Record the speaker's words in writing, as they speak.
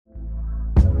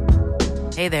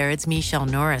Hey there, it's Michelle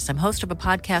Norris. I'm host of a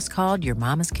podcast called Your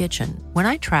Mama's Kitchen. When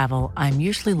I travel, I'm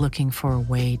usually looking for a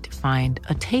way to find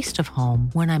a taste of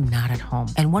home when I'm not at home.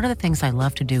 And one of the things I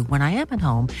love to do when I am at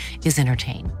home is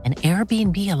entertain. And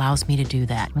Airbnb allows me to do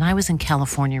that. When I was in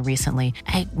California recently,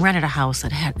 I rented a house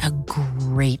that had a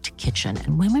great kitchen.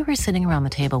 And when we were sitting around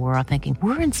the table, we were all thinking,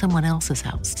 we're in someone else's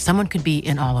house. Someone could be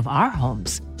in all of our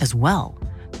homes as well.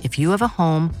 If you have a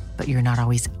home, but you're not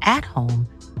always at home,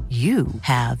 you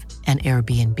have an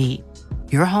Airbnb.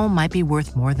 Your home might be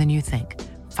worth more than you think.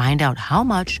 Find out how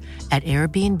much at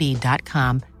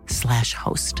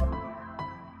airbnb.com/host.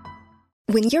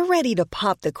 When you're ready to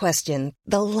pop the question,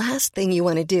 the last thing you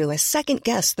want to do is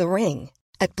second-guess the ring.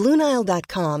 At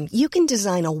BlueNile.com, you can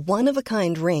design a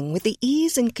one-of-a-kind ring with the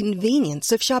ease and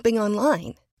convenience of shopping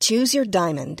online. Choose your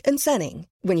diamond and setting.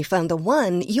 When you find the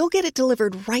one, you'll get it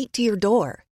delivered right to your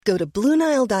door. Go to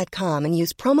BlueNile.com and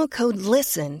use promo code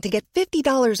LISTEN to get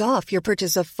 $50 off your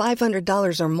purchase of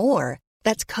 $500 or more.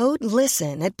 That's code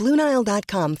LISTEN at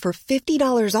BlueNile.com for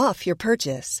 $50 off your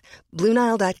purchase.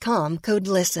 BlueNile.com, code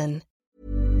LISTEN.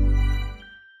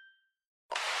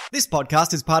 This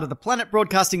podcast is part of the Planet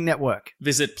Broadcasting Network.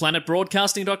 Visit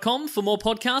planetbroadcasting.com for more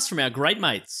podcasts from our great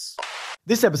mates.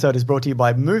 This episode is brought to you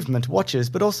by Movement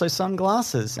watches, but also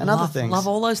sunglasses and other things. Love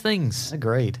all those things.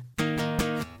 Agreed.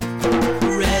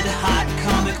 Red hot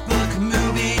comic book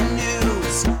movie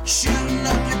news, shooting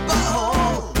up your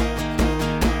butthole.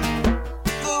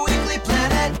 The Weekly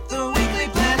Planet, the Weekly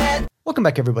Planet. Welcome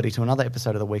back, everybody, to another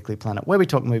episode of the Weekly Planet, where we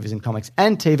talk movies and comics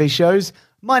and TV shows.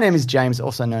 My name is James,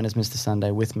 also known as Mr.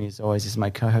 Sunday. With me, as always, is my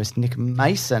co-host Nick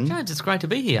Mason. James, it's great to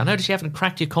be here. I noticed you haven't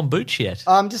cracked your kombucha yet.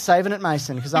 I'm just saving it,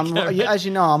 Mason, because as you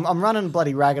know, I'm running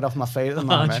bloody ragged off my feet at the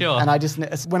moment. Sure. And I just,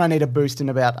 when I need a boost in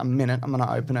about a minute, I'm going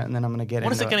to open it and then I'm going to get it.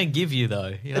 What is it going to give you,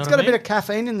 though? You know it's got a bit of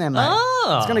caffeine in there, mate.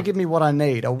 Ah. It's going to give me what I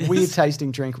need, a weird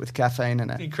tasting drink with caffeine in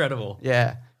it. Incredible.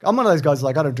 Yeah. I'm one of those guys,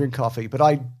 like, I don't drink coffee, but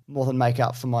I more than make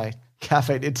up for my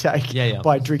caffeine intake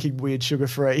by drinking weird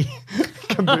sugar-free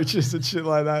kombuchas and shit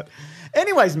like that.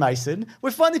 Anyways, Mason,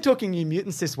 we're finally talking New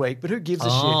Mutants this week, but who gives a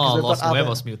shit? Los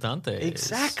Nuevos Mutantes.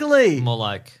 Exactly. More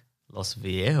like Los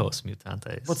Viejos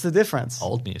Mutantes. What's the difference?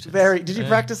 Old mutants. Did you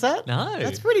practice that? No.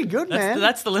 That's pretty good, man.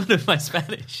 That's the limit of my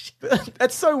Spanish.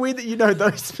 That's so weird that you know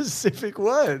those specific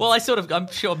words. Well, I'm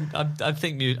sure, I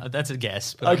think that's a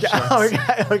guess. But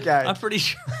Okay. I'm pretty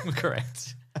sure I'm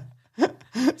correct.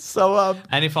 So,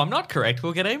 and if I'm not correct,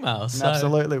 we'll get emails. So,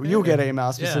 absolutely. You'll get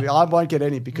emails specifically. I won't get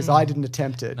any because I didn't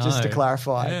attempt it, just to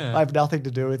clarify. Yeah. I have nothing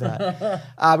to do with that.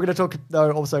 We're going to talk,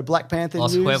 though, also Black Panther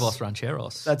Los news. Huevos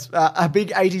Rancheros. That's a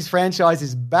big 80s franchise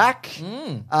is back.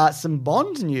 Some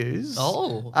Bond news.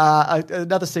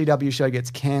 Another CW show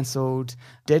gets cancelled.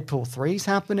 Deadpool 3's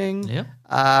happening. Yeah.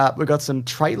 We've got some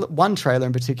one trailer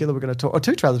in particular we're going to talk, or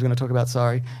two trailers we're going to talk about,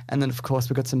 sorry. And then, of course,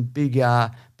 we've got some big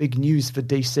news for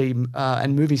DC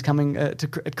and movies coming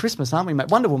at Christmas, aren't we, mate?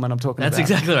 Wonder Woman I'm talking about. That's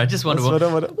exactly right. Just Wonder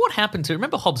Woman. What happened to,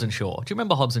 remember Hobbs and Shaw? Do you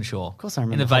remember Hobbs and Shaw? Of course I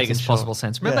remember In the Hobbs Vegas and Shaw. possible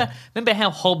sense. Remember how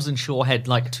Hobbs and Shaw had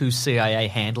like two CIA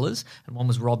handlers, and one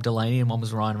was Rob Delaney and one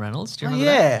was Ryan Reynolds? Do you remember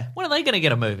that? When are they going to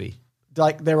get a movie?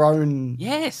 Like their own...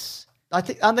 Yes. I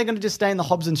think, aren't they going to just stay in the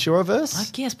Hobbs and Shaw-verse? I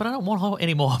guess, but I don't want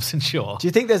any more Hobbs and Shaw. Do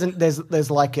you think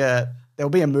there's like there'll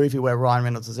be a movie where Ryan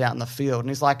Reynolds is out in the field and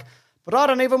he's like, but I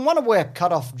don't even want to wear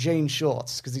cut-off jean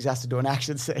shorts because he has to do an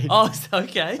action scene. Oh,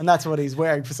 okay. And that's what he's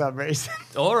wearing for some reason.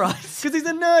 All right. Because he's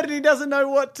a nerd and he doesn't know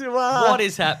what to... What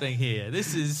is happening here?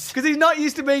 This is... Because he's not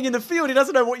used to being in the field. He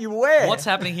doesn't know what you wear. What's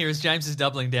happening here is James is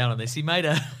doubling down on this. He made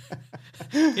a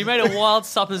wild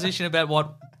supposition about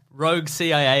what rogue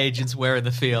CIA agents wear in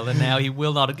the field, and now he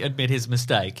will not admit his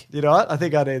mistake. You know what? I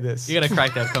think I need this. You're going to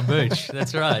crack that kombucha.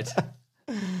 That's right.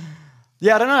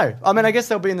 Yeah, I don't know. I mean, I guess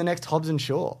they'll be in the next Hobbs and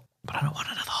Shaw. But I don't want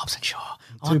another Hobbs and Shaw. I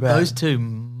Too want bad. those two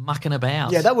mucking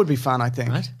about. Yeah, that would be fun, I think.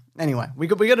 Right? Anyway, we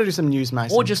got to do some news,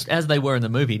 Mason. Or just as they were in the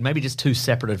movie, maybe just two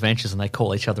separate adventures and they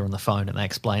call each other on the phone and they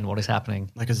explain what is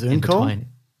happening. Like a Zoom call?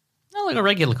 No, like a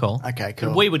regular call. Okay,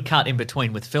 cool. But we would cut in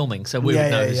between with filming, so we would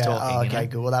know who's talking. Oh, okay,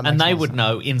 cool. Well, that makes and they more would sense.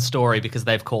 know in story because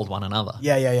they've called one another.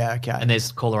 Yeah, okay. And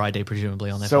there's caller ID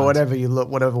presumably on their So phones. whatever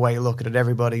way you look at it,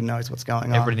 everybody knows what's going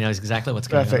on. Everybody knows exactly what's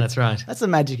going on. That's right. That's the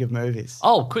magic of movies.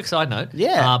 Oh, quick side note.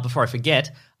 Yeah. Before I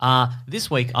forget,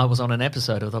 this week I was on an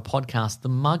episode of the podcast The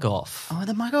Mug Off. Oh,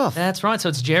 the Mug Off. That's right. So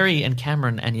it's Jerry and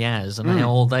Cameron and Yaz, and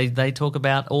they talk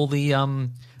about all the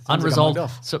unresolved,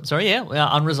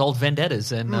 unresolved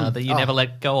vendettas and that you never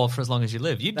let go of for as long as you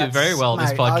live. You do very well in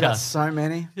this podcast. I got so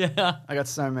many. Yeah, I got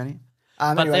so many.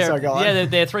 But anyway,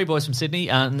 they're three boys from Sydney,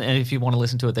 and if you want to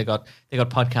listen to it, they got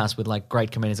podcasts with like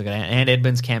great comedians. They got Ant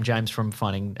Edmonds, Cam James from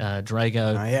Finding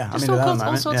Drago. Oh yeah, just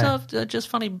all sorts of just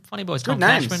funny boys. Good Tom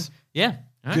names. Cashman. Yeah.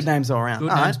 Right. Good names all around. Good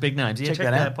all names, right. big names. Yeah, Check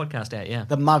check that that podcast out, yeah.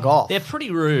 The Mug Off. They're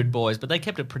pretty rude, boys, but they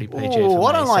kept it pretty PG Ooh, for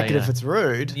I don't me, like so, it if it's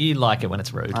rude. You like it when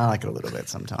it's rude. I like it a little bit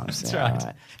sometimes. That's yeah, right. all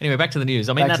right. Anyway, back to the news.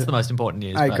 I mean, Back that's to- the most important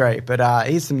news. I but- agree, but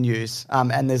here's some news.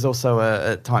 And there's also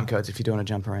a time codes if you do want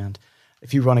to jump around.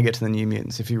 If you want to get to the New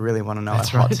Mutants, if you really want to know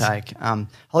That's a hot right. take.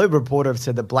 Hollywood Reporter have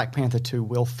said that Black Panther 2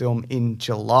 will film in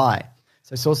July.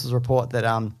 So sources report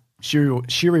that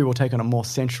Shuri will take on a more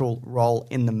central role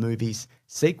in the movie's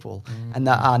sequel. And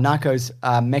the Narcos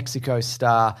Mexico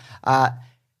star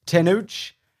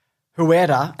Tenoch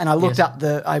Huerta, and I looked up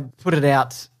I put it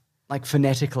out like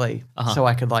phonetically so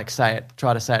I could like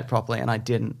try to say it properly, and I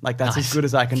didn't. Like that's as good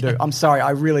as I can do. I'm sorry,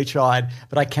 I really tried,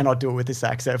 but I cannot do it with this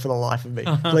accent for the life of me.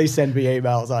 Please send me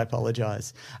emails, I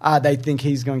apologize. They think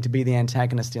he's going to be the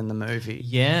antagonist in the movie.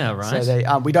 Yeah, right.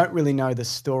 So we don't really know the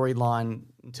storyline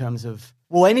in terms of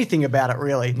anything about it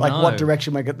really. Like what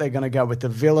direction they're going to go with the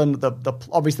villain. The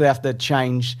obviously they have to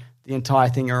change the entire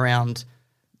thing around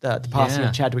the passing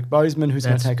of Chadwick Boseman, who's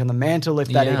going to take on the mantle if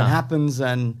that even happens,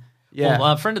 and. Yeah.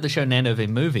 Well, a friend of the show, Nando V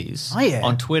Movies,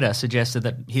 on Twitter suggested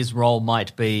that his role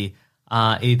might be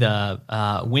either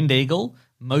Wind Eagle,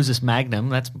 Moses Magnum.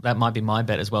 That might be my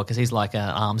bet as well because he's like an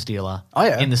arms dealer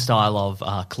in the style of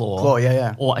Claw. Claw,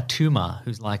 yeah. Or a Tuma,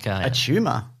 who's like a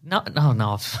tumor. No.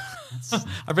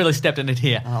 I've really stepped in it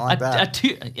here. I like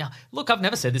that. Look, I've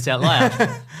never said this out loud.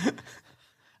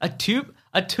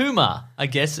 A tumor, I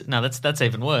guess. No, that's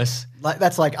even worse.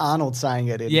 That's like Arnold saying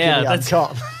it. That's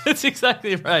top. That's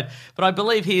exactly right. But I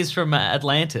believe he is from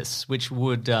Atlantis, which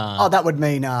would. That would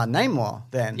mean Namor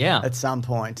then. Yeah. At some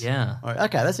point. Yeah.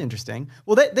 Okay, that's interesting.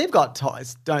 Well, they've got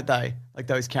ties, don't they? Like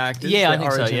those characters. Yeah, their I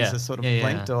think so. origins Yeah. are sort of Yeah.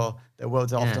 linked, or their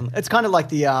worlds are often. It's kind of like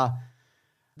the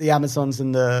Amazons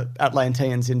and the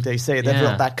Atlanteans in DC. They've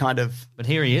got that kind of. But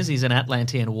here he is. He's an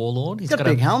Atlantean warlord. He's got a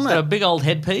big helmet. He's got a big old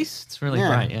headpiece. It's really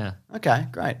great. Yeah. Okay,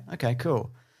 great. Okay,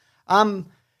 cool.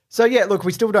 So yeah, look,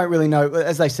 we still don't really know.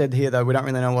 As they said here, though, we don't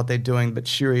really know what they're doing. But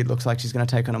Shuri looks like she's going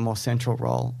to take on a more central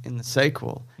role in the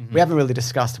sequel. We haven't really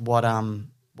discussed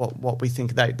what we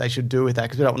think they should do with that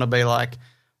because we don't want to be like,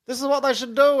 this is what they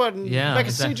should do, and make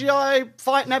a CGI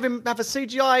fight and have a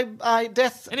CGI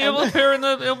death. And he'll appear in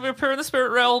the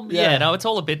spirit realm. Yeah, no, it's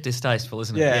all a bit distasteful,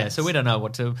 isn't it? Yeah. So we don't know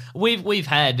what to. We've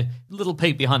had a little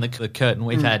peek behind the curtain.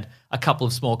 We've had a couple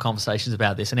of small conversations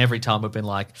about this, and every time we've been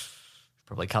like,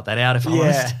 probably cut that out if I'm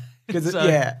honest.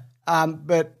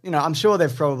 But I'm sure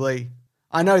they've probably.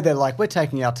 I know they're like, we're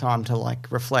taking our time to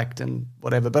like reflect and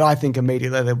whatever. But I think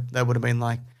immediately they would have been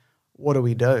like, what do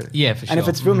we do? Yeah, for sure. And if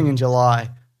it's filming in July,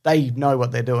 they know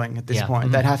what they're doing at this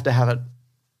point. They'd have to have it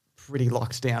pretty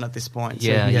locked down at this point.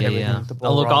 So Yeah. The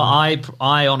ball Look, rolling.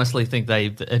 I honestly think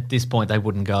at this point they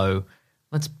wouldn't go.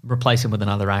 Let's replace him with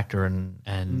another actor and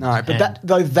no, but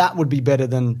that would be better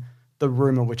than the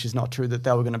rumor, which is not true, that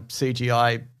they were going to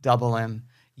CGI double M.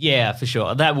 Yeah, for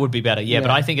sure. That would be better. Yeah, but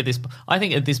I think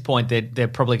at this point they're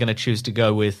probably going to choose to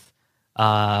go with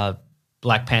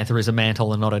Black Panther as a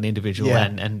mantle and not an individual,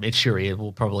 and it's Shuri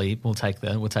will take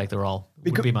the role.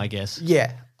 Would be my guess.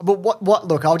 Yeah, but what?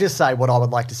 Look, I'll just say what I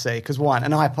would like to see because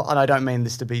and I don't mean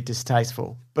this to be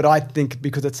distasteful, but I think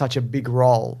because it's such a big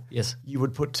role, you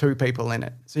would put two people in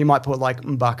it. So you might put like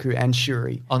M'Baku and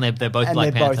Shuri. Oh, they're both and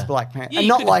Black they're Panther. both Black Panther, Yeah, and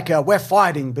not like we're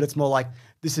fighting, but it's more like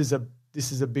this is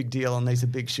a big deal and these are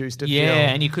big shoes to fill.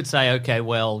 Yeah, and you could say, okay,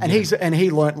 well, and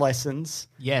he learnt lessons.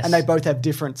 Yes, and they both have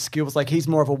different skills. Like he's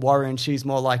more of a warrior, and she's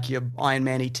more like your Iron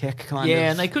Man-y tech kind of.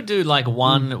 Yeah, and they could do like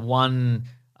one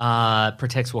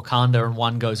protects Wakanda and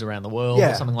one goes around the world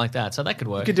or something like that. So that could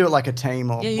work. You could do it like a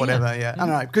team or whatever. Yeah, I don't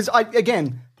know because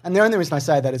and the only reason I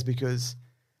say that is because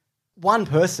one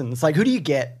person. It's like who do you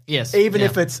get? Yes, even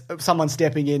if it's someone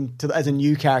stepping in as a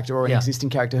new character or an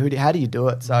existing character. How do you do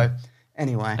it? So.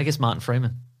 Anyway. I guess Martin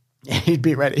Freeman. Yeah, he'd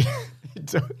be ready.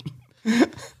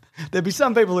 There'd be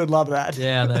some people who'd love that.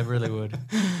 Yeah, they really would.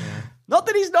 Yeah. Not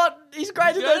that he's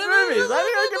great in those movies.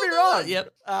 Don't get me wrong.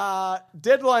 Yep.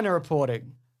 Deadline are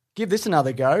reporting. Give this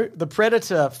another go. The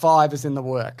Predator 5 is in the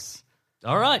works.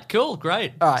 All right, cool,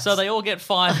 great. All right. So they all get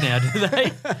 5 now, do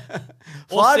they?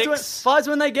 Or Five's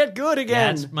when they get good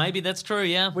again. Maybe that's true,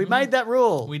 yeah. We made that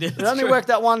rule. We did. It only worked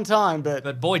that one time,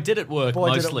 but boy, did it work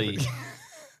mostly.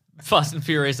 Fast and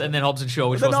Furious, and then Hobbs and Shaw,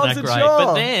 which Then wasn't that Hobbs great. and Shaw.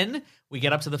 But then we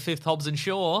get up to the 5th Hobbs and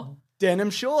Shaw.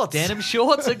 Denim shorts. Denim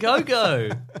shorts, a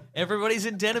go-go. Everybody's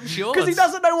in denim shorts. Because he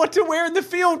doesn't know what to wear in the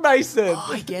field, Mason. Oh,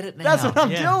 I get it now. That's what I'm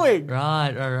doing.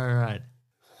 Right.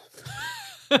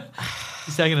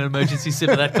 He's taking an emergency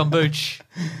sip of that kombucha.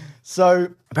 So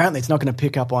apparently it's not going to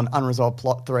pick up on unresolved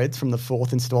plot threads from the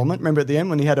 4th installment. Remember at the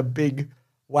end when he had a big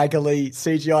waggly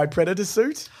CGI Predator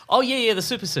suit. Oh, yeah, the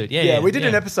super suit. Yeah, Yeah, we did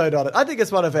an episode on it. I think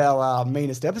it's one of our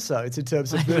meanest episodes in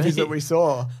terms of movies that we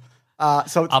saw.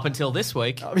 So up until this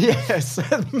week. Yes.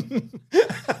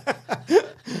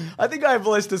 I think I have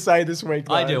less to say this week,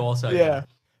 though. I do also. Yeah.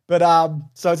 But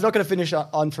so it's not going to finish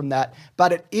on from that.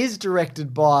 But it is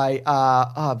directed by,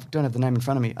 I don't have the name in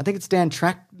front of me. I think it's Dan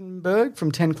Trachtenberg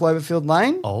from 10 Cloverfield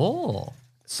Lane. Oh.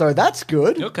 So that's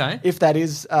good. Okay. If that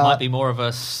is... might be more of a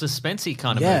suspensey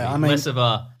kind of movie. I mean, less of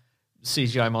a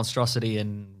CGI monstrosity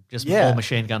and just all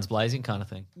machine guns blazing kind of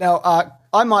thing. Now,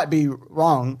 I might be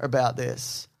wrong about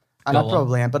this, and I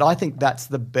probably am, but I think that's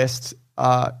the best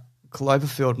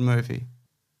Cloverfield movie.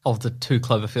 Of the 2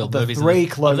 Cloverfield movies. The 3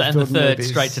 Cloverfield movies. And the third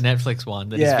straight to Netflix one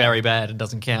that is very bad and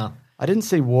doesn't count. I didn't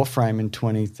see Warframe in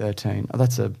 2013. Oh,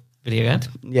 that's a... Video game?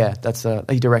 Yeah, that's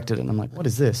he directed it, and I'm like, what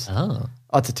is this? Oh,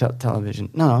 it's a television.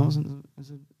 No,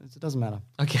 it doesn't matter.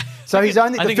 Okay. So he's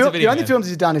only the only game. films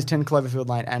he's done is 10 Cloverfield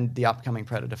Lane and the upcoming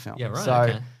Predator film. Yeah, right. So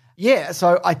okay. yeah,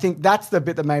 so I think that's the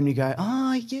bit that made me go,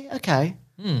 oh yeah, okay.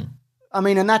 I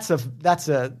mean, and that's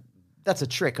a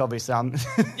trick, obviously.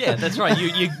 Yeah, that's right.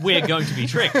 We're going to be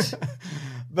tricked.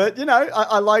 But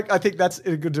I think that's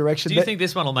a good direction. Do you think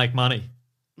this one will make money?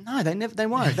 No, they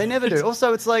won't. They never do.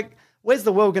 Also, it's like, where's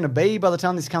the world going to be by the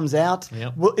time this comes out?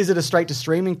 Yep. Well, is it a straight to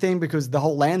streaming thing because the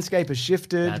whole landscape has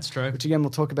shifted? That's true. Which again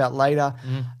we'll talk about later.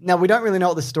 Now we don't really know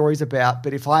what the story's about,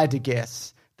 but if I had to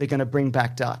guess, they're going to bring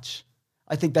back Dutch.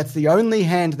 I think that's the only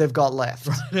hand they've got left.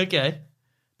 Okay.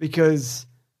 Because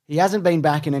he hasn't been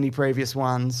back in any previous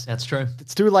ones. That's true.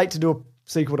 It's too late to do a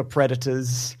sequel to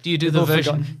Predators. Do you do the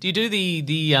version? Do you do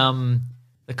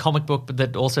the comic book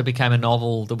that also became a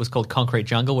novel that was called Concrete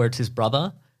Jungle, where it's his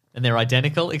brother? And they're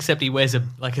identical, except he wears a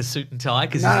suit and tie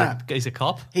because he's a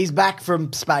cop. He's back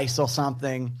from space or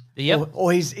something. Yep.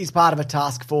 Or he's part of a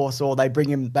task force, or they bring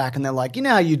him back and they're like, you know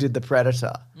how you did the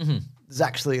Predator? Mm-hmm. There's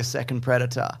actually a second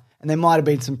Predator. And there might have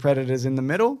been some Predators in the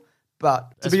middle,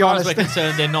 but to be honest... As far as we're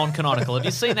concerned, they're non-canonical. Have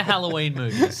you seen the Halloween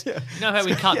movies? Yeah. You know how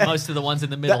we cut most of the ones in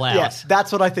the middle out? Yeah,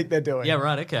 that's what I think they're doing. Yeah,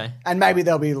 right, okay. And maybe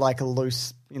there'll be like a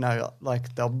loose...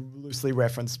 like they'll loosely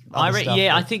reference other stuff.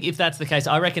 Yeah, I think if that's the case,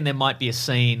 I reckon there might be a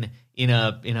scene in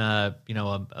a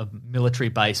military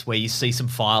base where you see some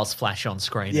files flash on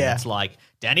screen. Yeah. And it's like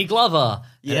Danny Glover.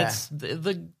 Yeah. And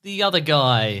it's the other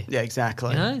guy. Yeah,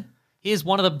 exactly. Here's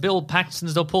one of the Bill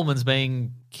Paxtons or Pullmans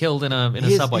being killed in a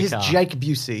subway car. Here's Jake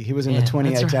Busey. He was in the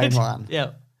 2018 one.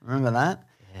 Yeah. Remember that?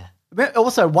 Yeah. But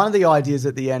also, one of the ideas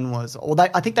at the end was,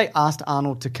 I think they asked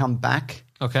Arnold to come back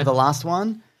for the last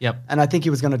one. Yep. And I think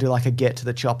he was going to do like a get to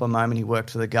the chopper moment. He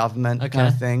worked for the government kind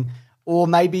of thing. Or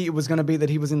maybe it was going to be that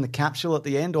he was in the capsule at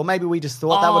the end. Or maybe we just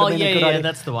thought that would have been a good idea.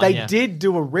 That's the one. They did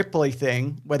do a Ripley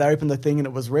thing where they opened the thing and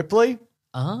it was Ripley.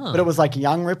 Oh. But it was like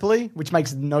young Ripley, which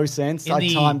makes no sense.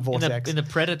 Time vortex. In the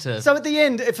Predator. So at the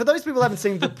end, for those people who haven't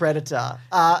seen The Predator,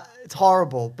 it's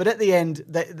horrible. But at the end,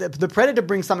 the Predator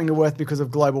brings something to Earth because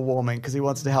of global warming, because he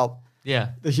wants to help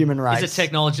the human race. Is it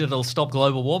technology that'll stop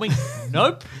global warming?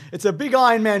 Nope. It's a big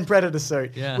Iron Man Predator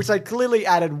suit, Yeah. which they clearly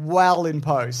added well in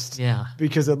post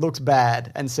because it looks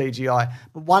bad and CGI.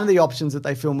 But one of the options that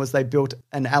they filmed was they built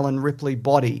an Alan Ripley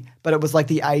body, but it was like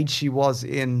the age she was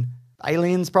in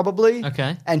Aliens probably.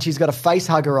 Okay. And she's got a face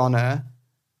hugger on her,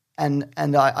 and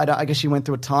I guess she went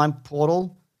through a time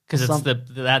portal. Because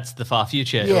that's the far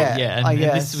future. Yeah, and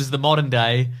this was the modern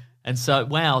day. And so,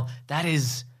 wow,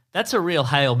 that's a real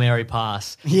Hail Mary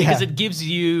pass. Yeah. Because it gives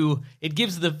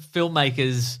the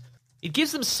filmmakers, it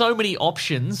gives them so many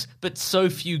options, but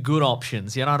so few good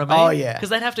options. You know what I mean? Oh, yeah. Because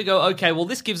they'd have to go, okay, well,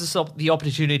 this gives us the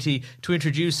opportunity to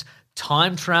introduce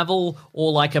time travel,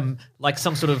 or like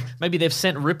some sort of, maybe they've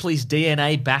sent Ripley's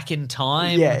DNA back in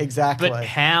time. Yeah, exactly. But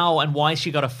how and why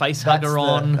she got a face hugger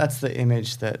on? That's the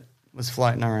image that was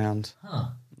floating around. Huh.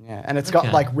 Yeah, and it's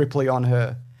got like Ripley on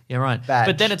her. Yeah, right. Badge.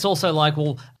 But then it's also like,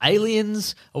 well,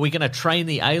 aliens, are we going to train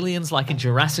the aliens like in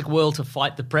Jurassic World to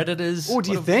fight the Predators? Oh,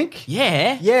 do you think?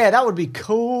 Yeah. Yeah, that would be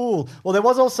cool. Well, there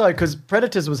was also, because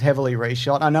Predators was heavily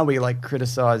reshot. I know we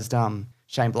criticised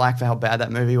Shane Black for how bad that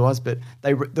movie was, but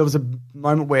there was a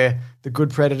moment where the good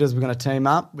Predators were going to team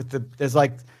up with there's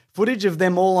like footage of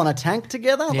them all on a tank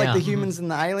together, like the humans and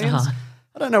the aliens. Uh-huh.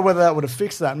 I don't know whether that would have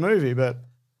fixed that movie, but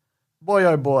boy,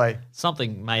 oh boy.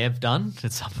 Something may have done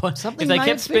at some point. Something if they may kept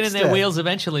have spinning fixed their it. wheels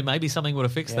eventually, maybe something would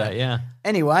have fixed that, yeah.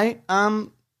 Anyway,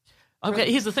 okay,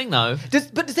 here's the thing though.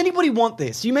 does anybody want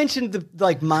this? You mentioned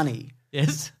the money.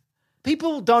 Yes.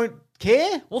 People don't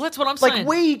care. Well, that's what I'm saying. Like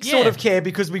we sort of care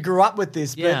because we grew up with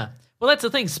this. But Yeah. Well, that's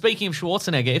the thing. Speaking of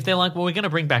Schwarzenegger, if they're like, well, we're going to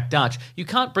bring back Dutch, you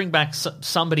can't bring back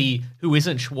somebody who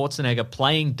isn't Schwarzenegger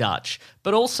playing Dutch.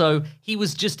 But also, he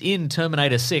was just in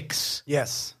Terminator 6.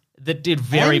 Yes. that did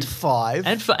very And 5.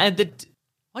 and that.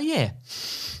 Oh yeah,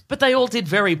 but they all did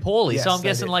very poorly. Yes, so I'm they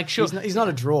guessing did. like sure, He's not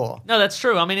a draw. no, that's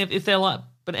true. I mean, if they're like,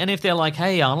 if they're like,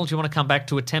 hey Arnold, do you want to come back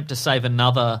to attempt to save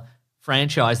another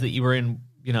franchise that you were in,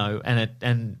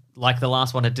 and like the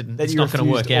last one, it didn't. That It's you not going to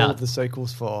work refused all out. of the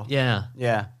sequels for. Yeah.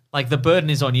 Yeah. Like the burden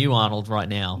is on you, Arnold, right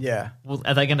now. Yeah. Well,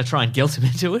 are they going to try and guilt him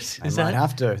into it? They might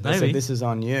have to. They Maybe. said this is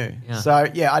on you. Yeah. So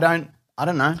yeah, I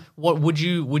don't know. What would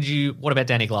you? What about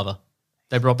Danny Glover?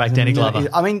 They brought back Danny Glover.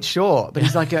 I mean, sure, but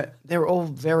he's like they're all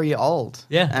very old.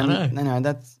 Yeah, I and know.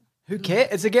 That's who cares.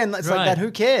 It's like Right. that.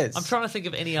 Who cares? I'm trying to think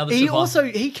of any other.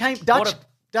 He came.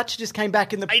 Dutch just came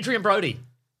back in the. Adrian Brody.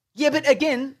 Yeah, but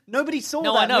again, nobody saw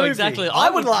No, that I know, movie. exactly. I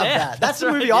would love yeah, that. That's the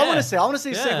right, movie I yeah. want to see. I want to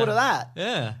see a sequel to that.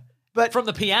 Yeah. But From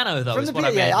the piano, though, From is the what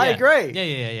piano, I meant. yeah, I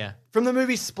agree. Yeah. from the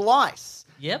movie Splice.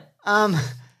 Yep.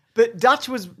 But Dutch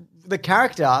the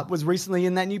character was recently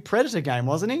in that new Predator game,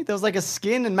 wasn't he? There was like a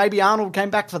skin, and maybe Arnold came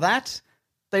back for that.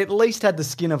 They at least had the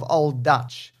skin of old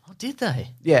Dutch. Oh, did they?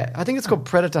 Yeah, I think it's called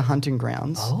Predator Hunting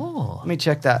Grounds. Oh. Let me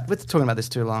check that. We're talking about this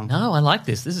too long. No, I like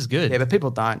this. This is good. Yeah, but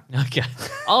people don't. Okay.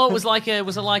 Oh, was it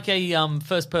like a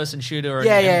first person shooter?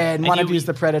 Yeah, and one you- of you's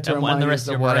the Predator and one the of rest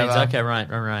you's of the your Marines. whatever. Okay,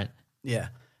 right. Yeah.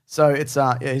 So it's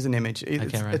here's an image.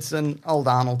 right. It's an old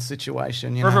Arnold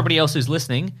situation. For everybody else who's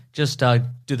listening, just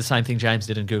do the same thing James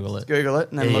did and Google it. Google it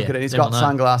and then Yeah, look yeah. at it. He's Then got we'll know.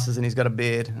 sunglasses and he's got a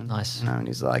beard. And, Nice. And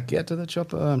he's like, get to the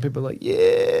chopper, and people are like,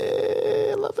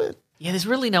 yeah, love it. Yeah, there's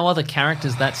really no other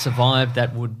characters that survived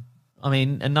that would. I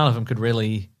mean, and none of them could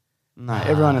really. No,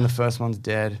 everyone in the first one's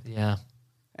dead. Yeah.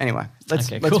 Anyway, let's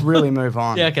Okay, cool. really move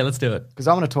on. Yeah. Okay, let's do it. Because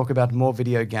I want to talk about more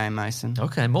video game, Mason.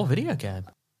 Okay, more video game.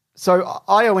 So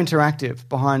IO Interactive,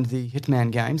 behind the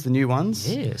Hitman games, the new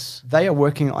ones, Yes. they are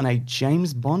working on a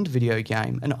James Bond video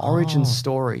game, an origin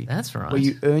story. that's right. Where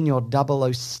you earn your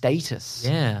 00 status.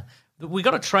 Yeah. We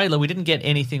got a trailer. We didn't get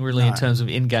anything really in terms of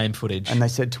in-game footage. And they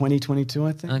said 2022,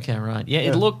 I think. Okay, right. Yeah,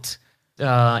 it looked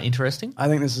interesting. I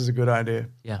think this is a good idea.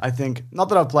 Yeah. I think, not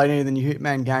that I've played any of the new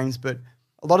Hitman games, but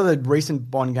a lot of the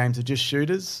recent Bond games are just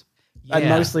shooters. And Yeah.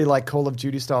 mostly like Call of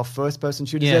Duty style first-person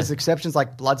shooters. Yeah. There's exceptions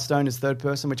like Bloodstone is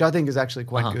third-person, which I think is actually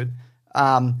quite good.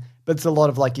 But it's a lot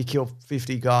of like you kill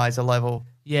 50 guys a level.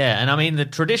 Yeah, and I mean,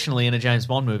 traditionally in a James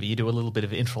Bond movie, you do a little bit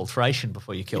of infiltration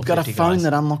before you kill You've got a 50 phone guys.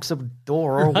 that unlocks a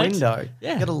door or a Right. window.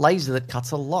 Yeah. You've got a laser that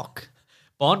cuts a lock.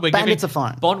 Bond, Bandits are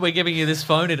fine. Bond, we're giving you this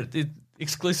phone. It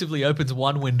exclusively opens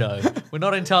one window. We're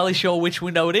not entirely sure which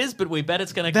window it is, but we bet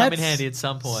it's going to come in handy at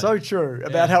some point. So true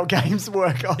about how games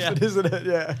work often, isn't it?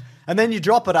 Yeah. And then you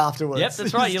drop it afterwards. Yep,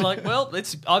 that's right. You're like, well,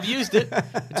 I've used it.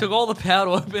 It took all the power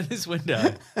to open this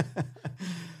window.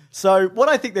 So what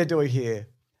I think they're doing here,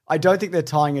 I don't think they're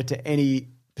tying it to any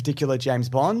particular James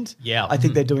Bond. Yeah. I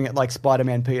think they're doing it like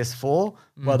Spider-Man PS4,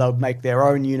 where they'll make their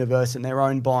own universe and their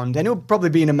own Bond. And it'll probably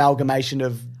be an amalgamation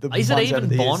of the Is it ones over even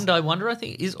the years. Bond, I wonder,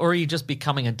 or are you just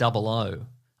becoming a 00?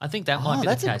 I think that might be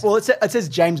the case. Well, it says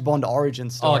James Bond origin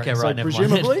story. okay, right, So never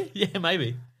presumably. mind. Yeah,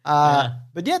 maybe.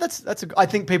 But yeah, I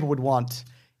think people would want.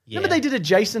 Remember they did a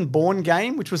Jason Bourne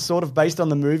game, which was sort of based on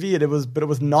the movie, but it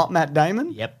was not Matt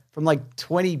Damon. Yep. From like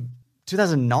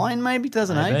 2009, maybe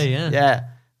 2008. Maybe, yeah. Yeah,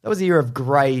 that was the year of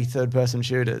grey third-person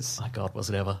shooters. My God, was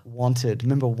it ever? Wanted.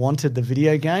 Remember Wanted, the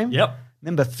video game? Yep.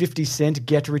 Remember 50 Cent,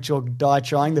 Get Rich or Die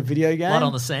Trying, the video game? Blood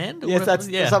on the Sand? Or Yes, whatever?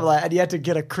 that's something like that. And you had to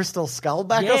get a crystal skull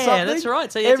back or Yeah, something. that's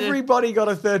right. So you had to- everybody got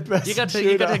a third-person You got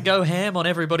shooter. to go ham on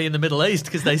everybody in the Middle East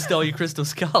because they stole your crystal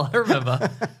skull. I remember.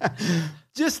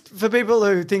 Just for people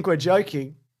who think we're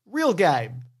joking, real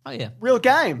game. Oh, yeah. Real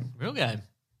game. Real game.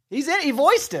 He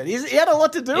voiced it. He had a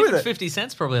lot to do Even with it. 50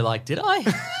 Cent's probably like, did I?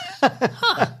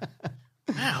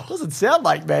 Doesn't sound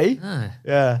like me. No.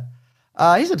 Yeah.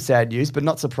 Here's some sad news, but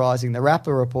not surprising. The Wrap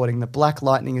are reporting that Black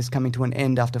Lightning is coming to an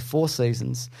end after 4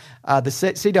 seasons. The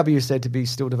CW is said to be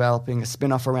still developing a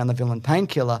spin-off around the villain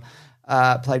Painkiller,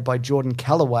 played by Jordan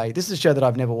Calloway. This is a show that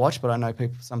I've never watched, but I know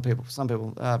some people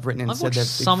have written in and I've said watched they're big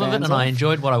some of it fans and I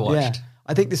enjoyed what I watched. Yeah.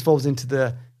 I think this falls into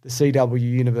the CW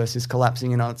universe is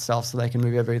collapsing in on itself so they can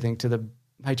move everything to the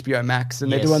HBO Max,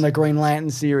 and they're Yes. doing the Green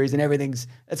Lantern series, and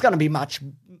it's going to be much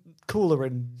cooler,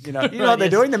 and you know what they're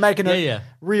Yes. doing. They're making it Yeah.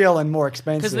 real and more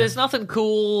expensive. Because there's nothing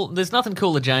cool. There's nothing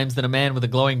cooler, James, than a man with a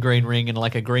glowing green ring and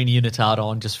like a green unitard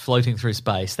on, just floating through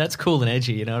space. That's cool and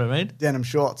edgy. You know what I mean? Denim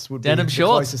shorts would Denim be the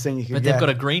shorts, closest thing you could but get. they've got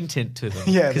a green tint to them.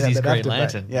 yeah, because he's they'd have Green to be.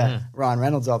 Lantern. Yeah. Ryan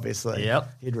Reynolds, obviously. Yep.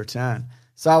 He'd return.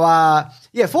 So,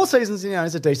 4 seasons,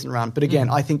 is a decent run. But again,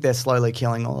 I think they're slowly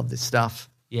killing all of this stuff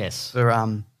Yes,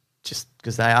 for just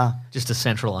because they are. just to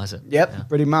centralize it. Yep, Yeah.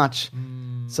 pretty much.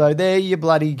 So there you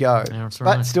bloody go. Yeah, that's But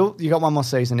right. still, you got one more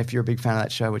season if you're a big fan of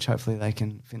that show, which hopefully they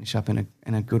can finish up in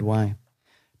a good way.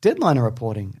 Deadline are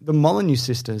reporting the Molyneux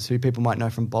sisters, who people might know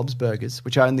from Bob's Burgers,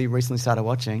 which I only recently started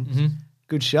watching.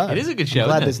 Good show. It is a good show, I'm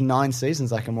glad isn't it? there's 9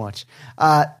 seasons I can watch.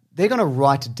 They're going to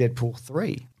write Deadpool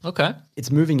 3. Okay. It's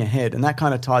moving ahead, and that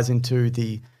kind of ties into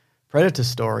the Predator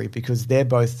story because they're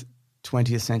both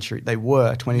 20th century. They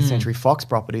were 20th century Fox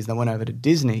properties. They went over to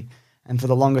Disney, and for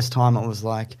the longest time, it was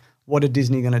like, what are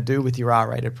Disney going to do with your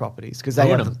R-rated properties? Because they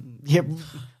have,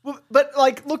 but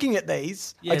like looking at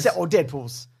these, except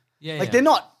Deadpool's,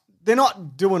 they're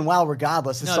not doing well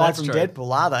regardless. Aside from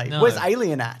Deadpool, are they? No. Where's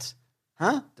Alien at?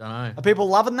 Huh? Don't know. Are people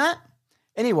loving that?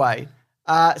 Anyway.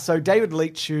 So David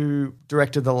Leitch, who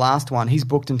directed the last one, he's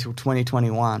booked until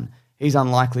 2021. He's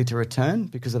unlikely to return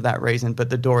because of that reason, but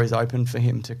the door is open for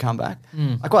him to come back.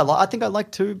 I think I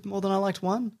like 2 more than I liked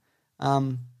 1, but I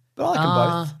like them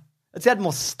both. It's had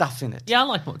more stuff in it. Yeah, I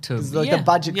like 2. The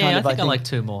budget kind of, I think I like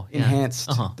 2 more. Enhanced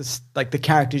the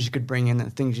characters you could bring in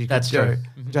and things you could do,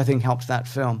 which I think helped that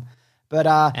film. But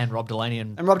and Rob Delaney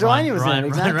and Rob Delaney was in it,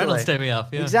 exactly. Ryan Reynolds stepping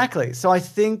up. Yeah. Exactly. So I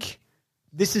think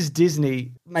this is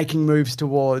Disney making moves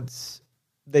towards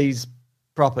these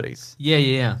properties.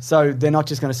 Yeah. So they're not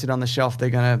just going to sit on the shelf. They're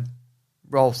going to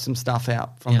roll some stuff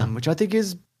out from them, which I think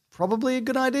is probably a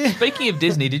good idea. Speaking of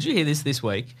Disney, did you hear this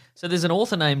week? So there's an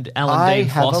author named Alan Dean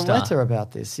Foster. I have a letter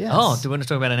about this, yes. Oh, do you want to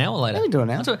talk about it an hour later? We can do it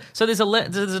now. So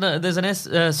there's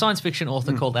a science fiction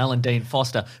author called Alan Dean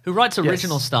Foster who writes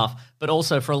original stuff, but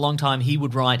also for a long time he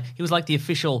was like the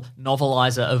official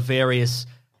novelizer of various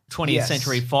 20th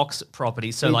century Fox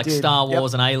properties, so he did, Star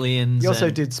Wars and Aliens. He also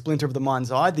did Splinter of the Mind's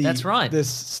Eye. That's right. The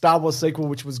Star Wars sequel,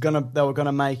 which was they were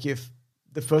gonna make if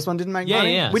the first one didn't make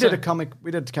money. Yeah. We did a comic.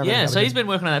 So he's been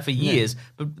working on that for years,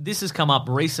 but this has come up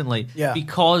recently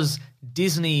because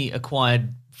Disney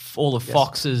acquired all of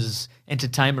Fox's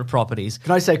entertainment properties.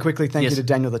 Can I say quickly thank you to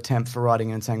Daniel the Temp for writing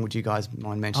in and saying, would you guys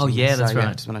mind mentioning this? Oh, yeah, that's right.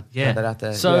 I just want to throw that out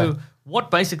there. So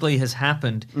what basically has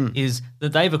happened is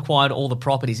that they've acquired all the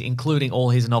properties, including all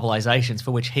his novelizations,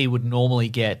 for which he would normally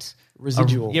get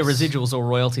residuals. Residuals or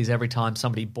royalties every time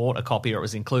somebody bought a copy or it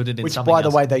was included in something Which, by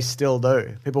else. the way, they still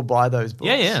do. People buy those books.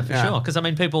 Yeah, for sure. Because, I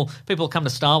mean, people come to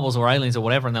Star Wars or Aliens or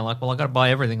whatever and they're like, well, I've got to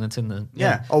buy everything that's in the...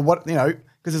 Yeah. Or what,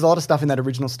 because there's a lot of stuff in that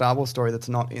original Star Wars story that's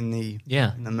not in the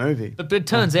movie. But it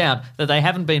turns out that they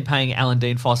haven't been paying Alan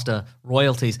Dean Foster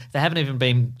royalties. They haven't even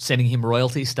been sending him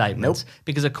royalty statements.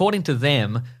 Because according to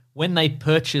them, when they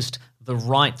purchased the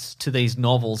rights to these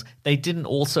novels, they didn't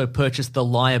also purchase the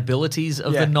liabilities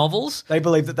of the novels. They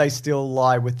believe that they still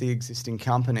lie with the existing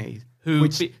company,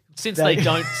 since they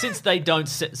don't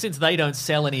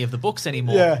sell any of the books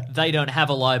anymore, they don't have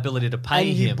a liability to pay him.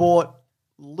 And you bought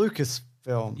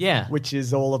Lucasfilm, which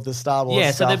is all of the Star Wars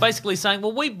stuff. So they're basically saying,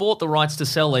 well, we bought the rights to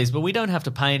sell these, but we don't have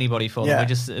to pay anybody for them.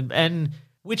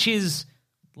 Which is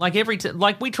like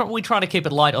we try to keep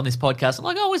it light on this podcast. I'm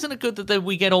like, oh, isn't it good that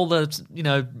we get all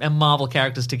the Marvel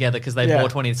characters together because they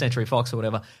bought 20th Century Fox or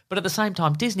whatever? But at the same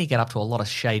time, Disney get up to a lot of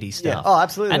shady stuff. Yeah. Oh,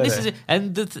 absolutely.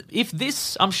 And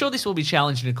I'm sure this will be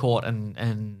challenged in court,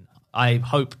 and I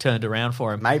hope turned around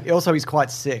for him. Maybe also he's quite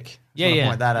sick.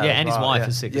 Point that out and his wife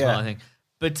is sick as well, I think.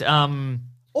 But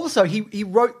also, he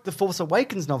wrote the Force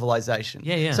Awakens novelization.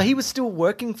 Yeah. So he was still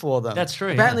working for them. That's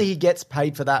true. Apparently, he gets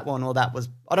paid for that one, or that was...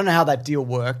 I don't know how that deal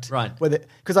worked. Right.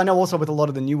 Because I know also with a lot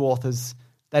of the new authors,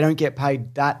 they don't get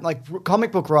paid that... Like,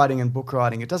 comic book writing and book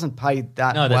writing, it doesn't pay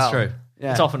that well. No, that's true.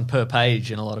 Yeah. It's often per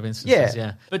page in a lot of instances.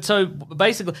 Yeah. But so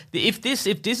basically, if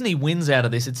Disney wins out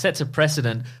of this, it sets a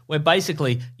precedent where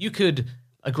basically you could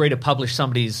agree to publish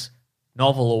somebody's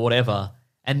novel or whatever,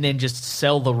 and then just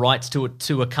sell the rights to it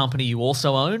to a company you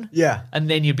also own. Yeah. And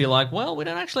then you'd be like, well, we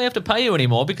don't actually have to pay you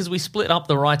anymore because we split up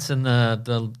the rights and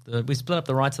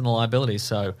the liabilities.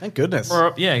 So thank goodness.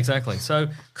 Yeah, exactly. So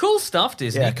cool stuff,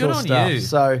 Disney. Yeah, good cool on stuff. you.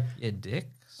 So you dick.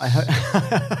 I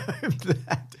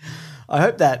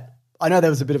hope that I know there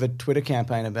was a bit of a Twitter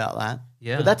campaign about that.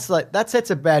 Yeah. But that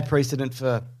sets a bad precedent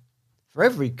for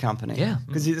every company. Yeah.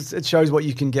 Because it shows what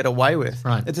you can get away with.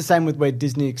 Right. It's the same with where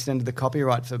Disney extended the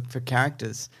copyright for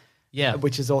characters. Yeah.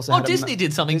 Which is also... Disney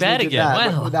did something bad again.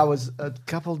 Wow. That was a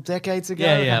couple decades ago.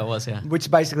 Yeah, it was, yeah. Which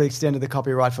basically extended the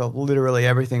copyright for literally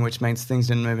everything, which means things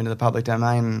didn't move into the public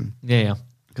domain. Yeah.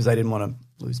 Because they didn't want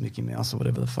to lose Mickey Mouse or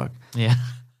whatever the fuck. Yeah.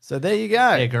 So there you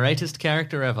go. Yeah, greatest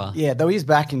character ever. Yeah, though he's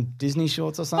back in Disney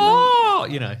shorts or something. Oh,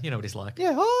 you know what he's like.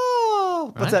 Yeah,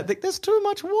 oh. What's that thing? There's too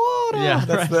much water. Yeah,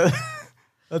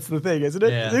 that's the thing, isn't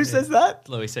it? Yeah, Who says that?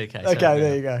 Louis C.K. Okay,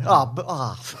 there you go.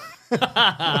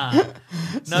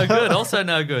 No good. Also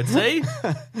no good. See?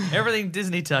 Everything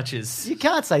Disney touches. You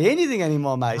can't say anything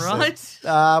anymore, Mason. Right?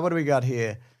 What do we got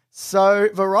here? So,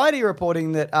 Variety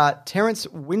reporting that Terrence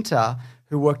Winter,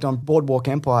 who worked on Boardwalk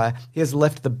Empire, he has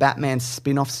left the Batman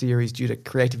spin-off series due to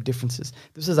creative differences.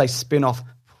 This is a spin-off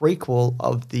prequel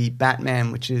of the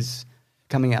Batman, which is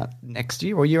coming out next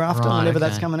year or year after, whenever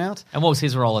that's coming out. And what was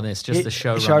his role in this? Just the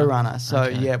showrunner? Showrunner. So,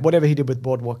 yeah, whatever he did with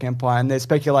Boardwalk Empire. And there's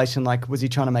speculation, like, was he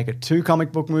trying to make a 2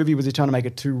 comic book movie? Was he trying to make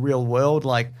it 2 real world?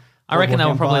 Like, I reckon they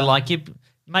were probably like,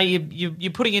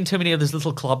 you're putting in too many of those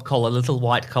little club collar, little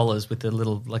white collars with the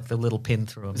little pin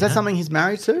through them. Is that something he's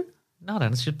married to? No,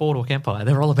 it's just Boardwalk Empire.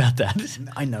 They're all about that.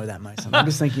 I know that, Mason. I'm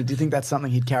just thinking, do you think that's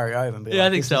something he'd carry over? And be I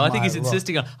think so. I think he's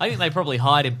insisting on. I think they probably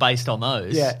hired him based on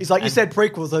those. Yeah, he's like, you said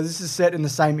prequels, so this is set in the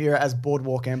same era as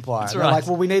Boardwalk Empire. That's They're right. like,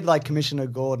 well, we need like Commissioner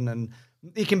Gordon, and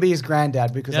he can be his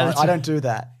granddad because I don't do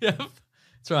that. Yeah,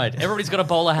 that's right. Everybody's got a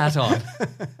bowler hat on.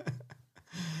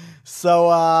 So,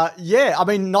 I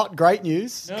mean, not great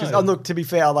news. Because, No. look, to be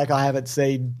fair, like I haven't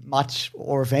seen much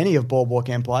or if any of Boardwalk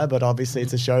Empire, but obviously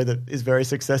it's a show that is very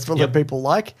successful that people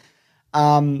like.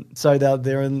 So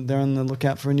they're in the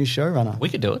lookout for a new showrunner. We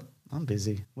could do it. I'm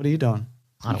busy. What are you doing?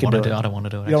 I don't want to do it. I don't want to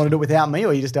do it. You don't want to do it without me,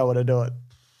 or you just don't want to do it?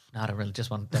 No, I don't really don't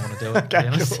want to do it, to be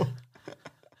honest. Cool.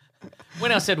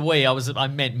 When I said we, I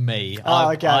meant me.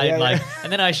 Oh, okay.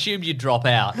 And then I assumed you'd drop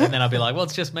out, and then I'd be like, well,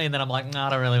 it's just me, and then I'm like, no, I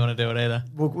don't really want to do it either.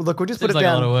 Look, we'll just Seems put it like a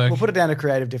down. lot of work. We'll put it down to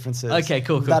creative differences. Okay,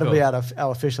 cool. That'll be our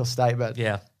official statement.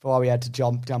 Yeah. For why we had to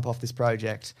jump off this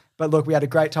project. But look, we had a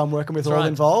great time working with That's all right.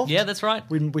 involved. Yeah, that's right.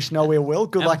 We wish no ill will.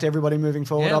 Good luck to everybody moving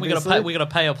forward. Yeah, obviously. we got a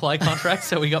pay or play contract,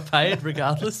 so we got paid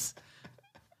regardless.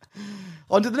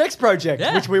 On to the next project,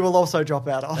 which we will also drop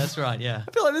out of. That's right. Yeah.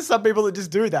 I feel like there's some people that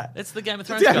just do that. It's the Game of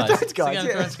Thrones Game guys. of Thrones It's the guys, Game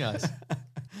yeah. of Thrones guys.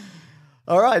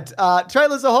 All right,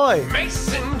 trailers ahoy!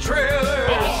 Mason Trailers.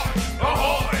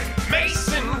 Ahoy!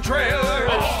 Mason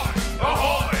Trailers.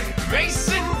 Ahoy!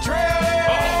 Mason Trailers.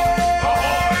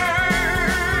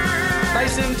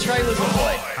 Mason Trailers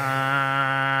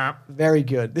ahoy. Very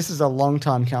good. This is a long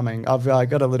time coming. I've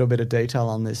got a little bit of detail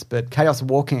on this, but Chaos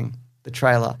Walking, the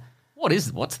trailer.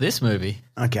 What's this movie?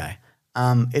 Okay,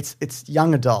 it's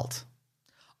young adult.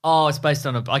 Oh, it's based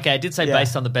on I did say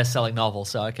based on the best-selling novel,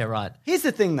 so okay, right. Here's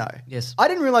the thing, though. Yes. I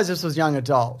didn't realize this was young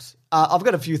adult. I've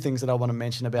got a few things that I want to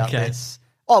mention about Okay. this.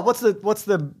 Oh, what's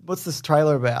this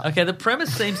trailer about? Okay, the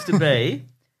premise seems to be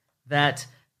that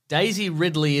Daisy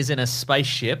Ridley is in a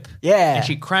spaceship. Yeah. And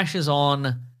she crashes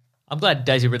on. I'm glad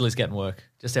Daisy Ridley's getting work.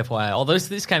 Just FYI. Although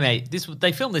this came out,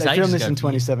 they filmed this They ages filmed this ago. in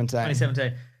 2017.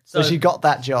 2017. So she got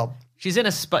that job. She was in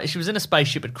a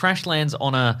spaceship. It crash lands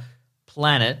on a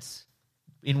planet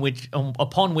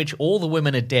upon which all the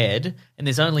women are dead, and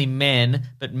there's only men.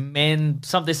 But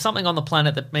there's something on the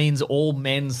planet that means all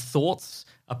men's thoughts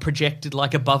are projected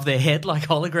like above their head, like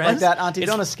holograms. Like that Auntie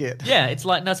Donna skit. Yeah, it's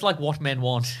like What Men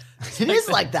Want. It is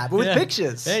like that, but with Yeah.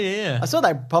 pictures. Yeah. I saw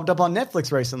that popped up on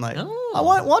Netflix recently. Oh. I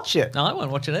won't watch it. No, I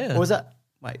won't watch it either. Or was that?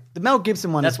 Wait, the Mel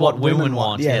Gibson one That's is What What Women Women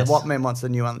Want, Yeah, yes. What Men Want's the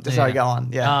new one. Sorry, go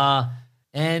on. Yeah.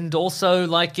 And also,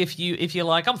 like, if you're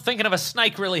like, I'm thinking of a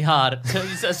snake really hard,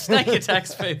 a snake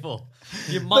attacks people.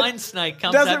 Your mind snake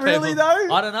comes Does at it really, people.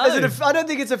 though? I don't know. I don't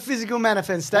think it's a physical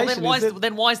manifestation. Well, is it?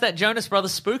 then why is that Jonas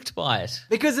Brothers spooked by it?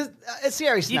 Because it's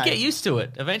scary snake. You'd get used to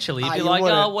it eventually. You'd be You like,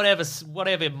 wouldn't. oh,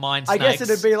 whatever, mind I snakes. guess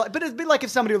it'd be like, but it'd be like if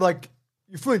somebody like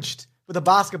you flinched with a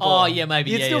basketball. Oh, yeah,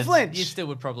 maybe. You'd still flinch. You still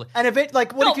would probably. And if it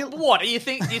like, what No, if you? What do you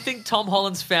think? Do you think Tom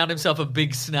Holland's found himself a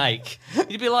big snake?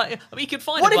 You'd be like, I mean, you could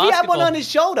find. What a if you had basketball. one on his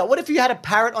shoulder? What if you had a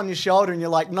parrot on your shoulder and you're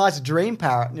like, nice dream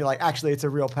parrot, and you're like, actually, it's a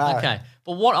real parrot. Okay.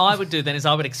 But what I would do then is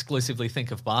I would exclusively think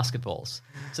of basketballs.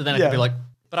 So then I Yeah. could be like,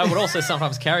 but I would also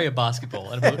sometimes carry a basketball.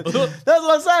 And I'd be like, That's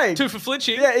what I'm saying. two for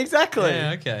flinching. Yeah, exactly.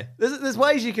 Yeah, okay. There's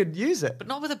ways you could use it. But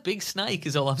not with a big snake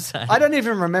is all I'm saying. I don't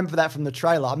even remember that from the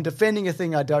trailer. I'm defending a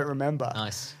thing I don't remember.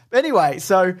 Nice. Anyway,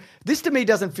 so this to me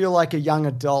doesn't feel like a young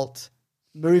adult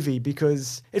movie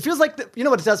because it feels like, you know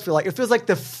what it does feel like? It feels like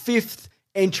the 5th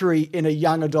entry in a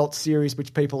young adult series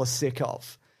which people are sick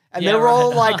of. And Yeah, they're all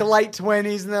right. like late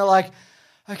 20s and they're like,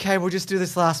 okay, we'll just do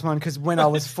this last one because when I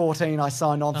was 14, I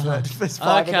signed on for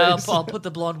 5 Okay, of these. I'll put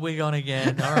the blonde wig on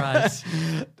again. All right.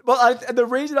 Well, and the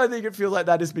reason I think it feels like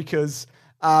that is because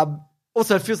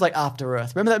also it feels like After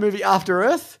Earth. Remember that movie After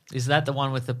Earth? Is that the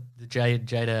one with the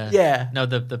Jada? Yeah. No,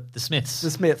 the Smiths.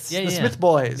 The Smiths. Yeah, the yeah. Smith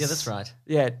boys. Yeah, that's right.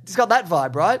 Yeah, it's got that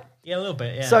vibe, right? Yeah, a little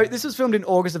bit, yeah. So this was filmed in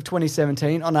August of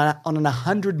 2017 on an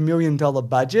 $100 million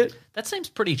budget. that seems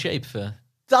pretty cheap for...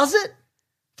 Does it?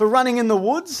 For running in the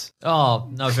woods? Oh,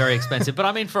 no, very expensive. But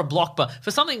I mean, for a blockbuster,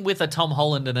 for something with a Tom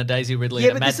Holland and a Daisy Ridley Yeah,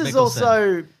 and a but Matt this is Mikkelsen.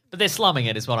 also But they're slumming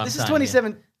it, is what I'm This saying. is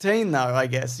 2017, though, I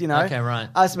guess, you know. Okay, right.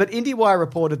 But IndieWire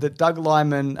reported that Doug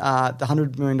Liman, the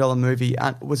 $100 million movie,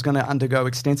 was going to undergo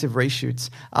extensive reshoots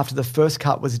after the first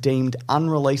cut was deemed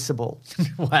unreleasable.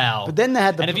 Wow. But then they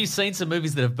had And have you seen some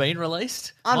movies that have been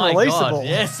released? Unreleasable. My God.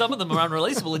 Yeah, some of them are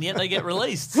unreleasable, and yet they get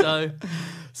released.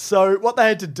 So what they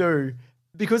had to do,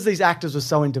 because these actors were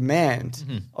so in demand,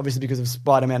 obviously because of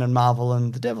Spider-Man and Marvel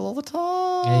and The Devil All the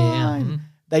Time,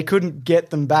 they couldn't get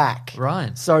them back.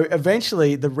 Right. So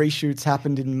eventually the reshoots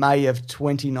happened in May of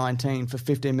 2019 for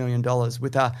 $15 million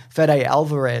with Fede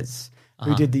Alvarez,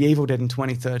 who did The Evil Dead in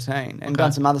 2013 and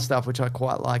done some other stuff, which I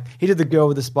quite like. He did The Girl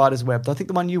with the Spider's Web. I think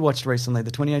the one you watched recently,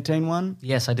 the 2018 one.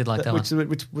 Yes, I did like that one.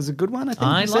 Which was a good one, I think.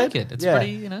 I you like said? it. It's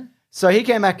pretty, you know. So he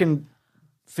came back and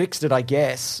fixed it, I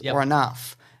guess, or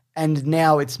enough. And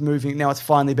now it's moving. Now it's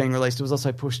finally being released. It was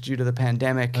also pushed due to the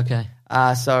pandemic. Okay.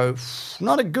 So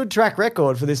not a good track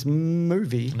record for this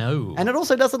movie. No. And it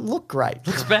also doesn't look great.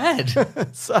 Looks bad.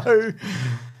 So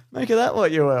make of that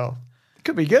what you will. It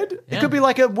could be good. Yeah. It could be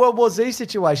like a World War Z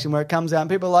situation where it comes out and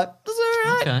people are like, this is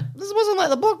all right. Okay. This wasn't like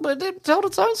the book, but it did tell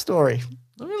its own story.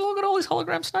 Look at all these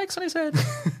hologram snakes on his head.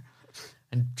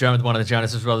 And one of the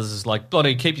Jonas Brothers is like,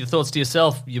 bloody keep your thoughts to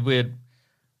yourself, you weird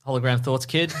hologram thoughts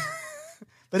kid.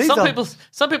 But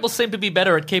some people seem to be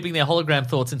better at keeping their hologram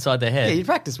thoughts inside their head. Yeah, you'd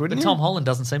practice, wouldn't But you? Tom Holland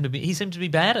doesn't seem to be. He seemed to be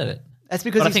bad at it. That's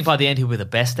because But I think by the end he'll be the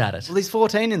best at it. well, he's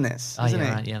 14 in this, Oh, isn't yeah,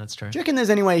 he? right. Yeah, that's true. Do you reckon there's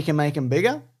any way you can make him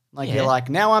bigger? Like Yeah. you're like,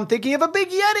 now I'm thinking of a big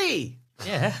Yeti.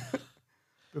 Yeah.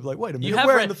 People are like, wait a minute, You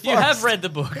we're in the you have forest. read the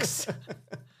books.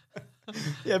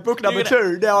 Yeah, book number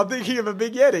 2. Now I'm thinking of a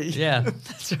big Yeti. Yeah,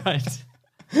 that's right.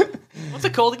 What's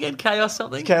it called again? Chaos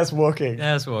something? Chaos Walking.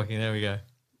 Chaos Walking. There we go.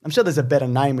 I'm sure there's a better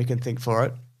name we can think for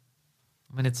it.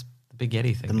 I mean, it's the Big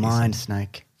Yeti thing. The Mind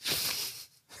Snake.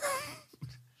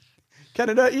 Can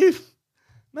it hurt you?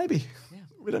 Maybe. Yeah.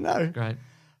 We don't know. Great.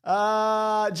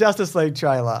 Justice League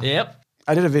trailer. Yep.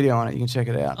 I did a video on it. You can check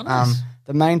it out. Oh, nice.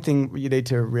 The main thing you need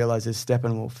to realize is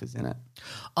Steppenwolf is in it.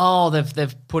 Oh,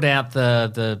 they've put out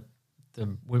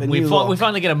we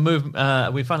finally get a move.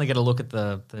 We finally get a look at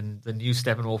the new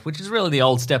Steppenwolf, which is really the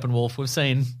old Steppenwolf we've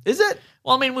seen. Is it?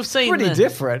 Well, I mean, we've seen Pretty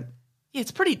different. Yeah,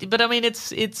 it's pretty, but I mean,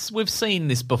 it's we've seen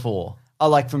this before. Oh,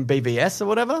 like from BVS or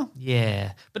whatever?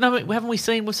 Yeah, but no, haven't we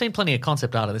seen? We've seen plenty of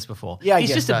concept art of this before. Yeah,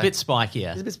 he's just a bit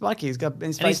spikier. He's a bit spiky. He's got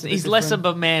his And face. he's less of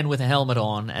a man with a helmet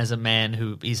on as a man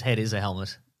who his head is a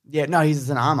helmet. Yeah, no, he's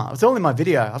an armor. It's all in my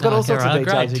video. I've got all sorts of details.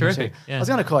 Great, you can terrific. see. Yeah. I was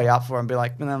going to call you up for it and be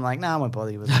like, and I'm like, no, I won't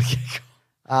bother you with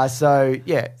this. So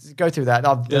yeah, go through that.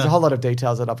 There's a whole lot of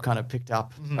details that I've kind of picked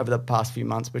up over the past few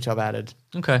months, which I've added.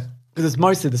 Okay. Because it's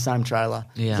mostly the same trailer.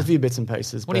 Yeah. There's a few bits and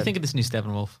pieces. What do you think of this new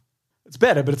Steppenwolf? It's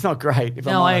better, but it's not great. If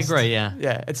I'm No, I honest. agree, yeah.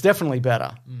 Yeah, it's definitely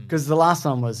better. Because the last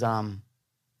one was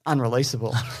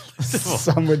unreleasable.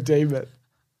 Some would deem it.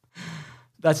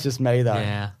 That's just me, though.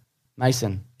 Yeah.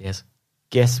 Mason, Yes.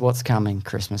 guess what's coming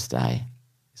Christmas Day?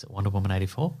 Is it Wonder Woman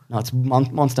 84? No, it's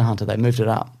Monster Hunter. They moved it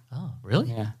up. Oh, really?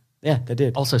 Yeah. Yeah, they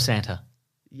did. Also Santa.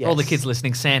 Yes. For all the kids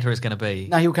listening, Santa is going to be...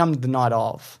 No, he'll come the night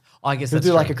of. Oh, I guess He'll that's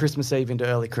do true. like a Christmas Eve into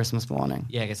early Christmas morning.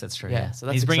 Yeah, I guess that's true. Yeah, Yeah, so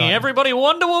that's he's bringing exciting. everybody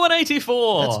Wonder Woman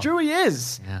 84. That's true, he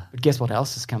is. Yeah. But guess what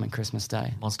else is coming Christmas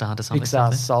Day? Monster Hunter something.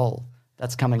 Pixar's Soul.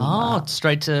 That's coming. Oh,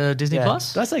 straight to Disney yeah.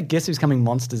 Plus? Did I say guess who's coming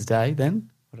Monsters Day then?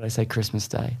 Or did I say Christmas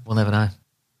Day? We'll never know.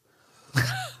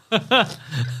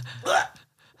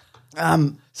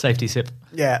 Safety sip.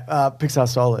 Yeah, Pixar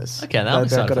Soul is. Okay, I'm They've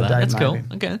excited got for a that. date That's cool.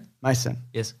 maybe. Okay. Mason,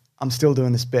 Yes. I'm still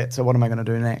doing this bit, so what am I going to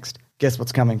do next? Guess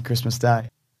what's coming Christmas Day?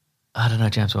 I don't know,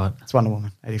 James, what? It's Wonder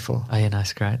Woman, 84. Oh, yeah,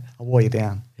 nice, great. I wore you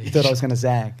down. You thought I was going to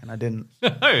zag, and I didn't.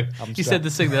 No, you said the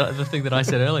thing that I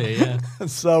said earlier, yeah.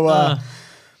 So,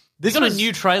 There's got a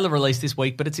new trailer released this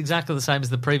week, but it's exactly the same as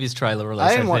the previous trailer release,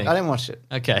 I I didn't think. watch it.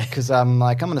 Okay. Because I'm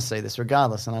like, I'm going to see this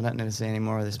regardless, and I don't need to see any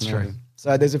more of this movie. true.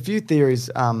 So there's a few theories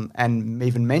and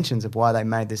even mentions of why they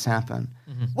made this happen.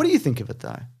 Mm-hmm. What do you think of it,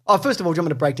 though? Oh, first of all, do you want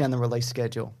me to break down the release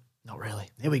schedule? Not really.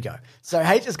 Here we go. So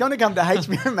it's going to come to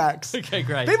HBO Max. Okay,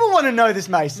 great. People want to know this,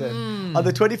 Mason. On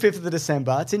the 25th of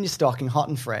December, it's in your stocking, hot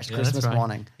and fresh, Yeah, Christmas that's right.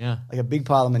 morning. Yeah. Like a big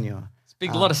pile of manure. A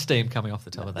lot of steam coming off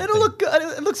the top of that It'll thing. look good.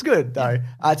 It looks good, though.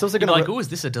 It's also You're going like, to... oh, is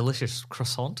this a delicious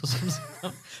croissant or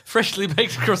something? Freshly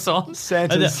baked croissant?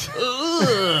 Santa's...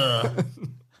 Ugh.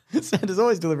 Santa's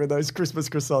always delivering those Christmas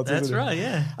croissants, That's isn't it? right,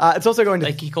 yeah. It's also going to...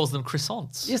 He calls them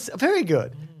croissants. Yes, very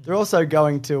good. They're also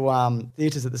going to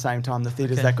theatres at the same time, the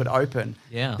theatres that could open.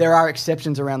 Yeah. There are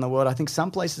exceptions around the world. I think some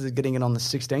places are getting it on the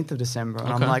 16th of December.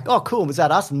 And Okay. I'm like, oh, cool. Was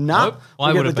that us? No. Nope. Why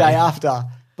We get would the it day be? after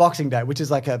Boxing Day, which is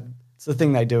like it's the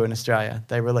thing they do in Australia.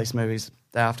 They release movies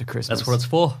day after Christmas. That's what it's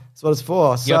for. That's what it's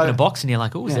for. You open a box and you're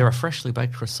like, oh, is there a freshly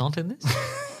baked croissant in this?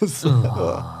 It's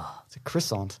It's a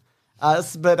croissant.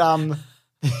 But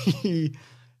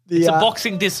It's a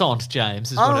boxing dissent,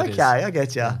 James, is what it is. Okay, I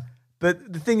get you.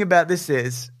 But the thing about this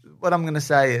is, what I'm going to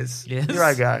say is, Yes. here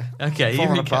I go. Okay,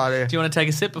 Falling apart here. do you want to take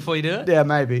a sip before you do it? Yeah,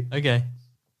 maybe. Okay.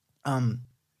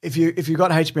 If you've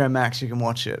got HBO Max, you can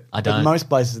watch it. I don't. But most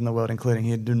places in the world, including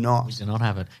here, do not. We do not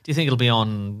have it. Do you think it'll be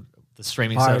on the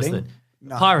streaming Pirating? service that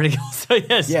No. pirating also?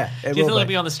 Yes. Yeah, Do it you will think it'll be.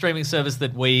 be on the streaming service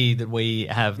that we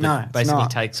have that No, it's basically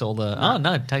not. takes all the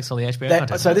takes all the HBO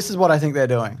content? So this is what I think they're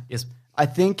doing. Yes. I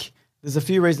think there's a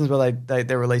few reasons why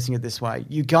they're releasing it this way.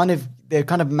 They're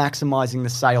kind of maximizing the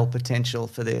sale potential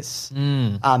for this,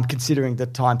 considering the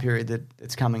time period that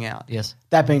it's coming out. Yes.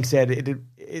 That being said,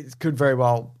 it could very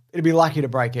well it'd be lucky to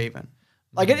break even.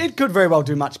 Like it could very well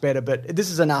do much better, but this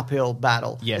is an uphill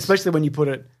battle. Yes. Especially when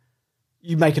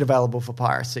you make it available for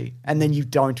piracy, and then you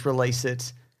don't release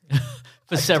it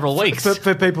for several weeks.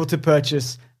 for people to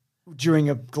purchase during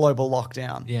a global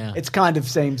lockdown. Yeah. It's kind of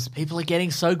seems People are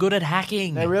getting so good at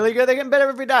hacking. they're really good. They're getting better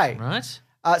every day. Right?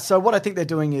 So what I think they're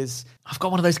doing is I've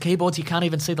got one of those keyboards. You can't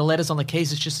even see the letters on the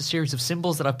keys. It's just a series of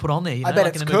symbols that I've put on there. You know, I bet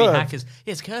like it's in the movie curved. Hackers.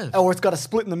 Yeah, it's curved. or it's got a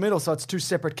split in the middle, so it's two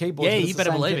separate keyboards. Yeah, but it's you the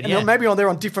better same believe thing. it, And yeah. maybe they're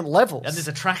on different levels. And there's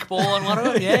a trackball on one of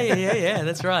them. Yeah.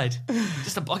 That's right.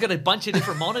 I got a bunch of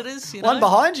different monitors. You know? One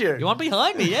behind you. One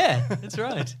behind me. Yeah, that's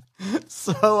right.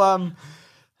 So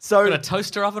Got a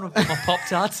toaster oven with my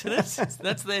Pop-Tarts in it.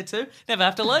 That's there too. Never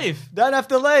have to leave. don't have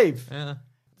to leave. Yeah.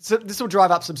 So this will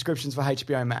drive up subscriptions for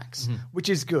HBO Max, Mm-hmm. which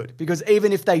is good because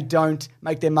even if they don't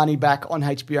make their money back on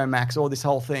HBO Max or this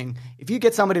whole thing, if you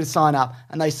get somebody to sign up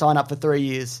and they sign up for 3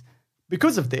 years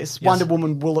because of this, Wonder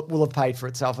Woman will have paid for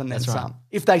itself and then That's right. some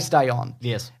if they stay on.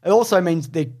 Yes. It also means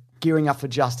they're gearing up for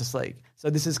Justice League. So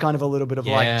this is kind of a little bit of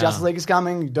Yeah. like Justice League is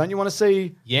coming. Don't you want to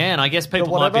see? Yeah, and I guess people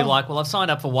might be whatever? like, well, I've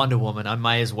signed up for Wonder Woman. I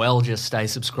may as well just stay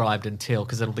subscribed until,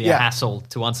 because it'll be a Yeah. hassle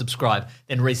to unsubscribe,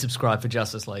 then resubscribe for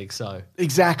Justice League. So,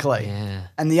 Exactly. Yeah.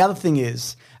 And the other thing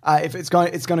is, if it's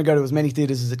going to go to as many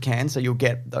theaters as it can, so you'll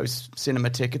get those cinema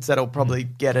tickets. That'll probably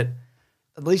get it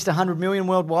at least 100 million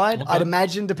worldwide. Okay. I'd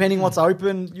imagine, depending what's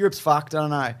open. Europe's fucked. I don't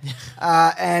know.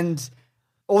 And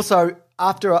also,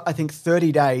 after I think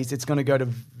 30 days, it's going to go to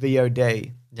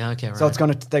VOD. yeah, okay, right. So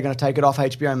they're going to take it off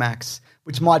HBO Max,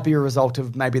 which might be a result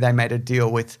of maybe they made a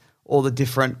deal with all the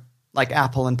different like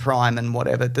Apple and Prime and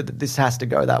whatever. This has to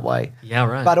go that way. Yeah,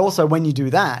 right. But also when you do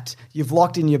that, you've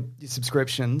locked in your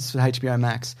subscriptions for HBO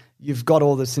Max. You've got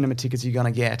all the cinema tickets you're going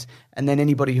to get, and then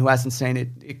anybody who hasn't seen it,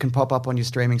 it can pop up on your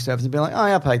streaming service and be like, "Oh,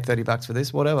 yeah, I paid $30 for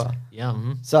this, whatever." yeah.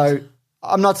 So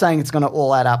I'm not saying it's going to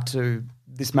all add up to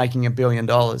this making $1 billion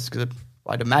because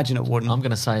I'd imagine it wouldn't. I'm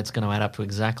going to say it's going to add up to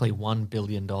exactly $1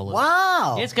 billion.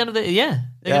 Wow. Yeah, it's going to. They're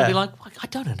going to be like, I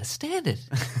don't understand it,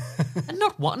 and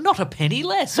not a penny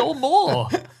less or more.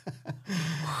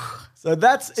 So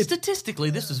that's Statistically,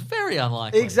 this is very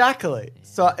unlikely. Exactly.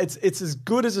 So it's as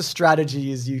good as a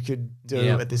strategy as you could do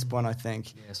Yeah. at this point, I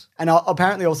think. Yes. And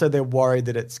apparently also they're worried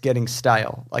that it's getting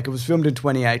stale. Like it was filmed in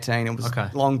 2018. It was Okay.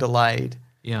 long delayed.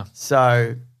 Yeah.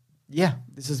 So, yeah,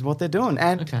 this is what they're doing.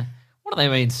 And, Okay. What do they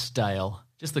mean stale?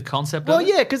 Just the concept well, of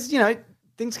it? yeah, because,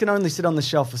 things can only sit on the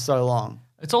shelf for so long.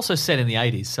 It's also set in the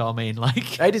 80s, so I mean, like...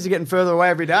 80s are getting further away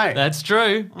every day. That's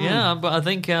true. Yeah, but I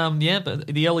think, but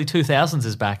the early 2000s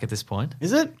is back at this point.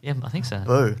 Is it? Yeah, I think so.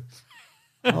 Boo.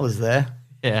 I was there.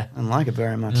 Yeah. I don't like it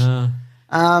very much.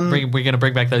 We're going to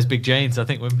bring back those big jeans. I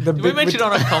think we big- mentioned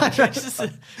on a commentary just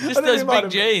think those we might big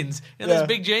have- jeans. Yeah. Those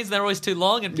big jeans, they're always too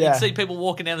long, and Yeah. you see people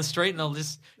walking down the street, and they'll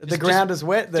just The ground is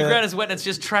wet. The ground is wet, and it's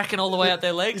just tracking all the way out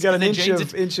their legs. You got an and their inch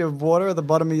jeans of, inch of water at the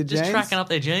bottom of your just jeans. tracking up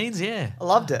their jeans. Yeah. I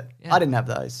loved it. Yeah. I didn't have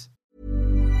those.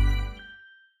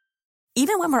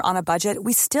 Even when we're on a budget,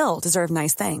 we still deserve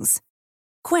nice things.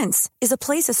 Quince is a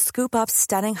place to scoop up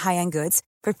stunning high-end goods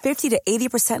for 50 to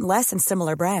 80% less than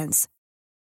similar brands.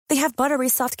 They have buttery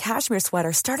soft cashmere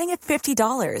sweaters starting at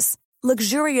 $50,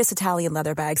 luxurious Italian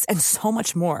leather bags, and so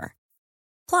much more.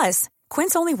 Plus,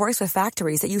 Quince only works with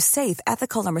factories that use safe,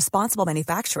 ethical, and responsible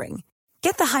manufacturing.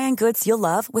 Get the high-end goods you'll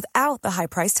love without the high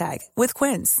price tag with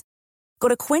Quince. Go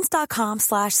to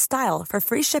quince.com/style for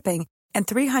free shipping and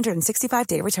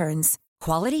 365-day returns.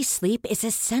 Quality sleep is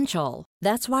essential.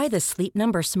 That's why the Sleep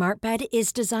Number Smart Bed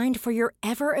is designed for your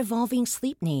ever-evolving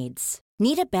sleep needs.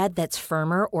 Need a bed that's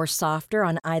firmer or softer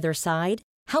on either side?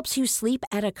 Helps you sleep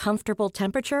at a comfortable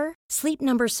temperature? Sleep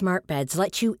Number Smart Beds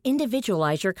let you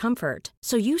individualize your comfort,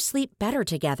 so you sleep better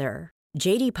together.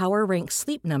 J.D. Power ranks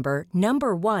Sleep Number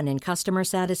number 1 in customer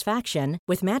satisfaction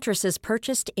with mattresses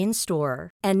purchased in-store.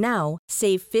 And now,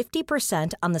 save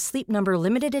 50% on the Sleep Number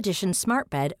Limited Edition Smart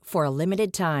Bed for a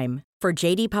limited time. For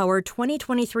J.D. Power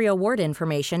 2023 award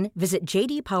information, visit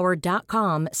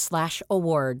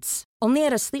jdpower.com/awards. Only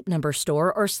at a Sleep Number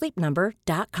store or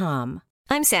sleepnumber.com.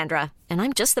 I'm Sandra, and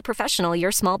I'm just the professional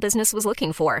your small business was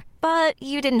looking for. But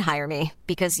you didn't hire me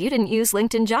because you didn't use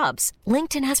LinkedIn Jobs.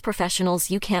 LinkedIn has professionals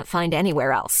you can't find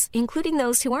anywhere else, including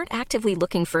those who aren't actively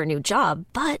looking for a new job,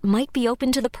 but might be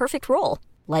open to the perfect role,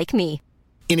 like me.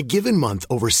 In a given month,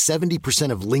 over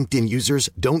 70% of LinkedIn users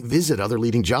don't visit other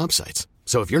leading job sites.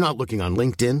 So if you're not looking on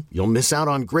LinkedIn, you'll miss out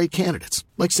on great candidates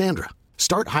like Sandra.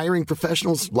 Start hiring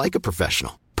professionals like a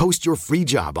professional. Post your free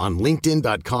job on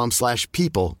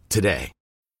linkedin.com/people today.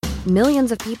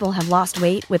 Millions of people have lost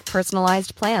weight with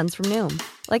personalized plans from Noom.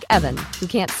 Like Evan, who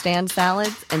can't stand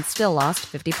salads and still lost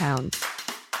 50 pounds.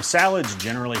 Salads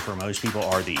generally for most people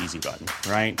are the easy button,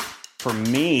 right? For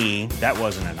me, that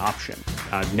wasn't an option.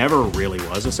 I never really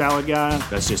was a salad guy.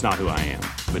 That's just not who I am.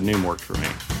 But Noom worked for me.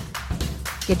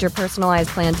 Get your personalized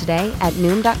plan today at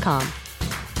Noom.com.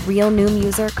 Real Noom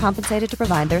user compensated to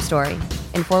provide their story.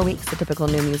 In 4 weeks, the typical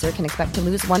Noom user can expect to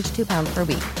lose 1 to 2 pounds per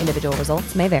week. Individual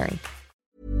results may vary.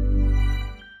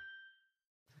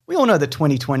 We all know that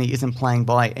 2020 isn't playing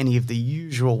by any of the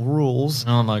usual rules.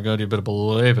 Oh my God, you better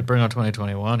believe it. Bring on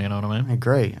 2021, you know what I mean? I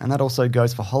agree. And that also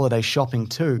goes for holiday shopping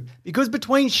too. Because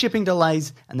between shipping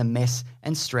delays and the mess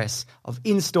and stress of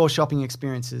in-store shopping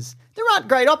experiences, there aren't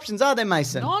great options, are there,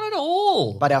 Mason? Not at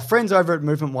all. But our friends over at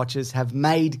Movement Watches have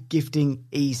made gifting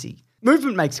easy.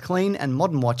 Movement makes clean and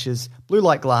modern watches, blue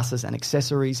light glasses and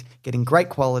accessories, getting great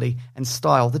quality and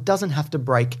style that doesn't have to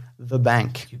break the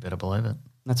bank. You better believe it.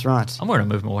 That's right. I'm wearing a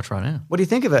Movement watch right now. What do you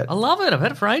think of it? I love it. I've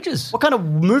had it for ages. What kind of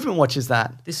Movement watch is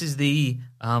that? This is the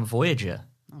Voyager.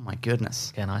 Oh my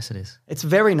goodness. Look how nice it is. It's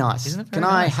very nice. Isn't it very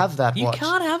Can nice? I have that You watch?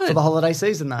 can't have it. For the holiday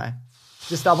season though.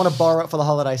 Just I want to borrow it for the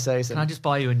holiday season. Can I just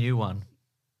buy you a new one?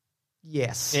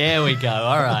 Yes. There we go.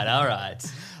 All right, all right.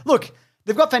 Look,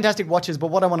 they've got fantastic watches, but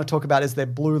what I want to talk about is their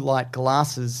blue light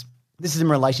glasses. This is in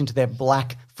relation to their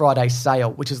Black Friday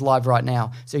sale, which is live right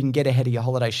now. So you can get ahead of your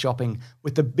holiday shopping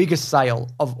with the biggest sale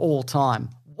of all time.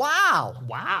 Wow.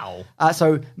 Wow.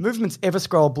 So Movement's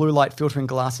Everscroll blue light filtering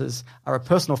glasses are a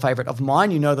personal favourite of mine.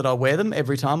 You know that I wear them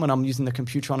every time when I'm using the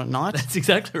computer on at night. That's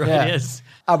exactly right, Yeah. yes.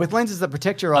 With lenses that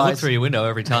protect your I eyes. look through your window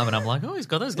every time and I'm like, oh, he's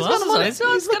got those glasses got on. them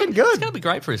on. He's looking good. It's going to be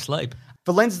great for his sleep.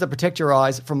 For lenses that protect your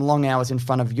eyes from long hours in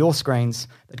front of your screens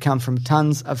that come from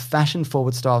tons of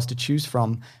fashion-forward styles to choose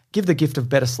from, give the gift of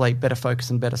better sleep, better focus,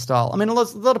 and better style. I mean, a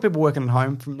lot of people working at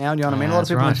home from now, you know what I mean? A lot of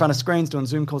people in front of screens doing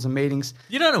Zoom calls and meetings.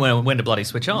 You don't know when to bloody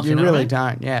switch off. You know really what I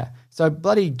mean? don't, yeah. So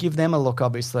bloody give them a look,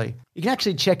 obviously. You can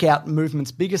actually check out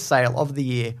Movement's biggest sale of the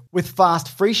year with fast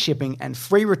free shipping and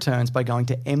free returns by going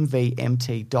to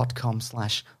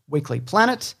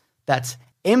mvmt.com/weeklyplanet. That's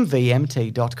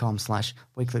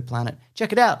mvmt.com/weeklyplanet.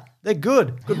 Check it out. They're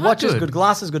good. Good watches, good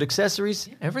glasses, good accessories.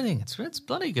 Yeah, everything. It's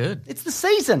bloody good. It's the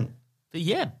season.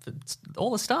 It's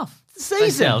all the stuff. It's the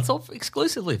season. It's all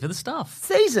exclusively for the stuff.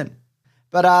 Season.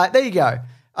 But there you go.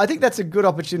 I think that's a good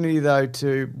opportunity, though,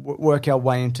 to work our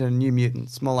way into New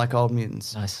Mutants, more like Old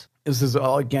Mutants. Nice. This is,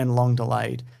 again, long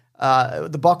delayed.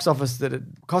 The box office that it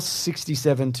cost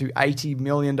 $67 to $80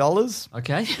 million.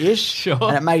 Okay. Ish. Sure.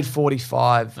 And it made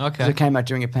 45. Okay. 'Cause it came out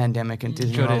during a pandemic and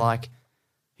Disney Sure were did. like,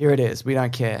 here it is. We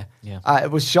don't care. Yeah.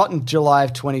 It was shot in July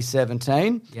of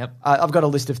 2017. Yep. I've got a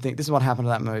list of things. This is what happened to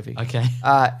that movie. Okay.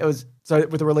 It was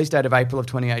with a release date of April of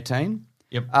 2018.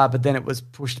 Yep. But then it was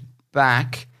pushed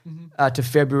back to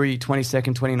February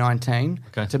 22nd, 2019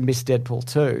 to Miss Deadpool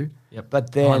 2. Yep.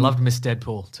 But then I loved Miss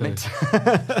Deadpool too.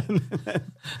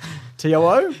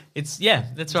 TOO? That's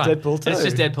right. Deadpool 2. It's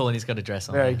just Deadpool and he's got a dress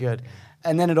on. Very good.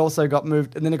 And then it also got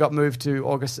moved, to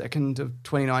August 2nd of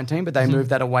 2019, but they moved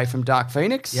that away from Dark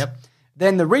Phoenix. Yep.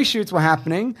 Then the reshoots were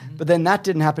happening, but then that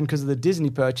didn't happen because of the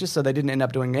Disney purchase, so they didn't end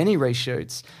up doing any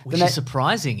reshoots. Which is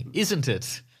surprising, isn't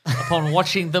it? Upon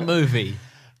watching the movie.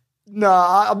 No,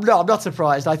 I'm not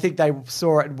surprised. I think they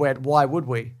saw it and went, why would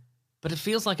we? But it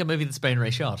feels like a movie that's been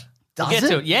reshot. Does We'll get it?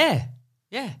 to it. Yeah.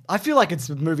 Yeah. I feel like it's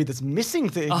a movie that's missing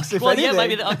things. If anything.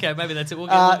 maybe that's it. We'll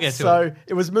get to it. So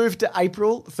it was moved to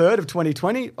April 3rd of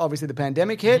 2020. Obviously, the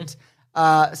pandemic hit.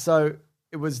 So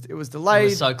it was delayed. It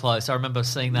was so close. I remember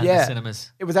seeing that in the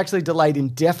cinemas. It was actually delayed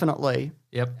indefinitely.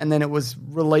 Yep. And then it was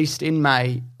released in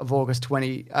May of August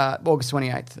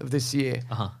 28th of this year.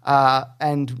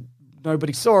 And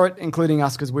nobody saw it, including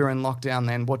us, because we were in lockdown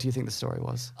then. What do you think the story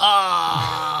was?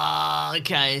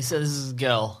 Okay. So this is a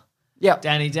girl. Yeah.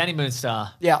 Danny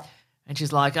Moonstar. Yeah. And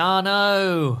she's like, oh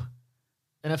no.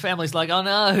 And her family's like, oh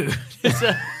no.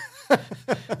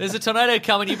 There's a tornado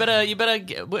coming. You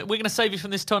better. We're going to save you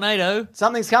from this tornado.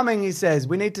 Something's coming, he says.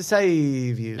 We need to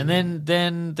save you. And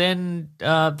then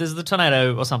there's the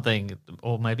tornado or something,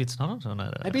 or maybe it's not a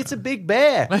tornado. Maybe it's a big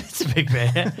bear. Maybe it's a big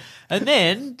bear. And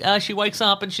then she wakes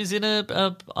up and she's in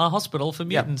a hospital for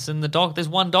mutants, and there's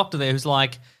one doctor there who's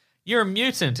like, "You're a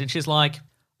mutant," and she's like,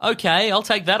 "Okay, I'll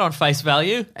take that on face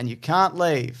value." And you can't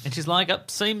leave. And she's like,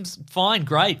 "Seems fine,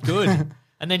 great, good."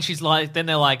 And then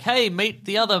they're like, "Hey, meet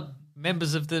the other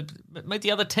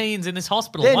teens in this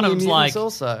hospital." They're one of new them's mutants like,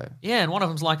 also. yeah, and one of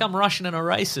them's like, "I'm Russian and a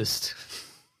racist,"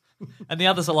 and the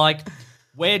others are like,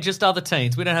 "We're just other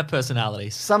teens. We don't have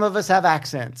personalities." Some of us have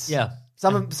accents. Yeah,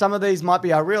 Some of these might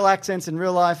be our real accents in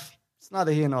real life. It's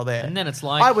neither here nor there. And then it's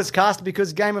like, I was cast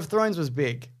because Game of Thrones was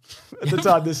big at the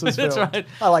time this was filmed. That's right.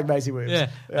 I like Maisie Williams. Yeah.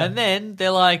 And then they're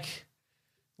like,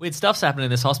 weird stuff's happening in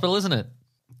this hospital, isn't it?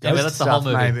 Yeah, Ghost that's the whole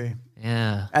stuff, movie. maybe.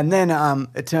 Yeah. And then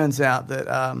it turns out that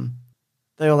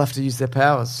they all have to use their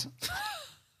powers.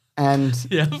 And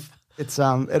it's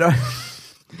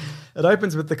it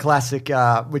opens with the classic,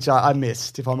 which I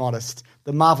missed, if I'm honest,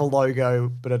 the Marvel logo,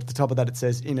 but at the top of that it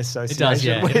says in association. It does,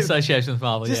 yeah. with, In association with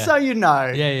Marvel, just so you know.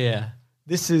 Yeah.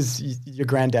 This is your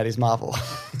granddaddy's Marvel.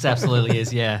 It absolutely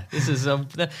is, yeah. This is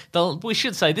we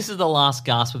should say this is the last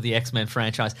gasp of the X-Men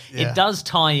franchise. Yeah. It does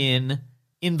tie in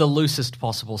the loosest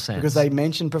possible sense. Because they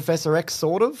mention Professor X,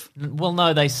 sort of? Well,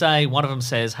 no, they say, one of them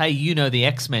says, "Hey, you know the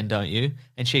X-Men, don't you?"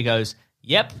 And she goes,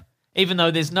 "Yep." Even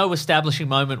though there's no establishing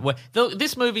moment where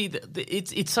this movie,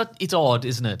 it's odd,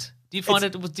 isn't it? Do you find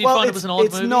it was an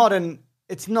odd movie?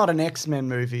 It's not an X-Men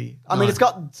movie. I mean, it's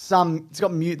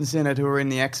got mutants in it who are in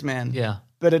the X-Men. Yeah.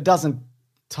 But it doesn't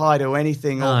tie to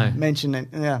anything or No. mention it.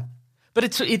 Yeah.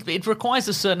 But it requires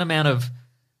a certain amount of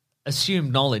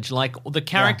assumed knowledge. Like, the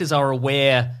characters are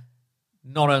aware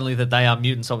not only that they are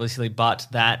mutants, obviously, but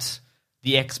that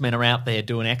the X-Men are out there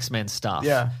doing X-Men stuff.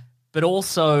 Yeah. But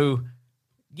also,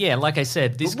 yeah, like I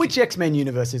said, this. Which X-Men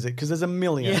universe is it? Because there's a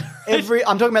million. Yeah.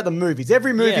 I'm talking about the movies.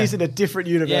 Every movie is in a different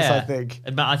universe, I think.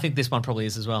 And I think this one probably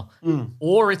is as well.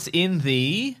 Or it's in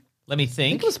the. Let me I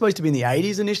think. think it was supposed to be in the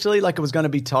 80s initially, like it was going to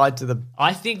be tied to the...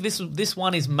 I think this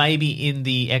one is maybe in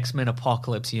the X-Men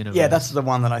Apocalypse universe. Yeah, that's the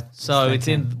one that I... So it's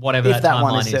in whatever that timeline is. If that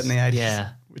one is set in the 80s. Yeah.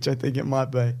 Which I think it might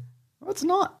be. Well, it's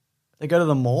not. They go to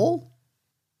the mall?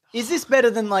 Is this better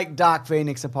than like Dark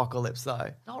Phoenix Apocalypse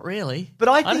though? Not really. But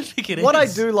I don't think it is. What I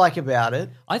do like about it...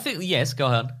 I think, yes, go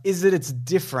ahead. Is that it's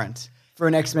different for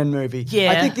an X-Men movie.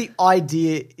 Yeah. I think the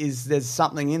idea is there's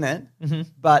something in it,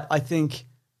 but I think...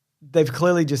 They've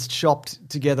clearly just chopped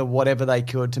together whatever they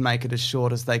could to make it as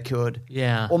short as they could.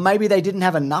 Yeah. Or maybe they didn't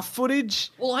have enough footage.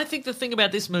 Well, I think the thing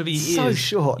about this movie is... so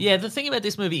short. Yeah, the thing about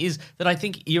this movie is that I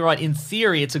think you're right. In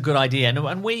theory, it's a good idea. And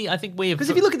I think we have...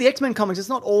 Because if you look at the X-Men comics, it's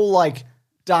not all like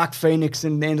Dark Phoenix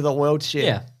and End of the World shit.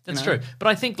 Yeah, that's true. But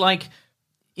I think, like,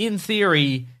 in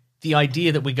theory, the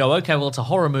idea that we go, okay, well, it's a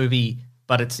horror movie,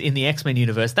 but it's in the X-Men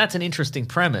universe, that's an interesting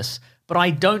premise. But I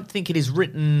don't think it is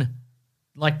written...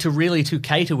 like to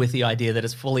cater with the idea that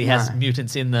it fully has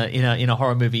mutants in a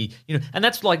horror movie, and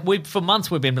that's like for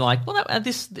months we've been like, well,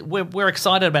 we're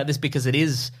excited about this because it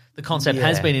is the concept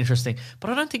has been interesting, but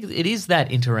I don't think it is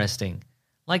that interesting,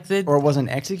 or it wasn't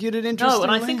executed interestingly.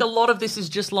 No, and I think a lot of this is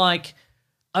just like,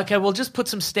 okay, we'll just put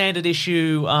some standard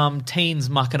issue teens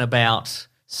mucking about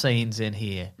scenes in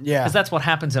here, because that's what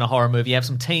happens in a horror movie. You have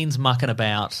some teens mucking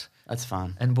about. That's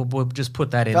fun. And we'll just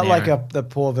put that in there. Felt like the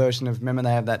poor version of, remember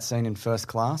they have that scene in First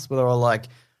Class where they're all like,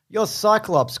 you're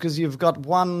Cyclops because you've got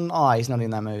one eye. He's not in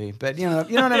that movie. But you know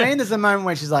what I mean? There's a moment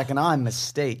where she's like, and I'm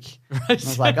Mystique. Right. And I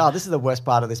was like, oh, this is the worst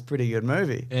part of this pretty good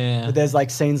movie. Yeah. But there's like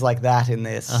scenes like that in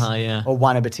this. Yeah. Or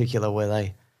one in particular where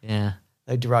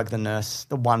they drug the nurse,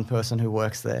 the one person who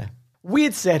works there.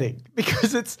 Weird setting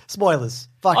because it's spoilers.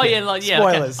 Fuck it. Spoilers. Okay.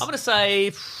 I'm going to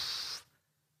say...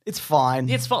 It's fine.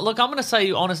 It's fine. Look, I'm going to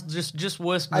say, honest, just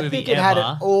worst movie I think it ever. had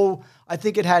it all. I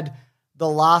think it had the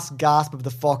last gasp of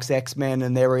the Fox X-Men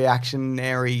and their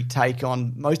reactionary take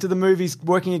on most of the movies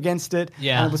working against it.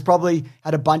 Yeah. And it was probably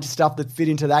had a bunch of stuff that fit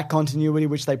into that continuity,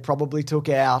 which they probably took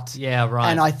out. Yeah,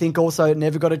 right. And I think also it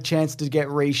never got a chance to get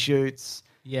reshoots.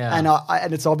 Yeah.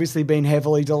 And it's obviously been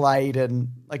heavily delayed, and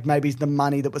like maybe the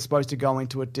money that was supposed to go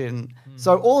into it didn't.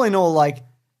 So all in all, like,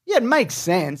 yeah, it makes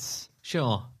sense.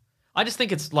 Sure. I just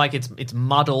think it's like it's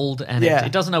muddled and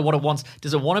it doesn't know what it wants.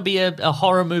 Does it want to be a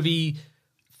horror movie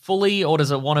fully, or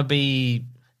does it want to be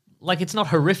like, it's not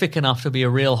horrific enough to be a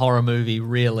real horror movie,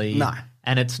 really? No.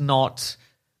 And it's not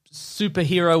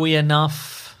superhero-y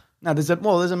enough. No, there's a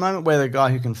moment where the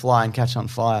guy who can fly and catch on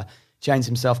fire chains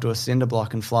himself to a cinder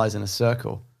block and flies in a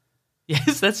circle.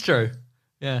 Yes, that's true.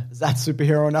 Yeah. Is that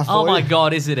superhero enough for Oh my you?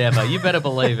 God, is it ever? You better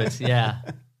believe it. Yeah.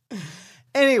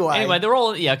 Anyway, they're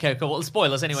all okay. Cool. Well,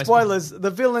 spoilers anyway. Spoilers.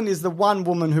 The villain is the one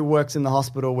woman who works in the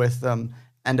hospital with them,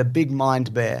 and a big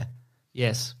mind bear.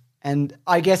 Yes. And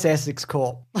I guess Essex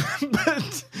Corp.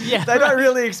 But Yeah, they don't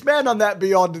really expand on that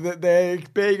beyond that they're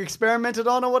being experimented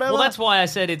on or whatever. Well, that's why I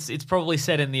said it's probably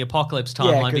set in the apocalypse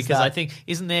timeline because I think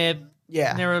isn't there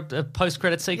a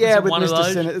post-credit sequence in with one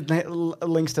Mr. of those?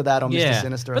 Links to that on Mr.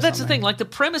 Sinister. But that's the thing. Like the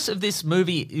premise of this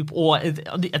movie, or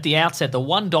at the outset, the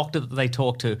one doctor that they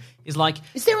talk to is like,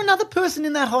 is there another person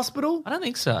in that hospital? I don't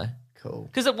think so. Cool.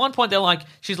 Because at one point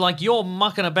she's like, you're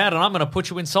mucking about and I'm going to put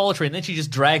you in solitary. And then she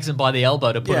just drags him by the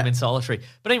elbow to put him in solitary.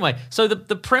 But anyway, so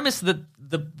the premise that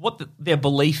their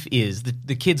belief is,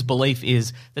 the kids' belief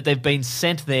is that they've been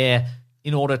sent there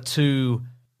in order to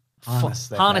harness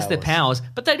their powers.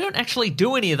 But they don't actually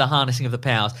do any of the harnessing of the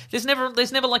powers. There's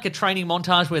never like a training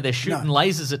montage where they're shooting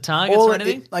lasers at targets or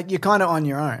anything. Like you're kind of on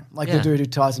your own. Like the dude who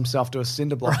ties himself to a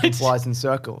cinder block and flies in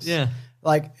circles. Yeah.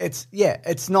 Like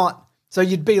it's not... So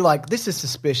you'd be like, this is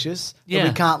suspicious that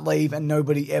we can't leave and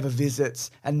nobody ever visits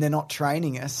and they're not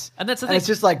training us. And that's the thing. It's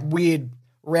just like weird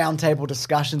round table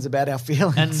discussions about our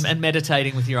feelings. And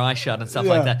meditating with your eyes shut and stuff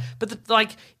like that. But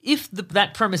if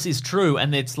that premise is true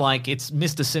and it's like it's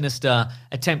Mr. Sinister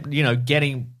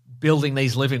building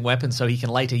these living weapons so he can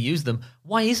later use them,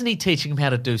 why isn't he teaching him how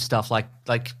to do stuff like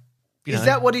is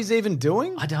that what he's even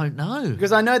doing? I don't know.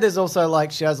 Because I know there's also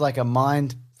she has a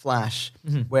mind flash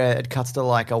where it cuts to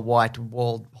a white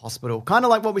walled hospital, kind of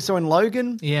like what we saw in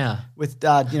Logan. Yeah, with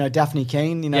Daphne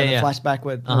Keane. The flashback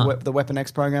with the Weapon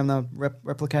X program they're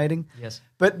replicating. Yes,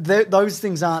 but those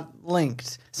things aren't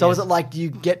linked. So is it like you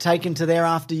get taken to there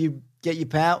after you get your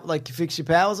power, like you fix your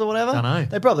powers or whatever? I don't know.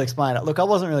 They probably explain it. Look, I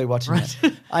wasn't really watching it.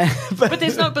 But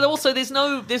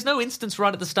there's no instance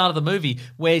right at the start of the movie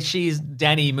where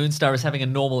Danny Moonstar is having a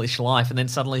normal-ish life and then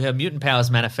suddenly her mutant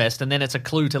powers manifest and then it's a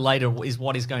clue to later is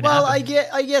what is going to happen. Well,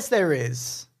 I guess there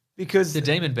is because the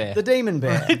demon bear. The demon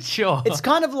bear. Right, sure. It's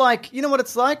kind of like, you know what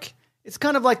it's like? It's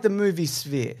kind of like the movie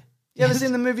Sphere. You ever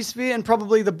seen the movie Sphere? And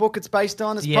probably the book it's based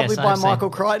on is probably by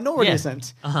Michael Crichton, or it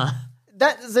isn't.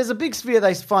 There's a big sphere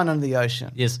they find under the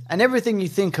ocean. Yes. And everything you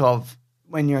think of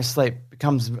when you're asleep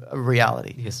becomes a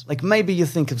reality. Yes. Like maybe you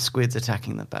think of squids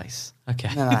attacking the base. Okay.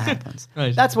 And then that happens.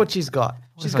 Right. That's what she's got.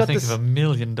 She's got think this... of $1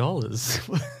 million.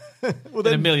 Well,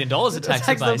 then $1 million attacks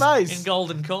the base in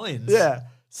golden coins. Yeah.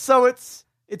 So it's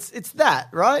that,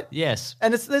 right? Yes.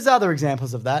 And there's other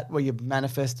examples of that where you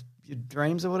manifest your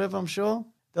dreams or whatever, I'm sure.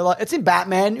 They're like, it's in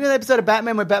Batman. You know the episode of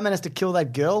Batman where Batman has to kill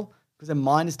that girl? Because their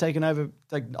mind is taken over,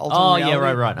 alternate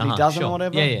reality, right. And he doesn't or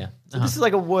whatever. Yeah. So this is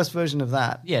like a worse version of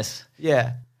that. Yes.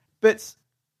 Yeah. But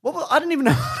I don't even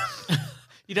know.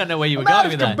 You don't know where you were going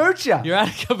with that. Kombucha. You're out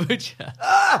of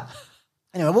kombucha.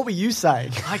 Anyway, what were you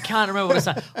saying? I can't remember what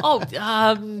I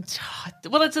was saying.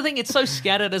 Well, that's the thing. It's so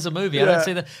scattered as a movie. I don't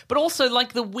see that. But also,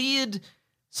 the weird...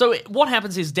 So what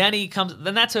happens is Danny comes...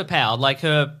 Then that's her power.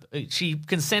 She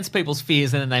can sense people's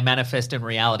fears and then they manifest in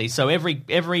reality. So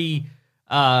every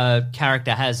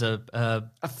character has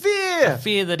a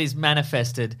fear that is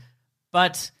manifested,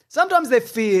 but sometimes their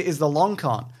fear is the long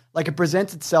con. Like it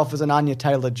presents itself as an Anya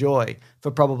Taylor-Joy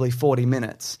for probably 40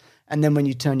 minutes, and then when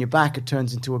you turn your back, it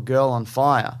turns into a girl on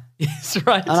fire. Yes,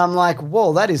 right. And I'm like,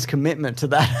 whoa, that is commitment to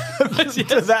that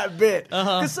to that bit.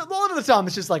 Because a lot of the time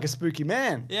it's just like a spooky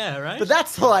man. Yeah, right. But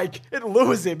that's it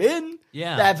lures him in.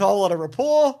 Yeah, they have a whole lot of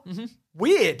rapport. Mm-hmm.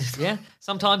 Weird. Yeah.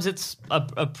 Sometimes it's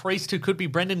a priest who could be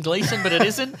Brendan Gleeson, but it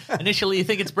isn't. Initially you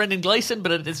think it's Brendan Gleeson,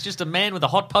 but it's just a man with a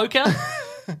hot poker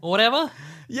or whatever.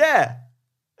 Yeah.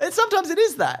 And sometimes it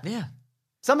is that. Yeah.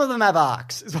 Some of them have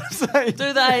arcs, is what I'm saying.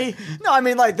 Do they? No, I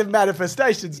mean the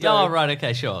manifestations do. Oh, right.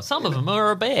 Okay, sure. Some of them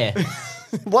are a bear.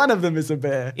 One of them is a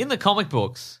bear. In the comic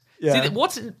books. Yeah. See,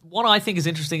 what I think is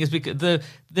interesting is because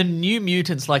the New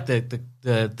Mutants, like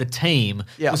the team,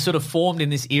 was sort of formed in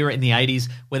this era in the 80s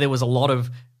where there was a lot of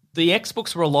the X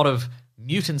books were a lot of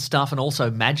mutant stuff and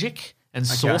also magic and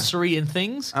sorcery and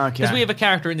things. Okay. Because we have a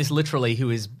character in this literally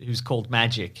who's called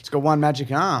Magic. It's got one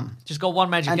magic arm. She's got one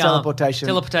magic and arm.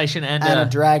 Teleportation and a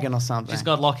dragon or something. She's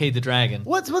got Lockheed the dragon.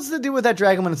 What's the deal with that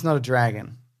dragon when it's not a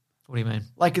dragon? What do you mean?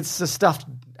 Like it's a stuffed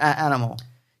animal.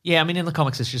 Yeah, I mean, in the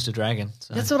comics, it's just a dragon.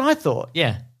 So. That's what I thought.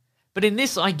 Yeah. But in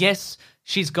this, I guess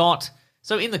she's got...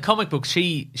 So in the comic book,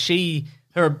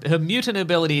 her mutant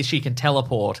ability is she can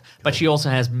teleport, but she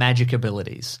also has magic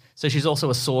abilities. So she's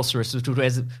also a sorceress,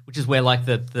 which is where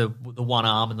the one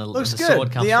arm and the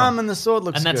sword comes from. The arm and the sword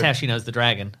looks good. And that's how she knows the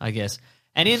dragon, I guess.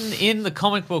 And in the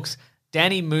comic books,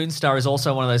 Danny Moonstar is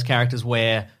also one of those characters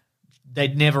where they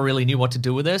never really knew what to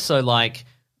do with her.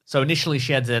 So initially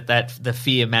she had the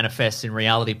fear manifests in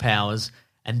reality powers,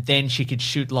 and then she could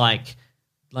shoot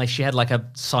like she had like a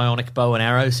psionic bow and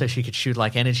arrow, so she could shoot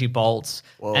like energy bolts.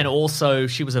 Whoa. And also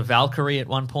she was a Valkyrie at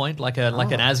one point, like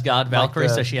an Asgard Valkyrie.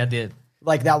 So she had the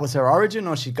like that was her origin,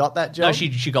 or she got that job. No,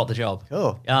 she got the job.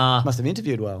 Cool. Must have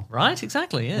interviewed well. Right,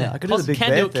 exactly. Yeah, I could do the big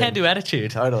bear thing. Can do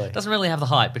attitude. Totally. Doesn't really have the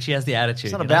height, but she has the attitude.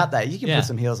 It's not about that. You can put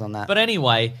some heels on that. But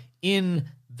anyway, in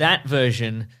that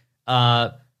version,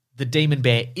 the demon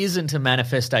bear isn't a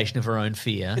manifestation of her own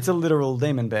fear. It's a literal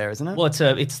demon bear, isn't it? Well,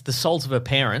 it's the souls of her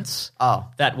parents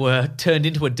that were turned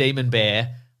into a demon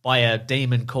bear by a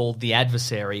demon called the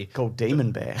Adversary. Called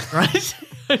Demon Bear. Right?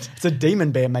 It's a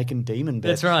demon bear making demon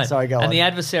bear. That's right. Sorry, go on. And the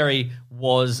Adversary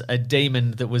was a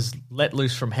demon that was let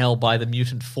loose from hell by the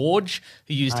mutant Forge,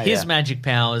 who used his magic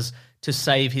powers to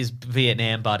save his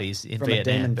Vietnam buddies in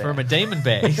Vietnam from a demon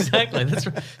bear. Exactly. That's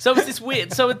right. So it's this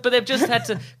weird. But they've just had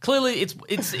to clearly.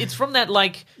 It's from that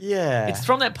It's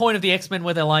from that point of the X-Men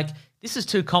where they're like, this is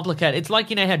too complicated. It's like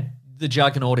how the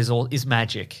Juggernaut is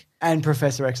magic. And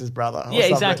Professor X's brother. Yeah,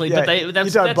 exactly. Yeah, but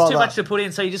that's too much to put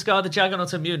in. So you just go, the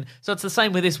Juggernaut's a mutant. So it's the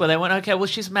same with this, where they went, okay, well,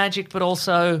 she's magic, but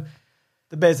also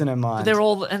the bear's in her mind. They're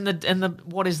all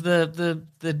what is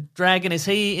the dragon? Is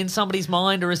he in somebody's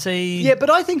mind, or is he? Yeah, but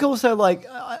I think also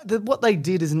what they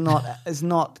did is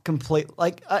not complete.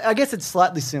 Like I guess it's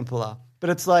slightly simpler, but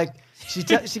it's like she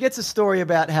gets a story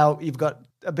about how you've got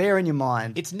a bear in your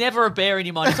mind. It's never a bear in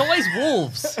your mind. It's always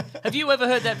wolves. Have you ever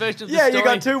heard that version of the story? Yeah, you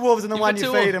got two wolves and the one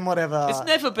you feed and whatever. It's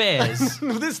never bears.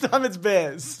 This time it's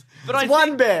bears. But it's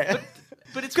one bear.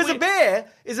 But it's because a bear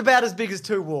is about as big as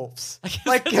two wolves.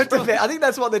 I think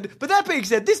that's what they do. But that being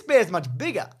said, this bear's much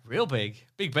bigger. Real big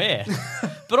bear.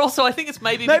 But also, I think it's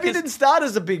maybe it didn't start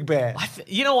as a big bear.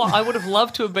 You know what? I would have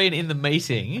loved to have been in the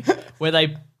meeting where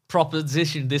they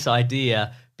propositioned this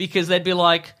idea, because they'd be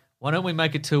like, why don't we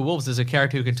make it two wolves? There's a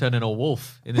character who can turn into a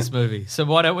wolf in this movie. So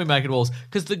why don't we make it wolves?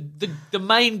 Because the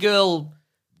main girl,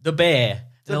 the bear,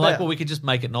 they're like, well, we could just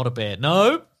make it not a bear.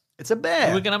 No. It's a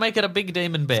bear. We're going to make it a big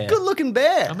demon bear. It's a good-looking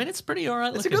bear. I mean, it's pretty all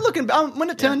right. It's a good-looking bear. When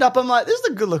it turned up, I'm like, this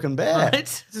is a good-looking bear. Right.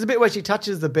 This is a bit where she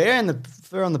touches the bear and the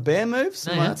fur on the bear moves.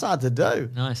 Like, that's hard to do.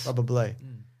 Nice. Probably.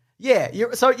 Yeah.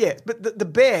 But the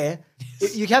bear,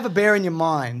 you have a bear in your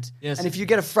mind, and if you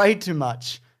get afraid too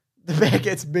much, the bear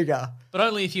gets bigger. But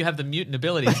only if you have the mutant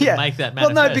abilities to make that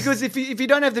manifest. Well, no, because if you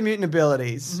don't have the mutant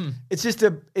abilities, it's just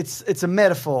a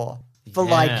metaphor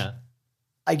for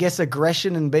I guess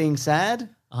aggression and being sad.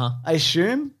 I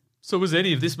assume. So was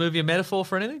any of this movie a metaphor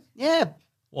for anything? Yeah.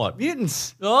 What?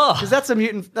 Mutants. Oh. Because that's a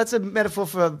mutant. That's a metaphor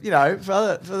for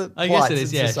the I guess it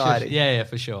is. Yeah. Society. Sure. Yeah,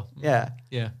 for sure. Yeah.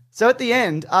 Yeah. So at the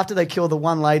end, after they kill the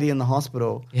one lady in the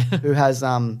hospital who has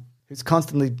who's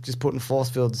constantly just putting force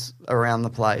fields around the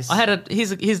place.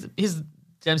 Here's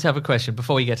James, have a question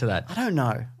before we get to that. I don't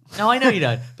know. No, I know you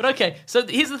don't. But okay, so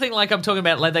here's the thing, like I'm talking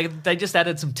about, like they just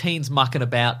added some teens mucking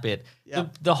about bit.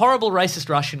 Yep. The horrible racist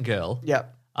Russian girl.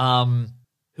 Yep.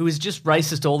 Who is just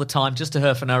racist all the time, just to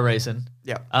her for no reason.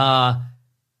 Yep.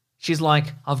 She's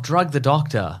like, I've drugged the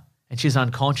doctor and she's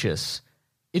unconscious.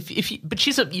 But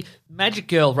she's a magic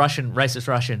girl, racist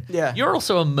Russian. Yeah. You're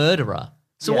also a murderer.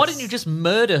 So why didn't you just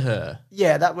murder her?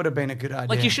 Yeah, that would have been a good idea.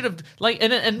 Like you should have,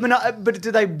 but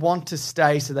do they want to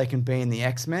stay so they can be in the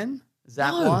X-Men? Is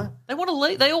that why? They want to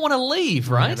leave. They all want to leave,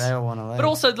 right? Yeah, they all want to leave. But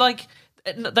also, like,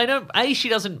 they don't. She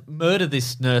doesn't murder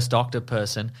this nurse doctor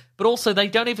person, but also they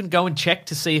don't even go and check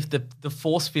to see if the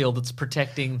force field that's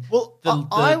protecting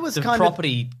the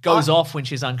property goes off when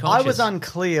she's unconscious. I was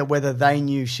unclear whether they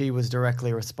knew she was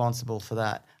directly responsible for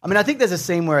that. I mean, I think there's a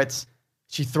scene where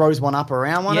she throws one up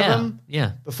around one of them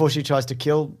before she tries to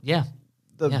kill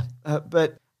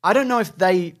but I don't know if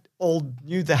they all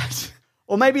knew that.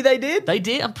 Or maybe they did. They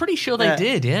did. I'm pretty sure they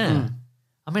did, yeah.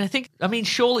 I mean,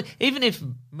 surely, even if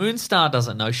Moonstar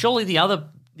doesn't know, surely the other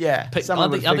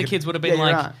kids would have been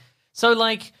like... Right. So,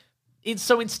 like,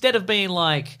 so instead of being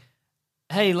like,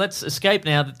 hey, let's escape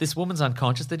now that this woman's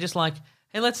unconscious, they're just like,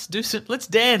 hey, let's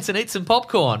dance and eat some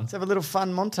popcorn. Let's have a little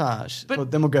fun montage.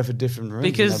 But then we'll go for different rooms.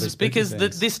 Because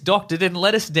this doctor didn't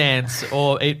let us dance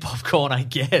or eat popcorn, I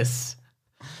guess.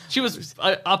 She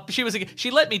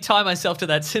let me tie myself to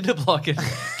that cinder block and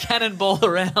cannonball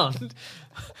around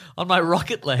on my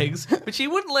rocket legs, but she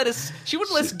wouldn't let us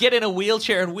get in a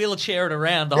wheelchair and wheelchair it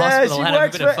around the hospital. She and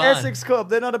works have a bit for of fun. Essex Corp.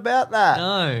 They're not about that.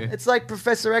 No. It's like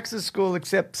Professor X's school,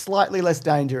 except slightly less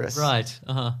dangerous. Right.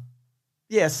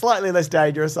 Yeah, slightly less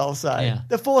dangerous, I'll say. Yeah.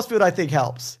 The force field, I think,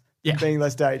 helps. Yeah. Being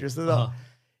less dangerous.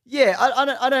 Yeah,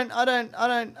 I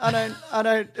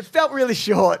don't. It felt really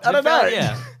short. I don't know.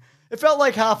 Yeah. It felt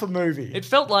like half a movie. It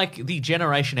felt like the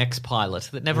Generation X pilot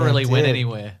that never really went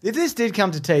anywhere. If this did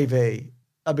come to TV,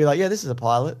 I'd be like, yeah, this is a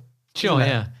pilot. Sure,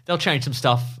 yeah. They'll change some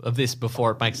stuff of this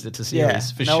before it makes it to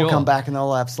series, for they'll sure. come back and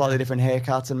they'll have slightly different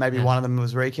haircuts and maybe one of them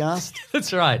was recast.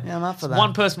 That's right. Yeah, I'm up for that.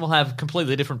 One person will have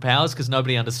completely different powers because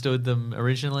nobody understood them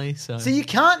originally. So you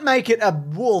can't make it a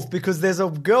wolf because there's a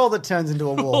girl that turns into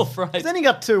a wolf. Right. Then you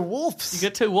got two wolves. You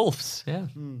get two wolves, yeah.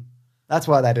 That's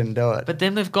why they didn't do it. But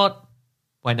then they've got...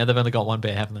 Wait, no, they've only got one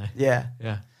bear, haven't they? Yeah.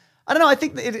 Yeah. I don't know. I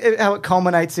think how it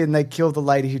culminates in they kill the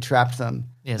lady who trapped them.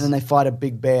 Yes. And then they fight a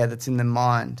big bear that's in their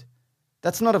mind.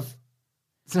 It's not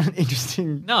an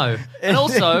interesting... No. And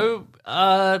also,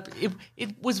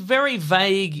 it was very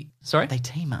vague. Sorry? They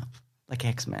team up like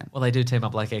X-Men. Well, they do team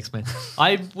up like X-Men.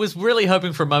 I was really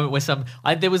hoping for a moment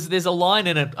where there's a line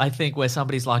in it, I think, where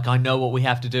somebody's like, I know what we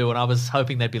have to do. And I was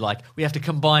hoping they'd be like, we have to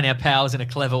combine our powers in a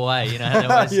clever way. You know, how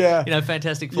that was,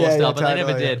 Fantastic Four style, but totally, they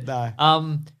never did.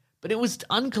 No. But it was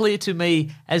unclear to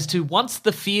me as to once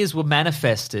the fears were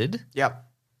manifested. Yep.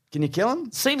 Can you kill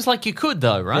them? Seems like you could,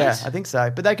 though, right? Yeah, I think so.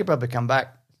 But they could probably come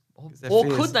back. Or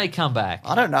could they come back?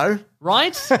 I don't know.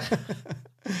 Right?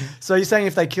 So you're saying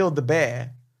if they killed the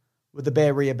bear, would the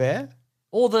bear re-a-bear?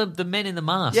 Or the men in the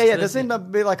mask. Yeah, there seem to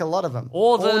be like a lot of them.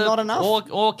 Or not enough.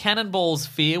 Or Cannonball's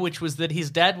fear, which was that his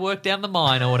dad worked down the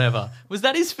mine or whatever. Was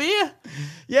that his fear?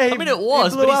 Yeah, I mean, it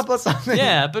was. He blew up or something.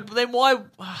 Yeah, but then why...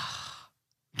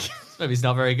 Maybe it's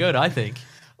not very good, I think.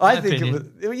 I think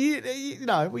it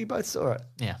was... we both saw it.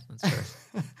 Yeah, that's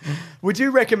true. Would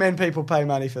you recommend people pay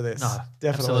money for this? No, definitely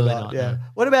absolutely not. not, Yeah. no.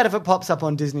 What about if it pops up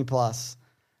on Disney Plus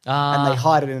and they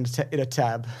hide it in a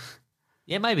tab?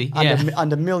 Yeah, maybe.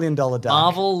 Under $1 million duck.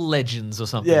 Marvel Legends or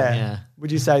something. Yeah.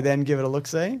 Would you say then give it a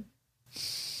look-see?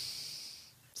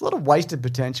 There's a lot of wasted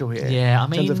potential here. Yeah, I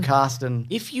in terms of cast and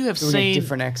if you have doing seen a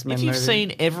different X-Men if you've movie.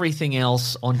 seen everything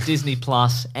else on Disney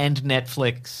Plus and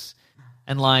Netflix,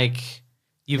 and like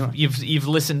you've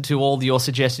listened to all your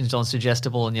suggestions on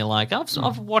Suggestible, and you're like,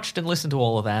 I've watched and listened to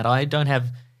all of that. I don't have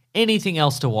anything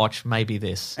else to watch. Maybe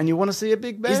this. And you want to see a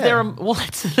big bear? Is there well,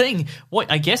 that's the thing.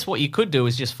 I guess what you could do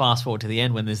is just fast forward to the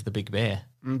end when there's the big bear.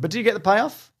 But do you get the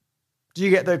payoff? Do you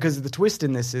get because the twist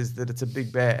in this is that it's a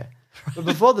big bear. But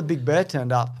before the big bear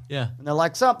turned up, yeah, and they're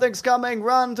like, something's coming,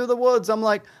 run to the woods. I'm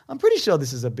like, I'm pretty sure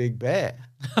this is a big bear.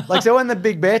 So when the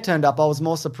big bear turned up, I was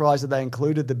more surprised that they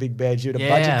included the big bear due to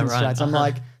budget constraints. Right. I'm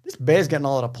like, this bear's getting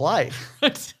a lot of play.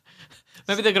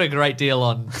 Maybe they got a great deal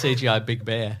on CGI Big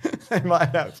Bear. They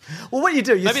might have. Well, what you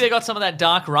do? Maybe they got some of that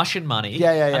dark Russian money.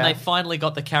 Yeah. And they finally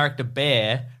got the character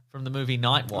Bear from the movie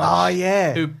Night Watch. Oh,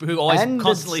 yeah. Who always And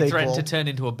constantly the threatened to sequel, turn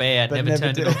into a bear, but never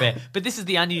turned did. into a bear. But this is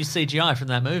the unused CGI from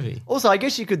that movie. Also, I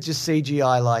guess you could just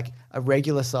CGI like a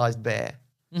regular sized bear.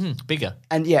 Bigger.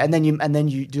 And then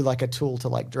you do like a tool to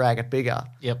like drag it bigger.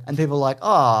 Yep. And people are like,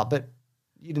 oh, but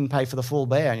you didn't pay for the full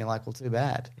bear. And you're like, well, too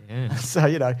bad. Yeah. So,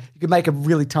 you could make a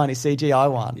really tiny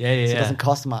CGI one. Yeah. So it doesn't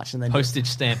cost much. And then Postage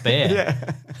stamp bear.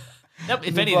 Yeah.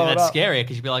 If anything, that's scarier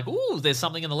because you'd be like, ooh, there's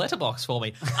something in the letterbox for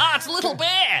me. It's a little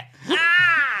bear.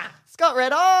 It's got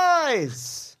red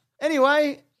eyes.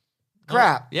 Anyway,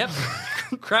 crap. Yep.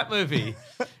 Crap movie.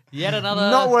 Yet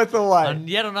another. Not worth the wait. And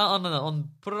yet another.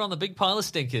 Put it on the big pile of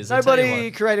stinkers. I'll tell you Nobody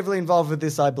what. creatively involved with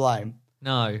this, I blame.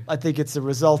 No. I think it's a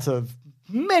result of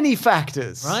many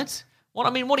factors. Right? What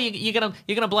are you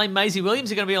gonna blame Maisie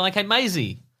Williams? You're gonna be like, hey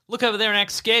Maisie, look over there and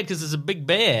act scared because there's a big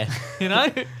bear. You know?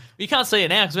 You can't see it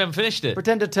now because we haven't finished it.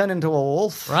 Pretend to turn into a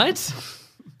wolf. Right?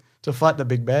 To fight the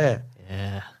big bear.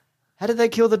 Yeah. How did they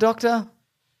kill the doctor?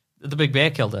 The big bear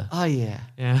killed her. Oh, yeah.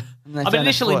 Yeah. And they I mean, found a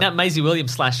initially, foot. Maisie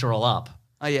Williams slashed her all up.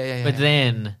 Oh, yeah. But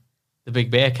then the big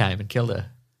bear came and killed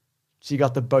her. She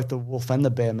got both the wolf and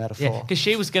the bear metaphor. Yeah, because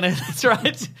she was going to... That's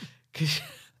right.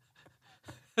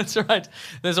 That's right.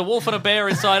 There's a wolf and a bear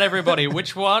inside everybody.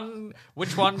 Which one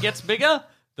gets bigger?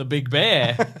 The big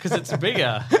bear, because it's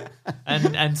bigger.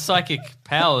 And psychic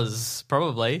powers,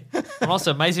 probably. And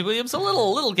also Maisie Williams, a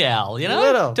little gal, you know?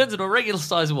 Little. Turns into a regular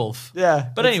size wolf. Yeah.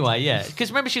 But anyway, yeah.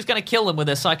 Because remember, she's going to kill them with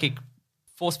her psychic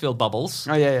force field bubbles.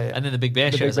 Oh, yeah. And then the big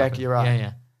bear The shows big up. bear, you're right.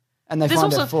 Yeah. And they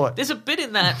find her foot. There's a bit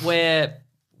in that where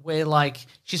like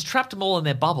she's trapped them all in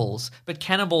their bubbles, but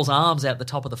Cannonball's arms out the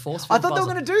top of the force field. I thought they were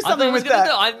bubble. going to do I thought something they with was gonna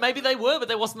that. maybe they were, but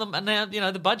there wasn't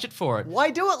the budget for it.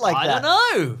 Why do it like I that?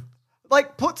 don't know.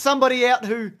 Like, put somebody out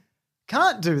who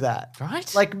can't do that.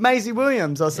 Right. Like Maisie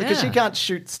Williams, because she can't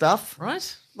shoot stuff.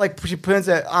 Right. Like, she turns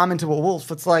her arm into a wolf.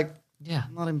 It's like, yeah,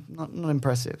 not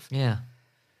impressive. Yeah.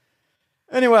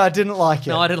 Anyway, I didn't like it.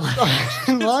 No, I didn't like it. I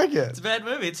didn't like it. It's a bad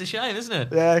movie. It's a shame, isn't it?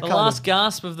 Yeah, the kind last of.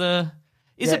 gasp of the...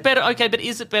 Is it better? Okay, but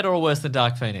is it better or worse than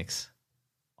Dark Phoenix?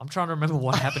 I'm trying to remember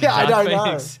what happened in I Dark don't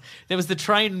Phoenix. There was the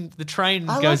train I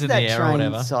goes like in that the air train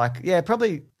or whatever. Yeah,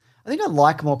 probably. I think I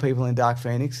like more people in Dark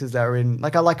Phoenix because they were in,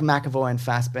 like, I like McAvoy and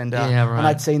Fassbender. Yeah, right. And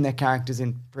I'd seen their characters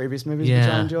in previous movies, which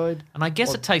I enjoyed. And I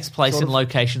guess it takes place in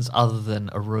locations other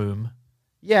than a room.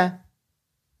 Yeah.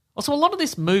 Also, a lot of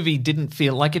this movie didn't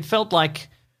feel like it felt like.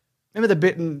 Remember the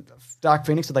bit in Dark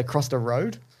Phoenix where they crossed a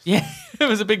road? Yeah, it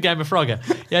was a big game of Frogger.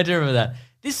 Yeah, I do remember that.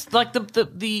 This, like,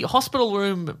 the hospital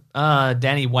room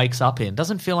Danny wakes up in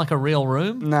doesn't feel like a real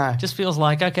room. No. It just feels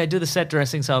like, okay, do the set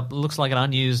dressing so it looks like an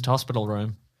unused hospital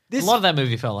room. A lot of that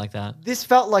movie felt like that. This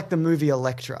felt like the movie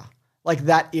Elektra, like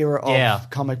that era of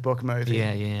comic book movie.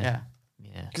 Yeah.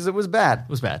 Because it was bad. It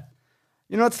was bad.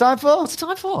 You know what it's time for? What's it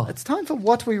time for? It's time for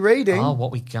What We Reading. Oh,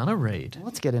 what we gonna read.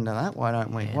 Let's get into that, why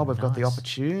don't we? Well, we've got the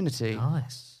opportunity.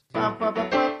 Nice.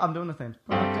 I'm doing the thing.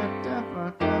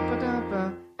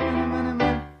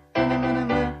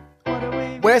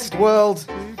 Westworld.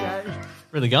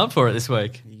 Really going for it this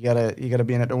week. You gotta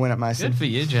be in it to win it, Mason. Good for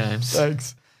you, James.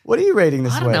 Thanks. What are you reading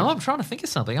this week? I don't know. I'm trying to think of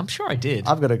something. I'm sure I did.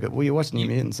 I've got a good. Well, you watched New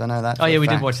Mutants. I know that. Oh yeah, we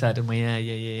fact. did watch that, didn't we?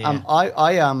 Yeah.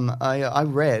 I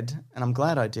read, and I'm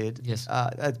glad I did. Yes.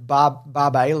 It's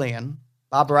Barbarian.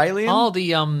 Oh,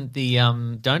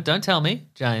 don't tell me,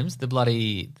 James. The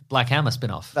bloody Black Hammer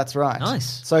spin-off. That's right.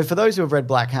 Nice. So for those who have read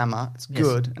Black Hammer, it's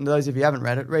good, and those of you who haven't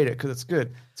read it because it's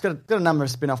good. It's got a number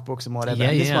of spin-off books and whatever.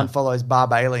 And this one follows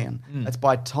Barbarian. It's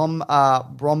by Tom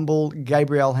Bromble,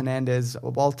 Gabriel Hernandez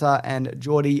Walter, and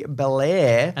Jordi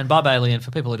Belair. And Barbarian,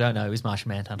 for people who don't know, is Martian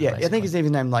Manhunter. Yeah, basically. I think his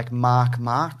even named like Mark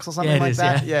Marks or something like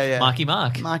that. Yeah. Marky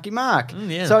Mark. Marky Mark.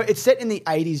 Yeah. So it's set in the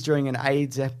 80s during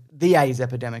the AIDS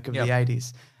epidemic of the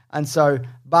 80s. And so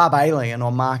Barbarian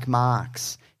or Mark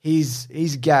Marks, he's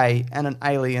gay and an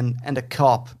alien and a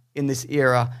cop in this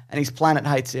era, and his planet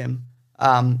hates him.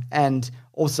 And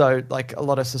also, like, a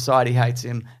lot of society hates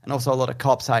him, and also a lot of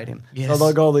cops hate him. Yes. So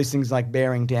they've got all these things like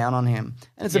bearing down on him.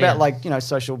 And it's about, like,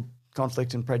 social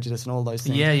conflict and prejudice and all those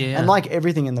things. Yeah. And like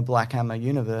everything in the Black Hammer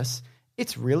universe,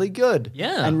 it's really good.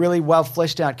 Yeah. And really well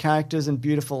fleshed out characters and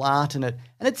beautiful art in it.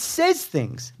 And it says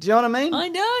things. Do you know what I mean? I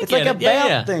know. It's like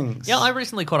about things. Yeah, I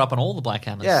recently caught up on all the Black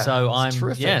Hammers. Yeah, so it's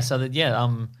terrific. Yeah, so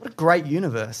that what a great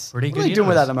universe. Pretty what good are they doing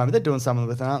with universe. that at the moment? They're doing something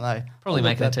with it, aren't they? Probably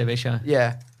making a TV show.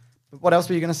 Yeah. But what else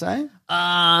were you going to say?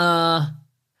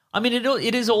 I mean,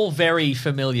 it is all very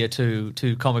familiar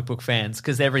to comic book fans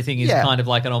because everything is kind of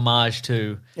like an homage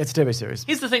to. It's a TV series.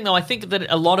 Here's the thing, though. I think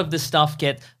that a lot of this stuff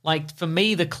for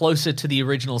me, the closer to the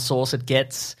original source it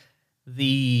gets,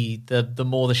 the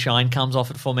more the shine comes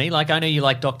off it for me. Like, I know you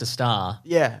like Dr. Star.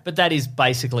 Yeah. But that is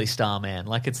basically Starman.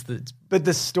 Like, But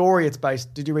the story it's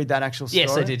based. Did you read that actual story?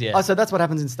 Yes, I did. Yeah. Oh, so that's what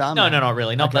happens in Starman. No, not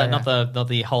really. Not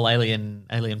the whole alien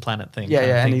planet thing.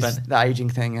 Yeah, kind and of thing, the aging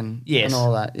thing and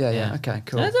all that. Yeah. Okay,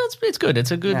 cool. It's good.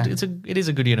 It's a good. It is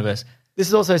a good universe. This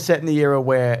is also set in the era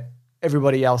where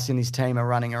everybody else in his team are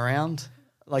running around.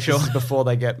 Like, this is before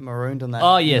they get marooned on that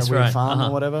weird farm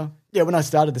or whatever. Yeah, when I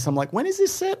started this, I'm like, when is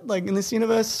this set? Like, in this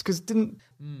universe? Because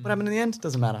what happened in the end?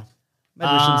 Doesn't matter.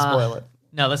 Maybe we shouldn't spoil it.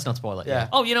 No, let's not spoil it. Yeah.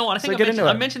 Oh, you know what? I think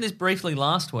I mentioned this briefly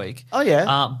last week. Oh,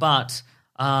 yeah. But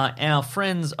our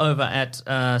friends over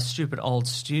at Stupid Old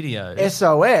Studios.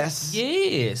 SOS?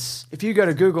 Yes. If you go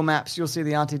to Google Maps, you'll see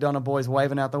the Auntie Donna boys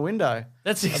waving out the window.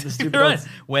 That's exactly right.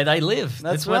 Where they live.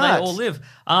 That's where they all live.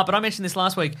 But I mentioned this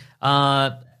last week.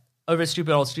 Over at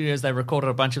Stupid Old Studios, they recorded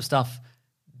a bunch of stuff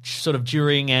sort of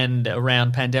during and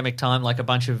around pandemic time, like a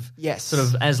bunch of sort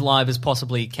of as live as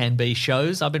possibly can be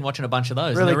shows. I've been watching a bunch of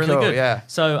those. Really and they're really cool, good. yeah.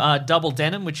 So Double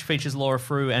Denim, which features Laura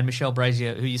Frew and Michelle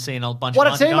Brazier, who you see in a bunch What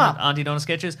of a team up. Auntie Donna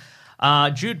sketches.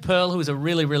 Jude Pearl, who is a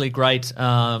really, really great Jude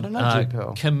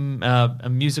Pearl. a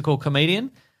musical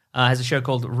comedian. Has a show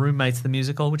called Roommates the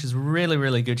Musical, which is really,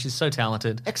 really good. She's so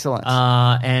talented. Excellent.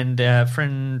 And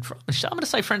friend, I'm going to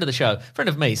say friend of the show. Friend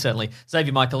of me, certainly.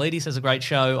 Xavier Michaelides has a great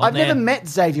show on I've there. never met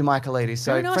Xavier Michaelides,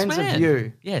 so Very nice friends man. of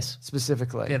you. Yes.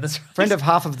 Specifically. Yeah, that's right. Friend of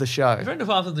half of the show. Friend of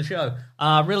half of the show.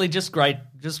 Really just great,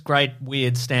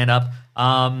 weird stand-up.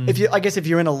 I guess if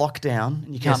you're in a lockdown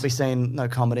and you can't be seeing no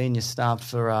comedy and you're starved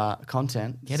for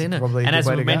content, get in it. Probably and a good as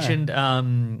way we to go. mentioned,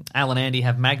 Al and Andy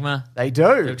have Magma. They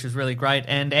do. Which is really great.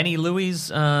 And Annie Louie's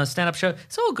stand-up show.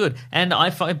 It's all good. And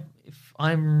if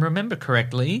I remember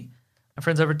correctly, our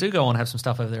friends over at Do Go On have some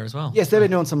stuff over there as well. Yes, they've been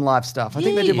doing some live stuff. I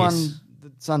think they did one Yes.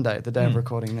 Sunday, the day of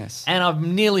recording this. And I've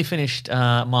nearly finished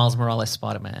Miles Morales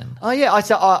Spider-Man. Oh yeah,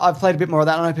 I've played a bit more of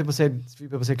that. I know a few people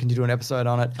said, can you do an episode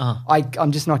on it?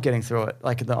 I'm just not getting through it.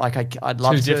 I'd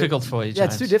love to. Too difficult for you, Yeah,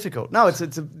 it's James. too difficult. No, it's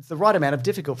the right amount of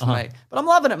difficult for me. But I'm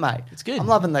loving it, mate. It's good. I'm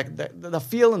loving the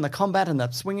feel and the combat and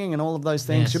the swinging and all of those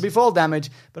things. Yes. Should be fall damage,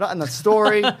 and the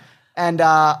story. And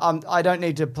I don't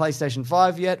need to PlayStation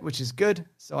 5 yet, which is good.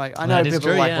 So I know That is people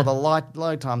true, are like, yeah. well, the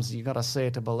load times, you got to see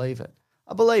it to believe it.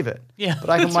 I believe it. Yeah. But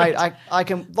I can wait. I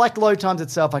can, like Load Times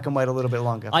itself, I can wait a little bit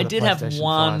longer. I did have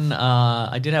one.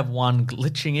 I did have one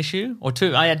glitching issue, or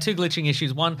two. I had two glitching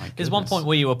issues. There's one point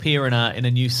where you appear in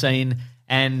a new scene,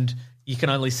 and you can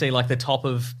only see like the top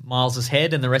of Miles's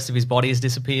head, and the rest of his body has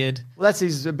disappeared. Well, that's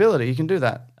his ability. You can do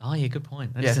that. Oh yeah, good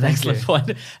point. That's an excellent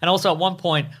point. And also at one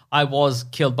point, I was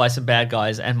killed by some bad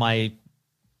guys, and my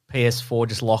PS4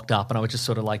 just locked up, and I was just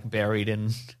sort of like buried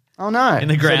in. Oh no! In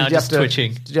the ground, just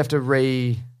twitching. Did you have to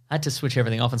I had to switch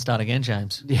everything off and start again,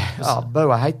 James. Yeah. Oh,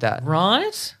 boo! I hate that.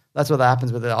 Right? That's what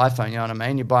happens with the iPhone. You know what I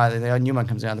mean? You buy the new one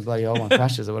comes out, the bloody old one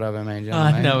crashes or whatever. I mean, you know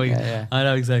what I mean? I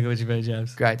know exactly what you mean,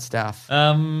 James. Great stuff.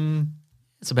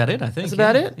 That's about it, I think. That's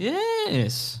about it.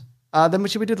 Yes. Then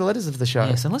should we do the letters of the show?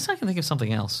 Yes, unless I can think of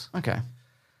something else. Okay.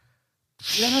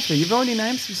 You don't have to. You've already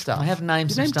named some stuff. I have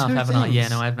named some stuff, haven't I? Yeah,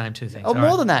 no, I have named two things. Oh,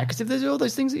 more than that, because if there's all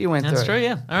those things that you went through. That's true,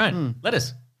 yeah. All right,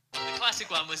 letters. The classic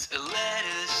one was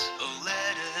letters, oh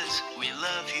letters, we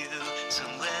love you. Some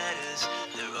letters,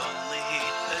 they're only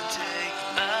a day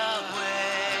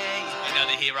away. I know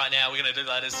they're here right now. We're going to do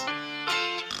letters.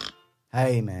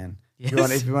 Hey, man.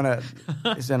 Yes. If you want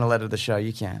to send a letter to the show,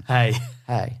 you can. Hey.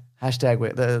 Hashtag,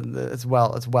 it's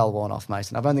well worn off,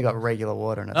 Mason. I've only got regular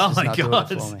water and it's just not doing it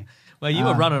for me. Well, you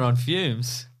were running on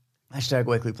fumes. Hashtag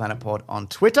Weekly Planet Pod on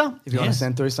Twitter if you want to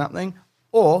send through something.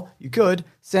 Or you could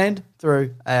send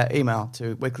through email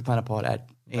to weeklyplanetpod at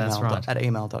email.com. At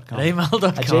email.com.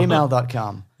 At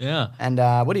gmail.com. Yeah. And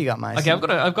what do you got, Mason? Okay,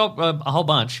 I've got a whole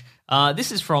bunch.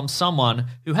 This is from someone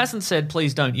who hasn't said,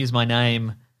 please don't use my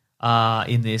name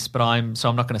in this, but I'm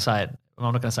not going to say it. I'm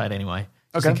not going to say it anyway,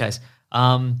 just in case.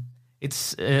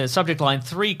 It's subject line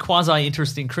 3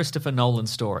 quasi-interesting Christopher Nolan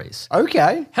stories.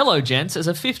 Okay. Hello, gents. As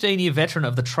a 15-year veteran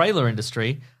of the trailer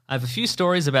industry, I have a few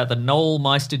stories about the Noel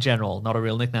Meister General, not a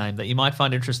real nickname, that you might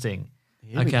find interesting.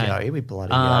 Here we go. Here we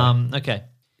bloody go. Okay.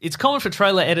 It's common for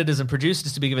trailer editors and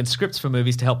producers to be given scripts for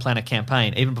movies to help plan a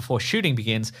campaign, even before shooting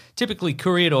begins, typically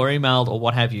couriered or emailed or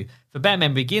what have you. For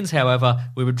Batman Begins, however,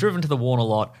 we were driven to the Warner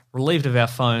lot, relieved of our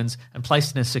phones, and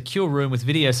placed in a secure room with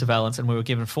video surveillance, and we were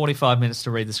given 45 minutes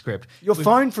to read the script. Your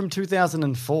phone from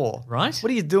 2004. Right? What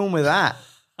are you doing with that?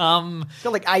 It's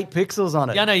got like 8 pixels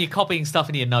on it. Yeah, no, you're copying stuff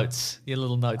into your notes, your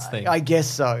little notes thing. I guess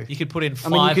so. You could put in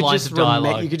 5 lines of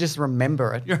dialogue. You could just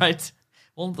remember it. Right.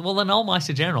 Well, the Noel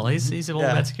Meister General, he's all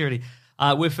about security.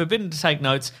 We're forbidden to take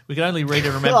notes. We could only read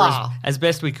and remember as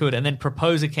best we could and then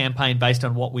propose a campaign based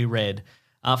on what we read.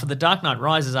 For The Dark Knight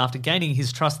Rises, after gaining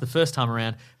his trust the first time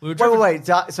around, we were driven... Wait.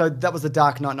 So that was The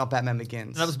Dark Knight, not Batman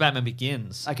Begins. That was Batman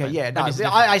Begins. Okay, yeah. No,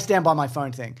 I stand by my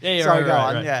phone thing. Yeah, Sorry, right,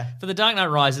 go on. Yeah. For The Dark Knight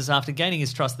Rises, after gaining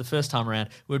his trust the first time around,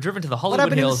 we were driven to the Hollywood Hills. What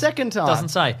happened Hills. the second time? Doesn't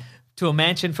say. To a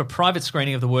mansion for private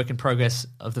screening of the work in progress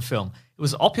of the film. It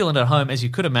was opulent at home, as you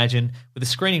could imagine, with a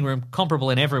screening room comparable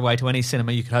in every way to any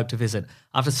cinema you could hope to visit.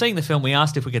 After seeing the film, we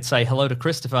asked if we could say hello to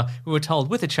Christopher. We were told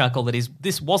with a chuckle that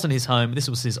this wasn't his home, this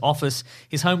was his office.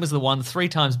 His home was the one 3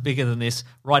 times bigger than this,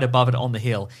 right above it on the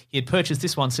hill. He had purchased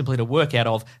this one simply to work out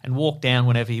of and walk down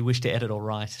whenever he wished to edit or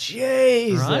write.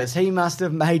 Jesus, right? He must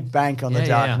have made bank on The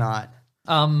Dark Knight.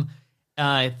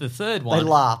 The third one. They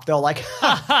laughed. They were like,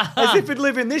 as if we'd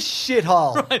live in this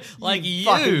shithole. Right, like you.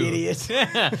 Fucking idiot.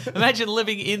 Yeah. Imagine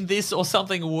living in this or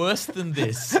something worse than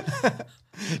this.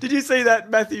 Did you see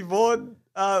that Matthew Vaughn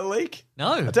leak?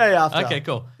 No. I'll tell you after. Okay,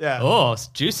 cool. Yeah. Oh, it's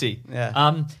juicy.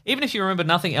 Yeah. Even if you remember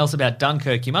nothing else about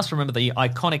Dunkirk, you must remember the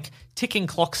iconic ticking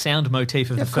clock sound motif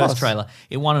of the first trailer.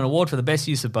 It won an award for the best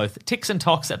use of both ticks and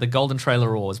tocks at the Golden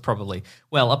Trailer Awards, probably.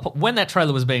 Well, when that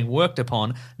trailer was being worked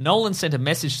upon, Nolan sent a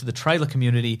message to the trailer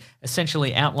community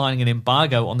essentially outlining an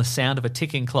embargo on the sound of a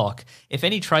ticking clock. If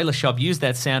any trailer shop used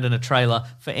that sound in a trailer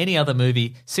for any other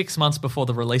movie 6 months before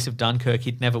the release of Dunkirk,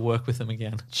 he'd never work with them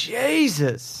again.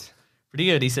 Jesus. Pretty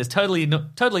good. He says totally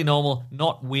normal,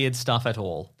 not weird stuff at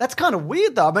all. That's kind of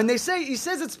weird, though. I mean, he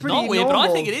says it's pretty not weird, normal. but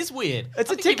I think it is weird.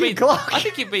 It's a ticking clock. I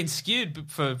think you've been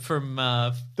skewed from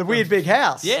the weird big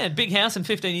house. Yeah, big house and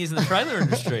 15 years in the trailer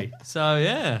industry. So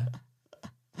yeah.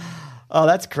 Oh,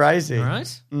 that's crazy. All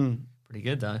right. Pretty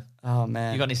good though. Oh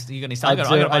man, you got any stuff? I got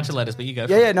a bunch of letters, but you go.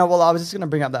 Yeah. No. Well, I was just going to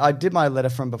bring up that I did my letter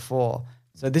from before.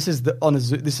 So this is on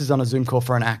a Zoom call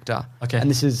for an actor. Okay. And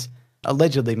this is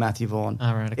allegedly Matthew Vaughn.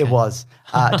 Oh, right, okay. It was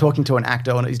talking to an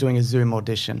actor and he's doing a Zoom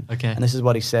audition. Okay. And this is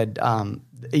what he said.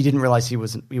 He didn't realize he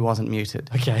wasn't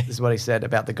muted. Okay. This is what he said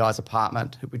about the guy's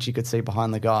apartment, which you could see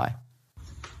behind the guy.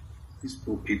 These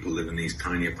poor people live in these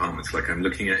tiny apartments. Like I'm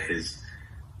looking at his,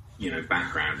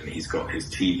 background, and he's got his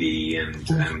TV and.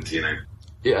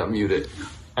 Yeah, I'm muted.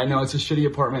 I know it's a shitty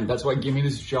apartment. That's why give me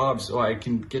this job so I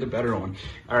can get a better one.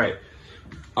 All right.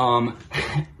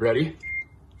 Ready?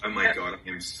 Oh my God,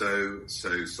 I'm so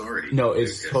sorry. No,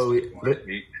 it's totally.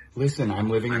 Listen, I'm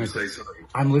living in a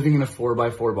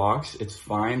 4x4 box. It's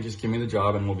fine. Just give me the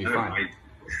job and we'll be fine.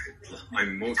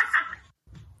 I'm more.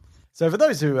 So for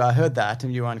those who heard that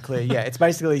and you were unclear, yeah, it's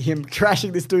basically him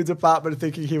trashing this dude's apartment and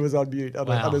thinking he was on mute on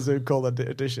a Zoom call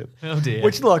edition. Oh dear.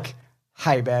 Which, look,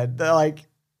 hey man, they're like,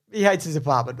 he hates his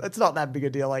apartment. It's not that big a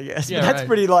deal, I guess. Yeah, but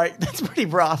that's right. that's pretty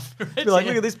rough. Be like,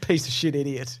 look at this piece of shit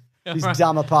idiot. His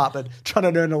dumb apartment,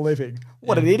 trying to earn a living.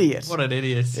 What an idiot. What an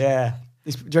idiot. Yeah.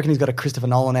 Do you reckon he's got a Christopher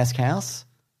Nolan-esque house?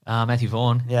 Matthew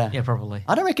Vaughn. Yeah. Yeah, probably.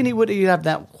 I don't reckon he'd have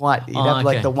that quite. He'd have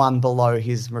like the one below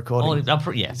his recording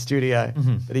studio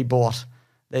that he bought.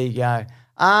 There you go.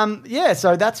 Yeah,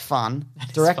 so that's fun.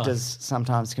 Directors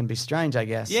sometimes can be strange, I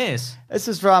guess. Yes. This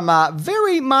is from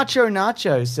Very Macho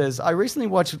Nacho. Says, I recently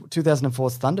watched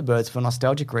 2004's Thunderbirds for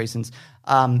nostalgic reasons.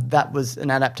 That was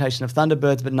an adaptation of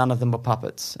Thunderbirds, but none of them were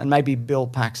puppets. And maybe Bill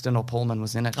Paxton or Pullman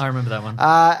was in it. I remember that one.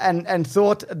 And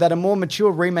thought that a more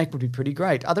mature remake would be pretty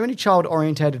great. Are there any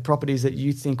child-orientated properties that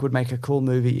you think would make a cool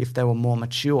movie if they were more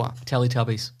mature?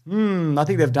 Teletubbies. I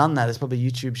think they've done that. There's probably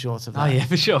YouTube shorts of that. Oh, yeah,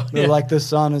 for sure. They're like, the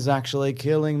sun is actually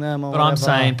killing them or But whatever. I'm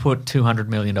saying put $200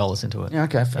 million into it. Yeah,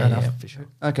 okay, fair enough. Yeah, for sure.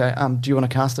 Okay, do you want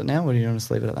to cast it now or do you want to just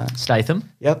leave it at that? Statham?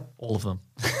 Yep. All of them.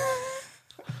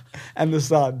 And the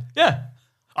sun. Yeah.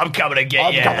 I'm coming to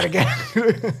get you. I'm coming to get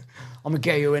you. I'm going to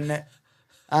get you in there.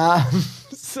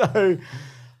 So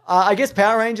I guess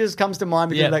Power Rangers comes to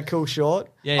mind because of that cool short.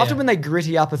 Yeah, Often when they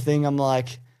gritty up a thing, I'm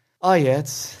like, oh yeah,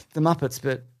 it's the Muppets,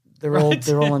 but they're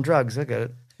all on drugs. I get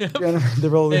it. Yep. You know what I mean?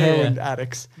 They're all heroin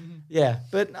addicts. Mm-hmm. Yeah,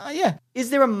 but is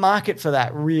there a market for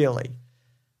that really?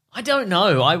 I don't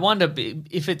know. I wonder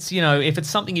if it's, if it's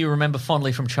something you remember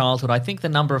fondly from childhood. I think the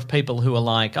number of people who are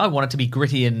like, I want it to be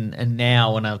gritty and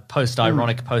now and a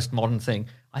post-ironic, post-modern thing,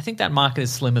 I think that market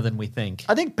is slimmer than we think.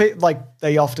 I think they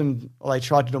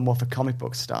tried to do more for comic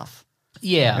book stuff.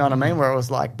 Yeah. You know what I mean? Where it was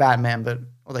like Batman,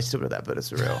 they still do that, but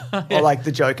it's real. Or like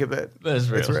the Joker, but it's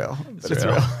real. But it's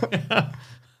real.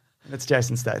 And it's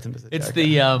Jason Statham as the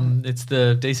Joker. It's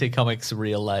the DC Comics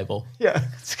real label. Yeah.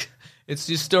 It's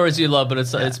just stories you love, but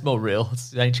it's more real.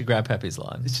 It's ancient Grandpappy's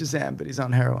line. It's Shazam, but he's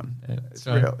on heroin. Yeah, it's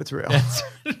real. It's real.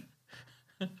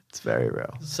 It's very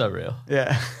real. So real.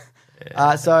 Yeah.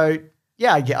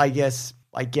 I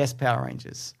guess Power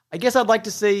Rangers. I guess I'd like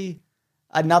to see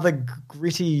another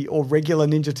gritty or regular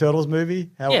Ninja Turtles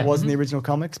movie, how it was in the original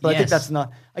comics. But I think that's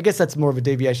not. I guess that's more of a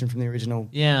deviation from the original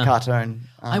cartoon.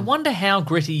 I wonder how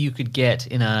gritty you could get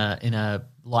in a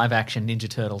live action Ninja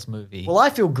Turtles movie. Well, I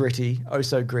feel gritty, oh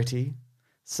so gritty.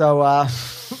 So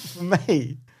for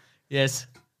me, yes.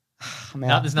 I'm no,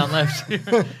 out. there's none left.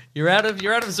 You're out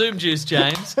of Zoom juice,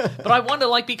 James. But I wonder,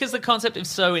 because the concept is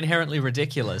so inherently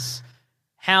ridiculous,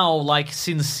 how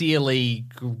sincerely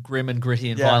grim and gritty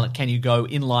and violent can you go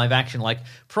in live action?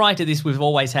 Prior to this, we've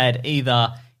always had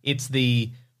either it's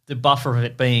the buffer of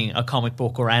it being a comic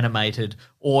book or animated,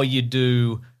 or you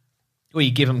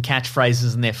give them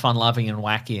catchphrases and they're fun-loving and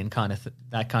wacky and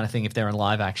that kind of thing if they're in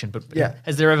live action. But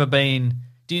has there ever been?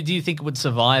 Do you think it would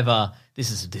survive this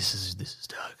is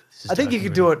dark? I think you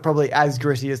could do it probably as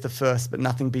gritty as the first, but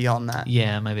nothing beyond that.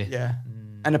 Yeah, maybe. Yeah.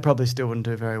 And it probably still wouldn't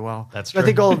do very well. That's true. I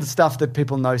think all of the stuff that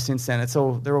people know since then,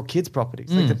 they're all kids' properties.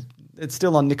 It's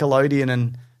still on Nickelodeon,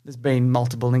 and there's been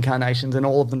multiple incarnations, and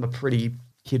all of them are pretty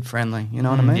kid-friendly. You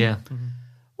know what I mean? Yeah.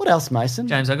 What else, Mason?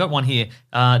 James, I got one here.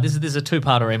 This is a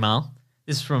two-parter email.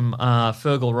 This is from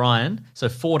Fergal Ryan. So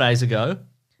 4 days ago.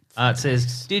 It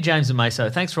says, Dear James and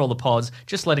Meso, thanks for all the pods.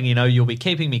 Just letting you know you'll be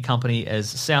keeping me company as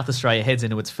South Australia heads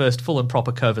into its first full and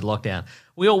proper COVID lockdown.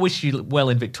 We all wish you well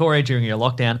in Victoria during your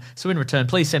lockdown, so in return,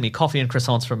 please send me coffee and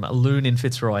croissants from Loon in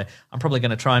Fitzroy. I'm probably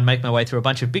going to try and make my way through a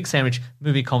bunch of Big Sandwich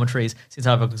movie commentaries since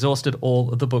I've exhausted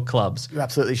all of the book clubs. You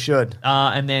absolutely should.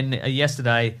 And then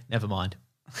yesterday, never mind.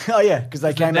 Oh, yeah, because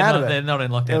they came out of it. They're not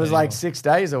in lockdown It was anymore. 6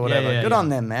 days or whatever. Good on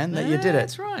them, man, that you did it.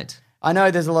 That's right. I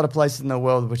know there's a lot of places in the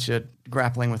world which are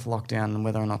grappling with lockdown and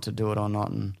whether or not to do it or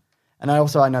not. And I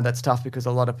know that's tough because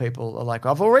a lot of people are like,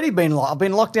 I've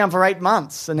been locked down for 8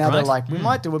 months. And now they're like, we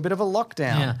might do a bit of a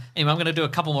lockdown. Yeah. Anyway, I'm going to do a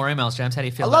couple more emails, James. How do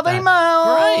you feel I about that?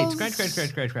 love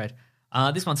emails. Great.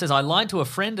 This one says, I lied to a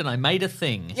friend and I made a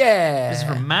thing. Yeah. This is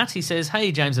from Matt. He says,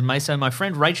 hey, James and Meso, my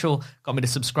friend Rachel got me to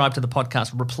subscribe to the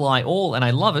podcast Reply All, and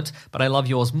I love it, but I love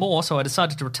yours more, so I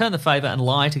decided to return the favour and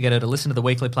lie to get her to listen to the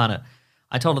Weekly Planet.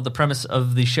 I told her the premise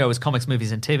of the show is comics,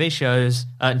 movies, and TV shows,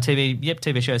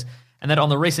 TV shows, and that on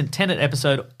the recent Tenet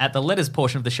episode, at the letters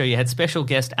portion of the show, you had special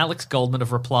guest Alex Goldman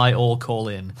of Reply All call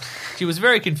in. She was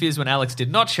very confused when Alex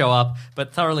did not show up,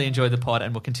 but thoroughly enjoyed the pod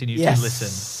and will continue to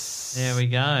listen. There we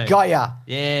go. Got ya.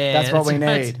 Yeah. That's what we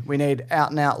right. need. We need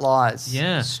out and out lies.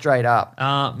 Yeah. Straight up.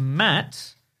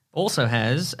 Matt also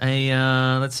has a,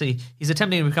 let's see, he's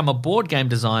attempting to become a board game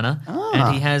designer,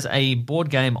 and he has a board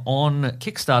game on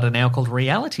Kickstarter now called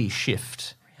Reality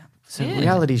Shift. So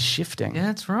reality's shifting. Yeah,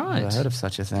 that's right. I've heard of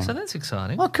such a thing. So that's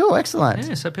exciting. Oh, cool. Excellent.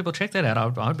 Yeah, so people check that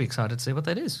out. I'd be excited to see what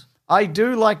that is. I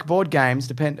do like board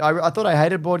games. I thought I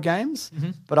hated board games,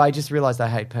 but I just realized I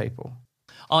hate people.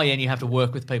 Oh, yeah, and you have to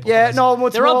work with people. Yeah, no.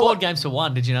 There are board games for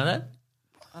one. Did you know that?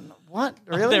 What?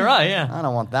 Really? There are, yeah. I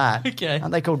don't want that. Okay.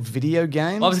 Aren't they called video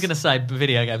games? Well, I was going to say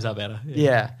video games are better.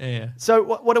 Yeah. So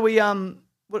what are we?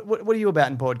 What are you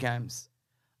about in board games?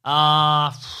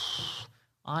 I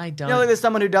don't. You know, like there's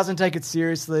someone who doesn't take it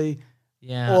seriously.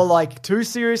 Yeah. Or like too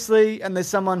seriously, and there's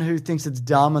someone who thinks it's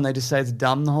dumb and they just say it's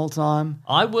dumb the whole time.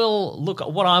 I will look.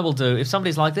 What I will do if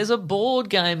somebody's like, "There's a board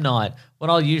game night," what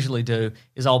I'll usually do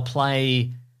is I'll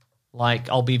play. Like,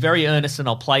 I'll be very earnest and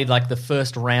I'll play like the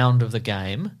first round of the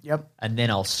game. Yep. And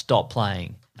then I'll stop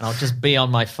playing and I'll just be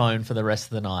on my phone for the rest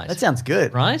of the night. That sounds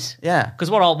good. Right? Yeah. Because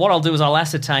what I'll do is I'll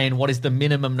ascertain what is the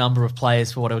minimum number of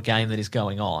players for whatever game that is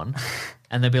going on.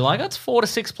 And they'll be like, it's 4 to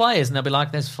 6 players. And they'll be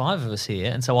like, there's 5 of us here.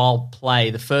 And so I'll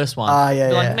play the first one. Yeah,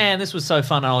 be like, man, this was so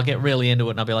fun. And I'll get really into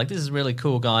it. And I'll be like, this is really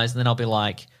cool, guys. And then I'll be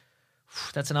like,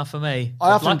 that's enough for me.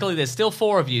 Luckily, there's still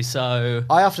 4 of you, so...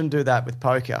 I often do that with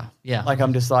poker. Yeah. Like,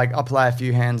 I'm just like, I'll play a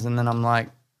few hands and then I'm like,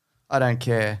 I don't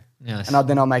care. Yes. And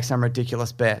then I'll make some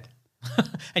ridiculous bet.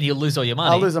 And you'll lose all your money.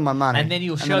 I'll lose all my money. And then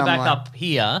you'll show back up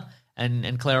here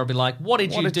and Claire will be like, what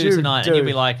did you do tonight? do? And you'll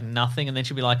be like, nothing. And then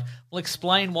she'll be like, well,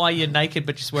 explain why you're naked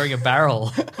but just wearing a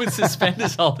barrel with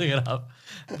suspenders holding it up.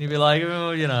 And you'll be like,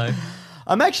 oh, you know.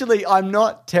 I'm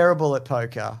not terrible at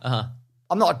poker. Uh-huh.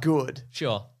 I'm not good.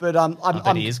 Sure. But I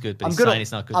bet he is good, but he's saying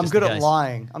he's not good. I'm good at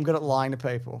lying. I'm good at lying to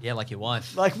people. Yeah, like your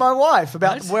wife. Like my wife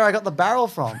about where I got the barrel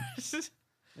from.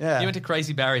 Yeah. You went to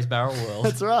Crazy Barry's Barrel World.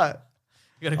 That's right.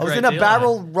 You got a I was great in a deal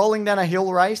barrel on it. rolling down a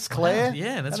hill race, Claire. Wow,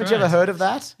 yeah, that's Haven't right. you ever heard of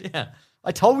that? Yeah.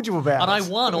 I told you about And it.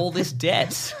 I won all this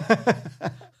debt.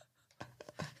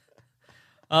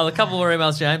 A couple more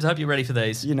emails, James. I hope you're ready for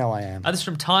these. You know I am. This is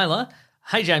from Tyler.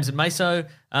 Hey, James and Meso.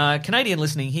 Canadian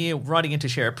listening here, writing in to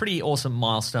share a pretty awesome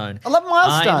milestone. I love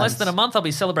milestones. In less than a month, I'll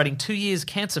be celebrating 2 years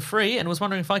cancer-free and was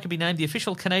wondering if I could be named the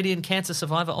official Canadian cancer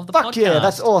survivor of the podcast. Fuck yeah,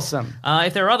 that's awesome.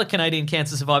 If there are other Canadian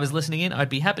cancer survivors listening in, I'd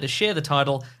be happy to share the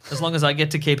title as long as I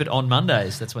get to keep it on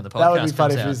Mondays. That's when the podcast That would be funny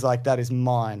comes if he out. was like, that is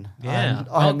mine. Yeah.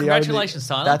 I'm the Congratulations,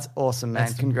 Tyler. That's awesome,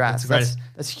 man. Congrats. That's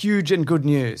That's huge and good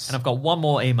news. And I've got one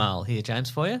more email here, James,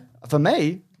 for you. For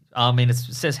me? I mean, it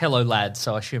says hello, lads,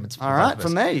 so I assume it's for all both right of for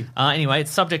us. me. Anyway,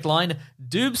 it's subject line,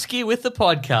 Doobski with the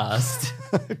podcast.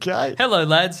 Okay. Hello,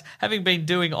 lads. Having been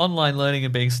doing online learning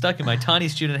and being stuck in my tiny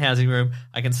student housing room,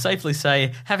 I can safely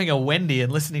say having a Wendy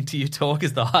and listening to you talk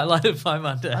is the highlight of my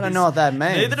Mondays. I don't know what that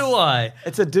means. Neither do I.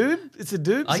 It's a doob? It's a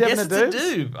doob? I guess it's a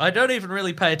doob. I don't even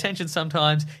really pay attention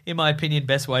sometimes. In my opinion,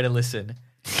 best way to listen.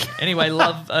 Anyway,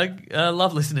 love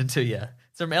listening to you.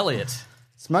 It's from Elliot.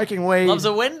 Smoking weed. Loves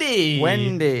a Wendy.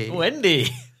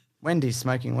 Wendy's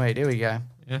smoking weed. Here we go.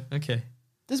 Yeah, okay.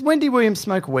 Does Wendy Williams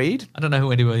smoke weed? I don't know who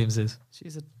Wendy Williams is.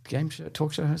 She's a game show,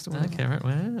 talk show host or whatever. Okay, right.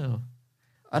 Wow.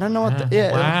 I don't know what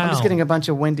I'm just getting a bunch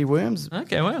of Wendy Williams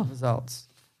results.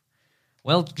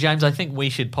 Well, James, I think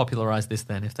we should popularise this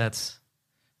then, if that's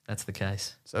the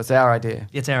case. So it's our idea.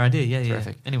 It's our idea, yeah.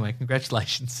 Terrific. Anyway,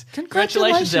 congratulations.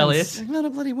 Congratulations, Elliot. Not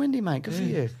a bloody Wendy, mate. Good for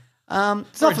you.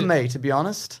 It's not for me, to be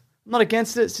honest. I'm not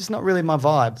against it. It's just not really my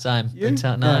vibe. Same. You?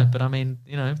 But I mean,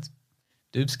 you know, it's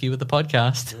Doobski with the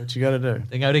podcast. What you got to do?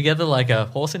 They go together like a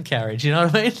horse and carriage, you know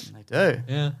what I mean? They do.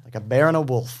 Yeah. Like a bear and a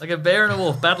wolf. Like a bear and a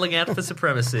wolf battling out for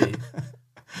supremacy.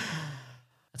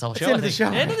 That's all It's the end of the show.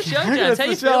 End of the show, James. How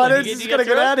you It's the show. feeling? Just got to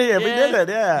get out of here. We did it,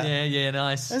 yeah. Yeah,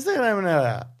 nice.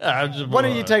 Why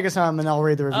don't you take us home and I'll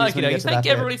read the reviews when we get to Thank that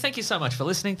you, bit. everybody. Thank you so much for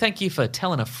listening. Thank you for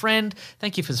telling a friend.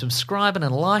 Thank you for subscribing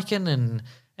and liking and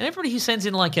everybody who sends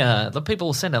in the people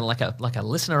will send in like a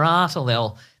listener art or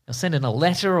they'll send in a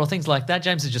letter or things like that.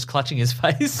 James is just clutching his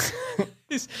face.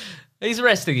 he's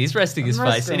resting. He's resting his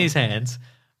face in his hands.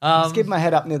 Just keep my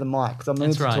head up near the mic because I'm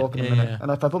going to talk in a minute. Yeah. And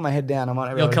if I put my head down, I might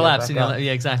not be You'll able to collapse. get back up.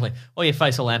 Yeah, exactly. Or your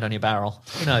face will land on your barrel.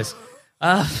 Who knows?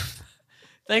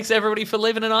 Thanks everybody for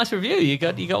leaving a nice review. You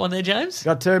got one there, James?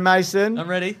 Got two, Mason. I'm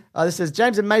ready. This says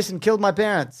James and Mason killed my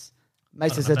parents.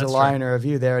 Mesa said to lie in a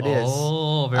review. There it is.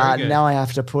 Oh, very good. Now I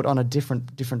have to put on a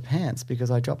different pants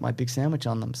because I dropped my big sandwich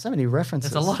on them. So many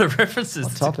references. There's a lot of references.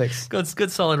 Topics.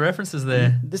 Good solid references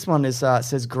there. This one is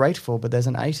says grateful, but there's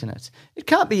an 8 in it. It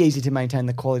can't be easy to maintain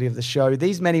the quality of the show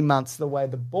these many months the way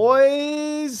the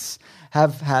boys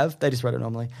have. They just wrote it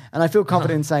normally. And I feel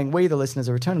confident in saying we, the listeners,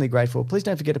 are eternally grateful. Please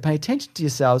don't forget to pay attention to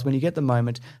yourselves when you get the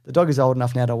moment. The dog is old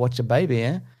enough now to watch a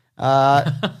baby, How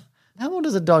old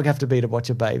does a dog have to be to watch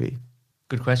a baby?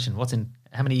 Good question.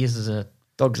 How many years is a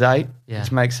dog's 8,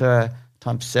 which makes her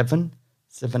times 7.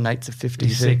 7 8s of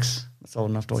 56. That's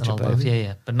old enough to watch a baby.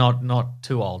 Yeah. But not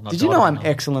too old. Did you know I'm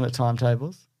excellent at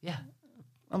timetables? Yeah.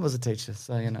 I was a teacher,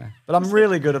 so you know. But I'm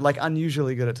really good at,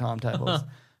 unusually good at timetables.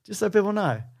 Just so people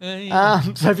know.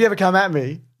 So if you ever come at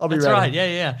me, I'll be ready. That's right,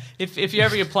 yeah. If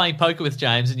you're playing poker with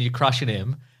James and you're crushing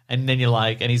him, and then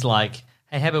he's like,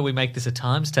 hey, how about we make this a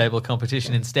times table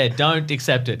competition instead? Don't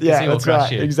accept it, because he will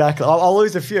crush you. Exactly. I'll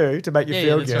lose a few to make you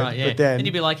feel good. Right, yeah. But then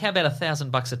you'd be like, how about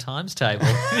 $1,000 a times table?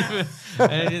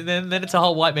 And then it's a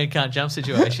whole white man can't jump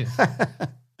situation.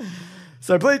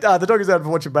 So please, the dog is out for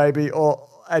watch a baby,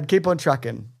 and keep on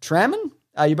trucking. Tramming?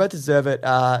 You both deserve it.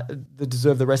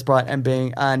 Deserve the respite and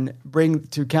bring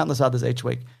to countless others each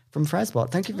week. From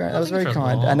Frasbot. Thank you very. That was very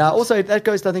kind. And also that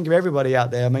goes to, I think, of everybody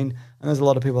out there. I mean, and there's a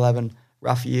lot of people having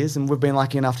rough years, and we've been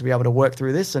lucky enough to be able to work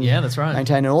through this and that's right.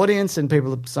 maintain an audience, and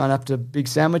people sign up to Big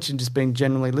Sandwich and just being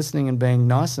genuinely listening and being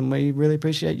nice, and we really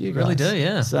appreciate you guys. Really do,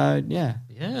 yeah. So, yeah.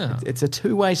 It's a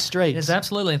two-way street. Yes,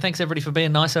 absolutely. And thanks, everybody, for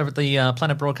being nice over at the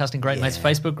Planet Broadcasting Great Mates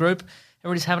Facebook group.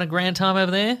 Everybody's having a grand time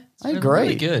over there. It's I agree.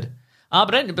 Really good.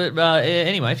 But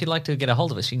anyway, if you'd like to get a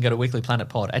hold of us, you can go to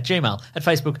weeklyplanetpod at Gmail, at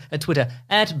Facebook, at Twitter,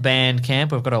 at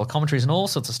Bandcamp. We've got all the commentaries and all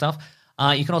sorts of stuff.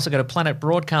 You can also go to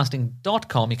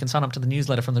planetbroadcasting.com. You can sign up to the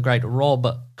newsletter from the great Rob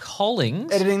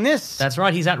Collings. Editing this. That's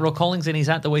right. He's at Rob Collings, and he's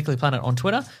at The Weekly Planet on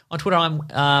Twitter. On Twitter, I'm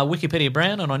Wikipedia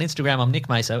Brown, and on Instagram, I'm Nick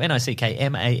Maso,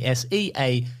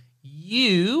 NickMaseau.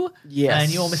 Yes.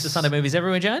 And you're Mr. Sunday Movies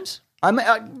everywhere, James?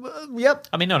 Yep.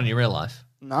 I mean, not in your real life.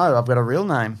 No, I've got a real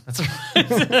name. That's right. But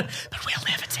we'll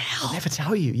never tell. I'll never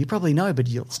tell you. You probably know, but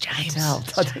you'll James. tell.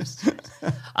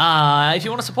 If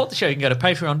you want to support the show, you can go to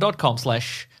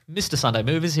patreon.com/Mr. Sunday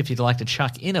Movies if you'd like to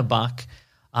chuck in a buck.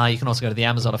 You can also go to the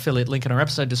Amazon affiliate link in our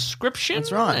episode description.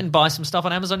 That's right. And buy some stuff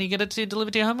on Amazon. You get it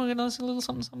delivered to your home. We're going to a little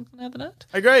something out of that.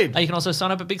 Agreed. You can also sign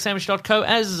up at bigsandwich.co,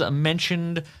 as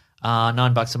mentioned.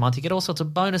 $9 a month. You get all sorts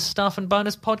of bonus stuff and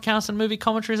bonus podcasts and movie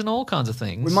commentaries and all kinds of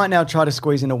things. We might now try to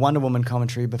squeeze in a Wonder Woman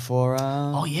commentary before.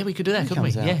 Oh yeah, we could do that, couldn't we?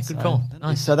 Yeah, good call.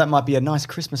 Nice. So that might be a nice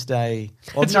Christmas day.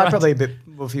 Well, no, probably a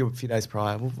few days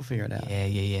prior. We'll figure it out.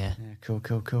 Yeah.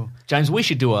 Cool. James, we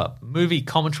should do a movie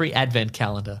commentary advent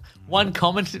calendar. One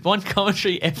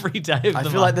commentary every day of the month.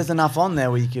 I feel like there's enough on there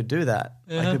where you could do that.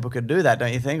 Like people could do that,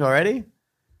 don't you think? Already?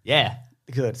 Yeah.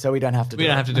 Good. So we don't have to. We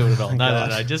don't have to do it at all.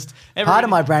 No. Just part of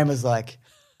my brain was like,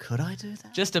 could I do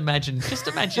that? Just imagine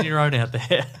your own out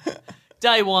there.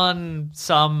 Day one,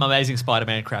 some amazing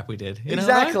Spider-Man crap we did.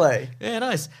 Exactly. Right? Yeah,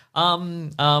 nice. We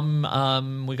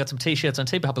got some t-shirts on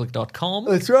tpublic.com.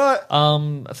 That's right.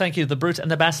 Thank you to the Brute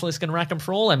and the Basilisk and Rackham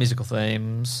for all our musical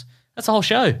themes. That's the whole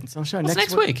show. It's the whole show. What's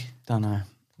next week? Don't know.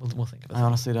 We'll think of it. I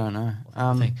honestly don't know.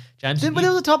 James, but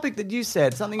there was a topic that you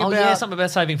said something about. Oh yeah, something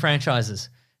about saving franchises.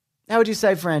 How would you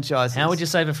save franchises? How would you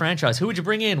save a franchise? Who would you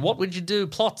bring in? What would you do?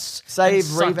 Plots?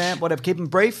 Save, revamp, whatever. Keep them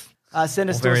brief. Send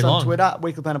us to us on Twitter,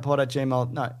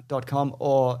 weeklyplanetpod@gmail.com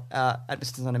or at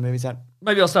Mr. Sunday Movies.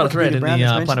 Maybe I'll start a thread in the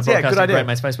Planet Broadcasting Great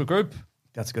Mates Facebook group.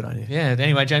 That's a good idea. Yeah.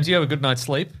 Anyway, James, you have a good night's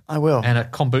sleep. I will. And a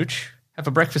kombucha. Have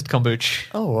a breakfast kombucha.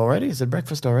 Oh, already? Is it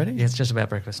breakfast already? Yeah, it's just about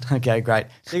breakfast. Okay, great.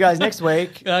 See you guys next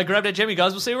week. Grab that Jimmy,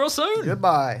 guys. We'll see you real soon.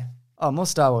 Goodbye. Oh, more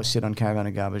Star Wars shit on Caravan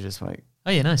of Garbage this week. Oh,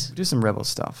 yeah, nice. We'll do some Rebel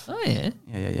stuff. Oh, yeah.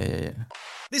 Yeah.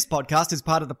 This podcast is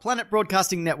part of the Planet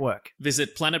Broadcasting Network.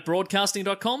 Visit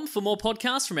planetbroadcasting.com for more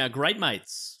podcasts from our great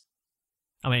mates.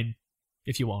 I mean,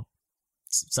 if you want.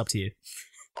 It's up to you.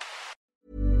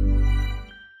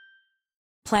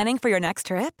 Planning for your next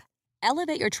trip?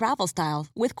 Elevate your travel style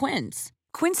with Quince.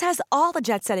 Quince has all the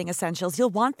jet-setting essentials you'll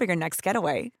want for your next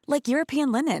getaway, like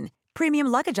European linen, premium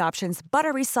luggage options,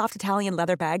 buttery soft Italian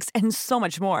leather bags, and so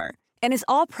much more. And is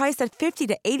all priced at 50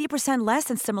 to 80% less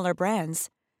than similar brands.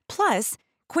 Plus,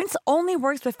 Quince only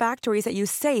works with factories that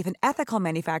use safe and ethical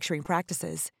manufacturing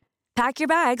practices. Pack your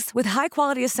bags with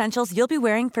high-quality essentials you'll be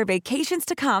wearing for vacations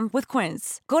to come with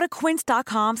Quince. Go to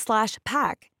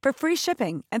quince.com/pack for free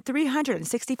shipping and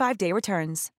 365-day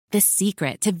returns. The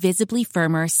secret to visibly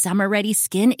firmer, summer-ready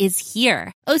skin is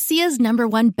here. Osea's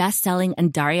 #1 best-selling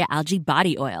Undaria Algae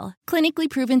Body Oil. Clinically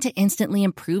proven to instantly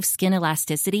improve skin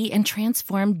elasticity and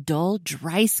transform dull,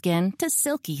 dry skin to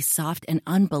silky, soft, and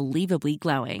unbelievably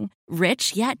glowing.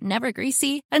 Rich yet never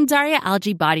greasy, Undaria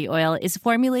Algae Body Oil is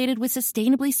formulated with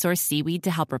sustainably sourced seaweed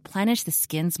to help replenish the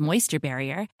skin's moisture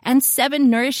barrier, and 7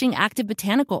 nourishing active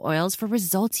botanical oils for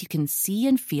results you can see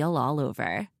and feel all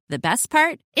over. The best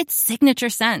part? Its signature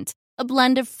scent. A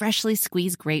blend of freshly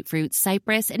squeezed grapefruit,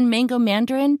 cypress, and mango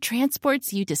mandarin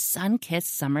transports you to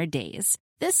sun-kissed summer days.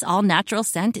 This all-natural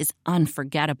scent is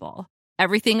unforgettable.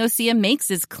 Everything Osea makes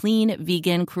is clean,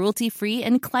 vegan, cruelty-free,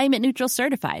 and climate-neutral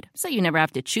certified, so you never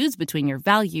have to choose between your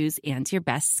values and your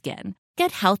best skin.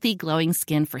 Get healthy, glowing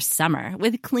skin for summer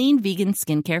with clean, vegan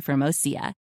skincare from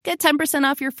Osea. Get 10%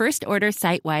 off your first order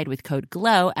site-wide with code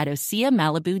GLOW at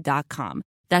OseaMalibu.com.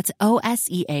 That's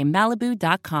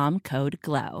OSEAMalibu.com, code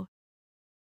GLOW.